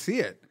 yeah, we see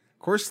it. Of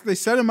course, they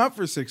set him up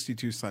for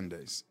 62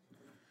 Sundays.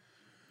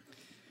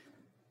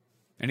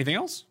 Anything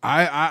else?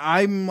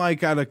 I'm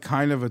like at a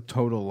kind of a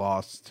total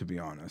loss, to be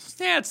honest.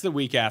 Yeah, it's the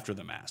week after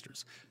the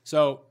Masters.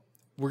 So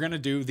we're going to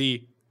do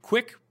the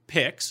quick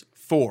picks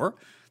for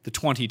the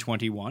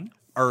 2021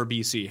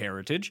 RBC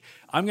Heritage.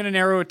 I'm going to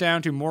narrow it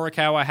down to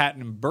Morikawa,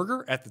 Hatton, and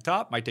Berger at the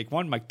top. Might take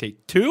 1, might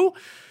take 2.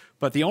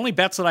 But the only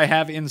bets that I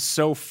have in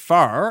so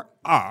far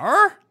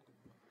are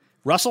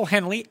Russell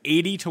Henley,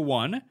 80 to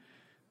 1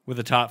 with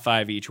a top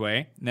 5 each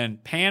way. And then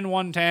Pan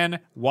 110,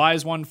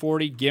 Wise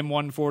 140, Gim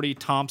 140,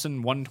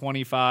 Thompson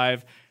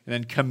 125, and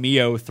then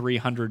Camillo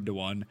 300 to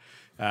 1.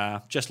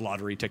 Just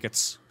lottery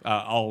tickets,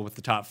 all with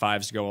the top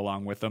 5s to go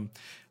along with them.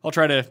 I'll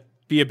try to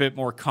be a bit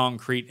more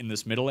concrete in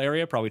this middle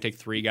area. Probably take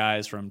 3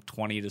 guys from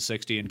 20 to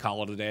 60 and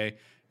call it a day,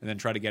 and then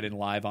try to get in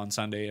live on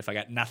Sunday if I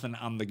got nothing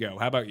on the go.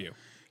 How about you?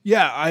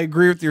 Yeah, I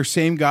agree with your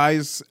same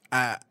guys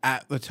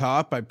at the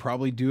top. I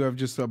probably do have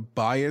just a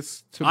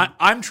bias to.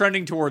 I'm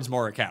trending towards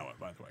Morikawa,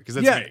 by the way, because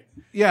that's me.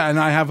 Yeah, and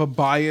I have a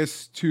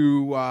bias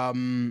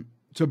to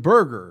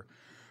Berger.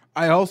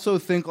 I also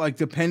think, like,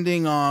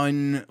 depending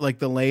on, like,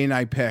 the lane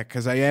I pick,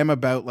 because I am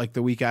about, like,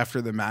 the week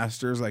after the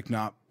Masters, like,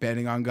 not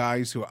betting on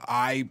guys who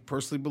I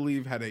personally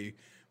believe had a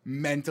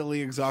mentally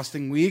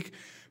exhausting week.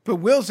 But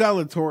Will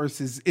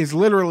Zalatoris is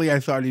literally, I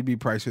thought he'd be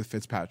priced with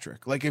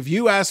Fitzpatrick. Like, if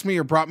you asked me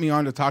or brought me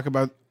on to talk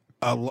about,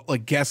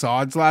 like, guess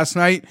odds last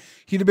night,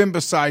 he'd have been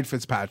beside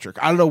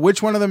Fitzpatrick. I don't know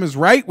which one of them is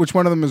right, which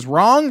one of them is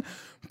wrong,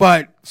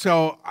 but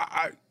so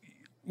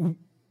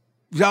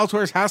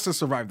Zalatoris has to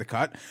survive the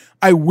cut.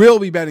 I will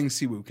be betting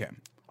Siwoo Kim.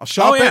 I'll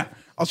shop it.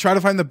 I'll try to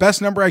find the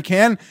best number I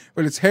can,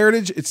 but it's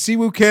Heritage. It's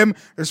Siwoo Kim.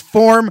 There's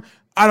form.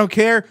 I don't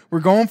care.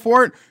 We're going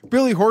for it.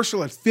 Billy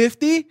Horschel at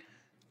 50.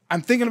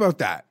 I'm thinking about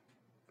that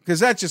because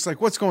that's just like,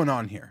 what's going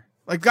on here?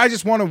 Like, guy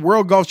just won a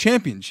World Golf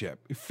Championship.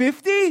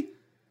 50?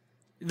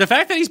 The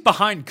fact that he's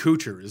behind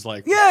Kuchar is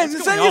like, yeah, it's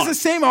the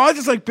same odds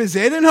as like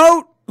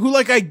Bezuidenhout, who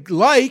like I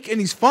like and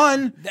he's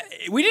fun.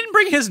 We didn't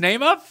bring his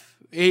name up.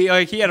 He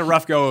had a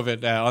rough go of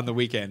it on the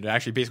weekend.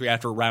 Actually, basically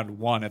after round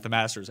 1 at the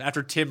Masters,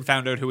 after Tim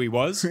found out who he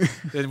was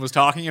and was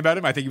talking about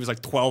him, I think he was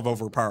like 12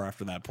 over par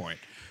after that point.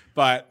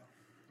 But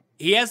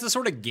he has the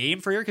sort of game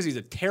for here because he's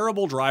a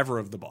terrible driver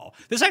of the ball.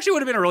 This actually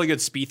would have been a really good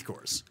Spieth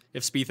course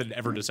if Spieth had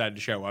ever decided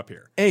to show up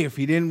here. Hey, if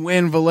he didn't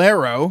win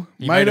Valero,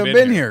 he might have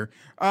been here.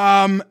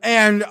 And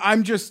I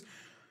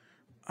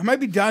might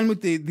be done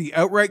with the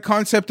outright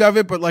concept of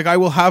it, but like I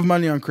will have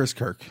money on Chris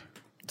Kirk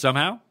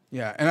somehow.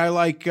 Yeah, and I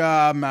like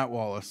Matt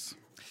Wallace.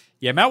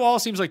 Yeah, Matt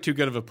Wallace seems like too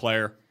good of a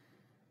player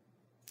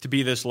to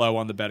be this low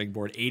on the betting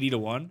board.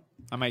 80-1.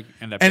 I might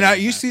end up.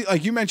 And you see,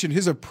 like you mentioned,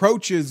 his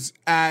approaches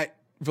at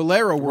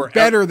Valero were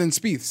better than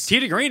Spieth's. Tee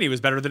to green, he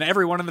was better than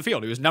everyone in the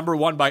field. He was number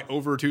 1 by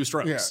over 2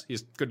 strokes. Yeah.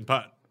 He's good in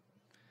putt.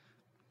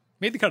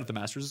 Made the cut at the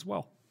Masters as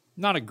well.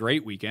 Not a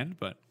great weekend,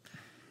 but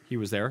he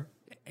was there.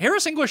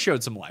 Harris English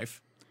showed some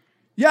life.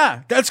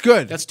 Yeah, that's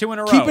good. That's 2 in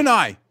a row.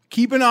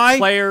 Keep an eye.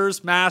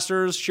 Players,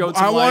 Masters, showed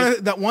some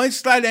life. That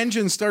once that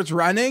engine starts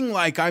running,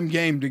 like I'm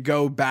game to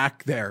go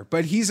back there.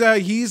 But he's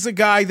a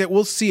guy that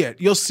will see it.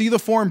 You'll see the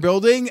form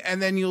building,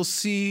 and then you'll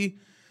see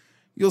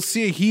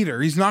a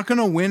heater. He's not going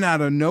to win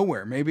out of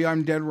nowhere. Maybe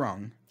I'm dead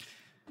wrong.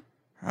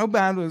 How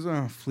bad was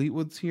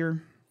Fleetwood's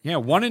here? Yeah,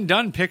 one and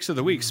done picks of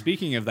the week.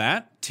 Speaking of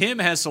that, Tim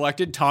has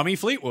selected Tommy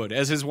Fleetwood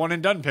as his one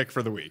and done pick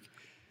for the week.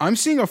 I'm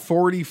seeing a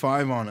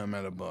 45 on him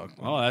at a book.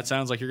 Well, that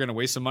sounds like you're going to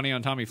waste some money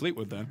on Tommy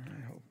Fleetwood then.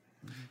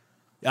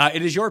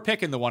 It is your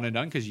pick in the one and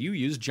done because you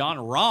used John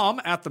Rahm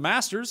at the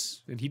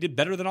Masters, and he did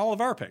better than all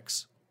of our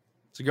picks.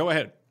 So go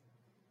ahead.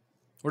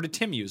 Or did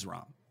Tim use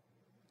Rahm?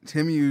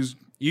 Tim used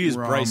You used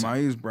Rahm. Bryson. I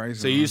used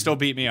Bryson. So you still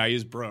beat me. I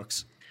used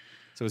Brooks.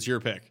 So it's your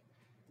pick.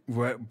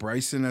 What,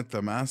 Bryson at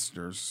the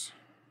Masters?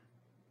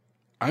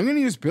 I'm going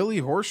to use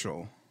Billy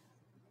Horschel.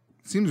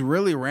 Seems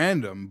really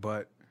random,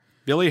 but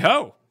Billy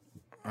Ho.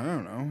 I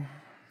don't know.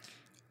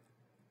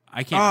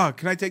 I can't.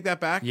 Can I take that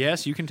back?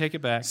 Yes, you can take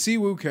it back.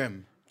 Siwoo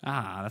Kim.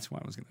 That's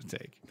what I was going to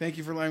take. Thank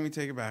you for letting me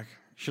take it back.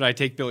 Should I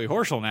take Billy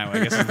Horschel now,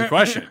 I guess is the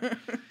question.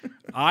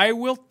 I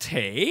will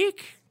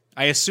take...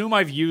 I assume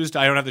I've used...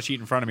 I don't have the sheet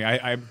in front of me.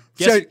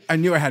 I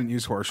knew I hadn't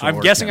used Horschel. I'm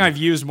guessing I've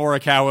used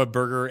Morikawa,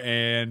 Berger,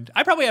 and...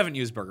 I probably haven't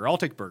used Berger. I'll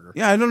take Berger.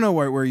 Yeah, I don't know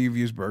where you've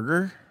used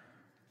Berger.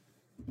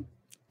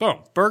 Boom.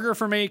 Berger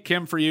for me,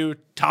 Kim for you,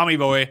 Tommy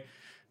Boy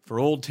for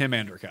old Tim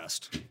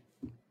Andercust.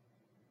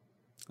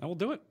 I will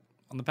do it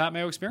on the Pat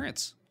Mayo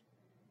Experience.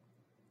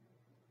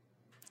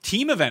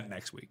 Team event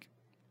next week.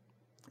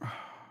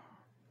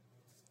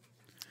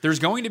 There's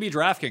going to be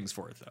DraftKings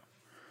for it, though.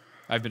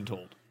 I've been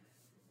told.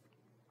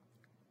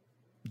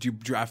 Do you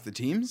draft the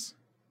teams?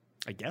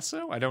 I guess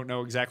so. I don't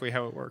know exactly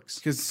how it works.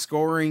 Because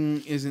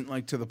scoring isn't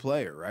like to the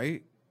player,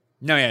 right?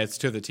 No, yeah, it's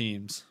to the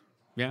teams.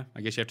 Yeah, I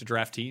guess you have to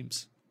draft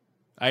teams.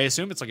 I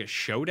assume it's like a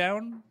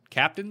showdown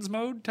captain's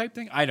mode type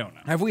thing. I don't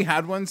know. Have we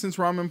had one since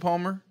Rahm and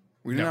Palmer?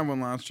 We didn't have one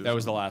last year. That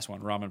was the last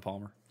one, Rahm and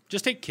Palmer.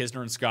 Just take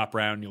Kisner and Scott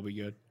Brown, and you'll be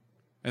good.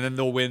 And then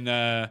they'll win.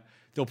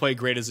 They'll play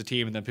great as a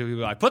team, and then people will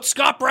be like, put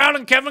Scott Brown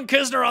and Kevin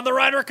Kisner on the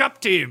Ryder Cup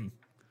team.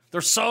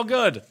 They're so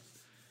good.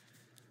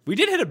 We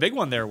did hit a big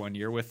one there one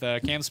year with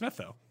Cam Smith,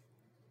 though.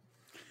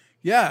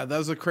 Yeah, that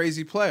was a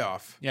crazy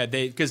playoff. Yeah,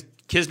 because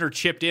Kisner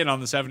chipped in on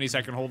the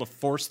 72nd hole to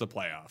force the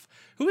playoff.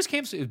 Who was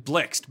Cam Smith?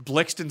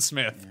 Blixt and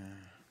Smith.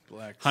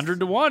 Yeah,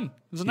 100-1. It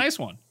was a nice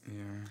one. Yeah.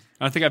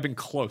 I don't think I've been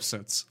close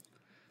since.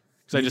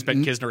 Because I just bet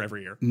Kisner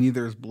every year.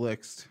 Neither is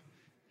Blixt.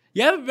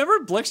 Yeah,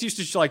 remember Blix used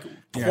to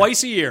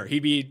twice a year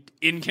he'd be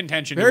in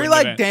contention. Very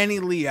like Danny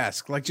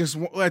Lee-esque, like just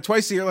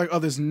twice a year. Like, oh,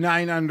 there's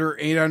 9 under,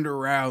 8 under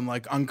round,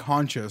 like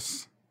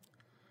unconscious.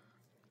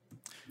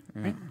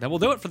 Right. That will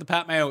do it for the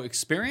Pat Mayo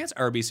Experience.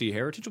 RBC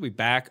Heritage will be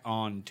back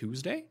on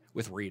Tuesday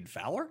with Reed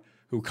Fowler,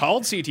 who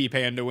called CT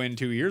Pan to win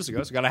 2 years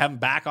ago. So got to have him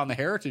back on the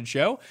Heritage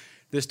Show.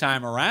 this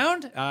time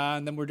around.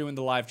 And then we're doing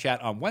the live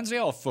chat on Wednesday.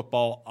 I'll have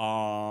football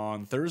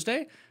on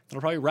Thursday.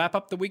 That'll probably wrap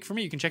up the week for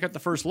me. You can check out the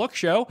First Look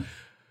show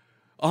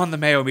on the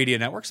Mayo Media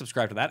Network.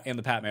 Subscribe to that and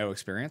the Pat Mayo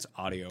Experience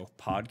audio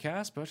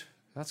podcast. But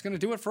that's going to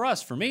do it for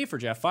us. For me, for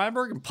Jeff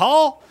Feinberg and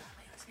Paul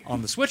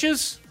on the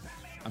switches,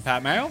 I'm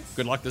Pat Mayo.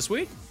 Good luck this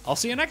week. I'll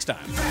see you next time.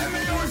 Pat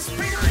Mayo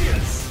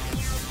Experience!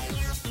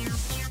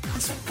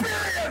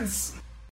 Experience!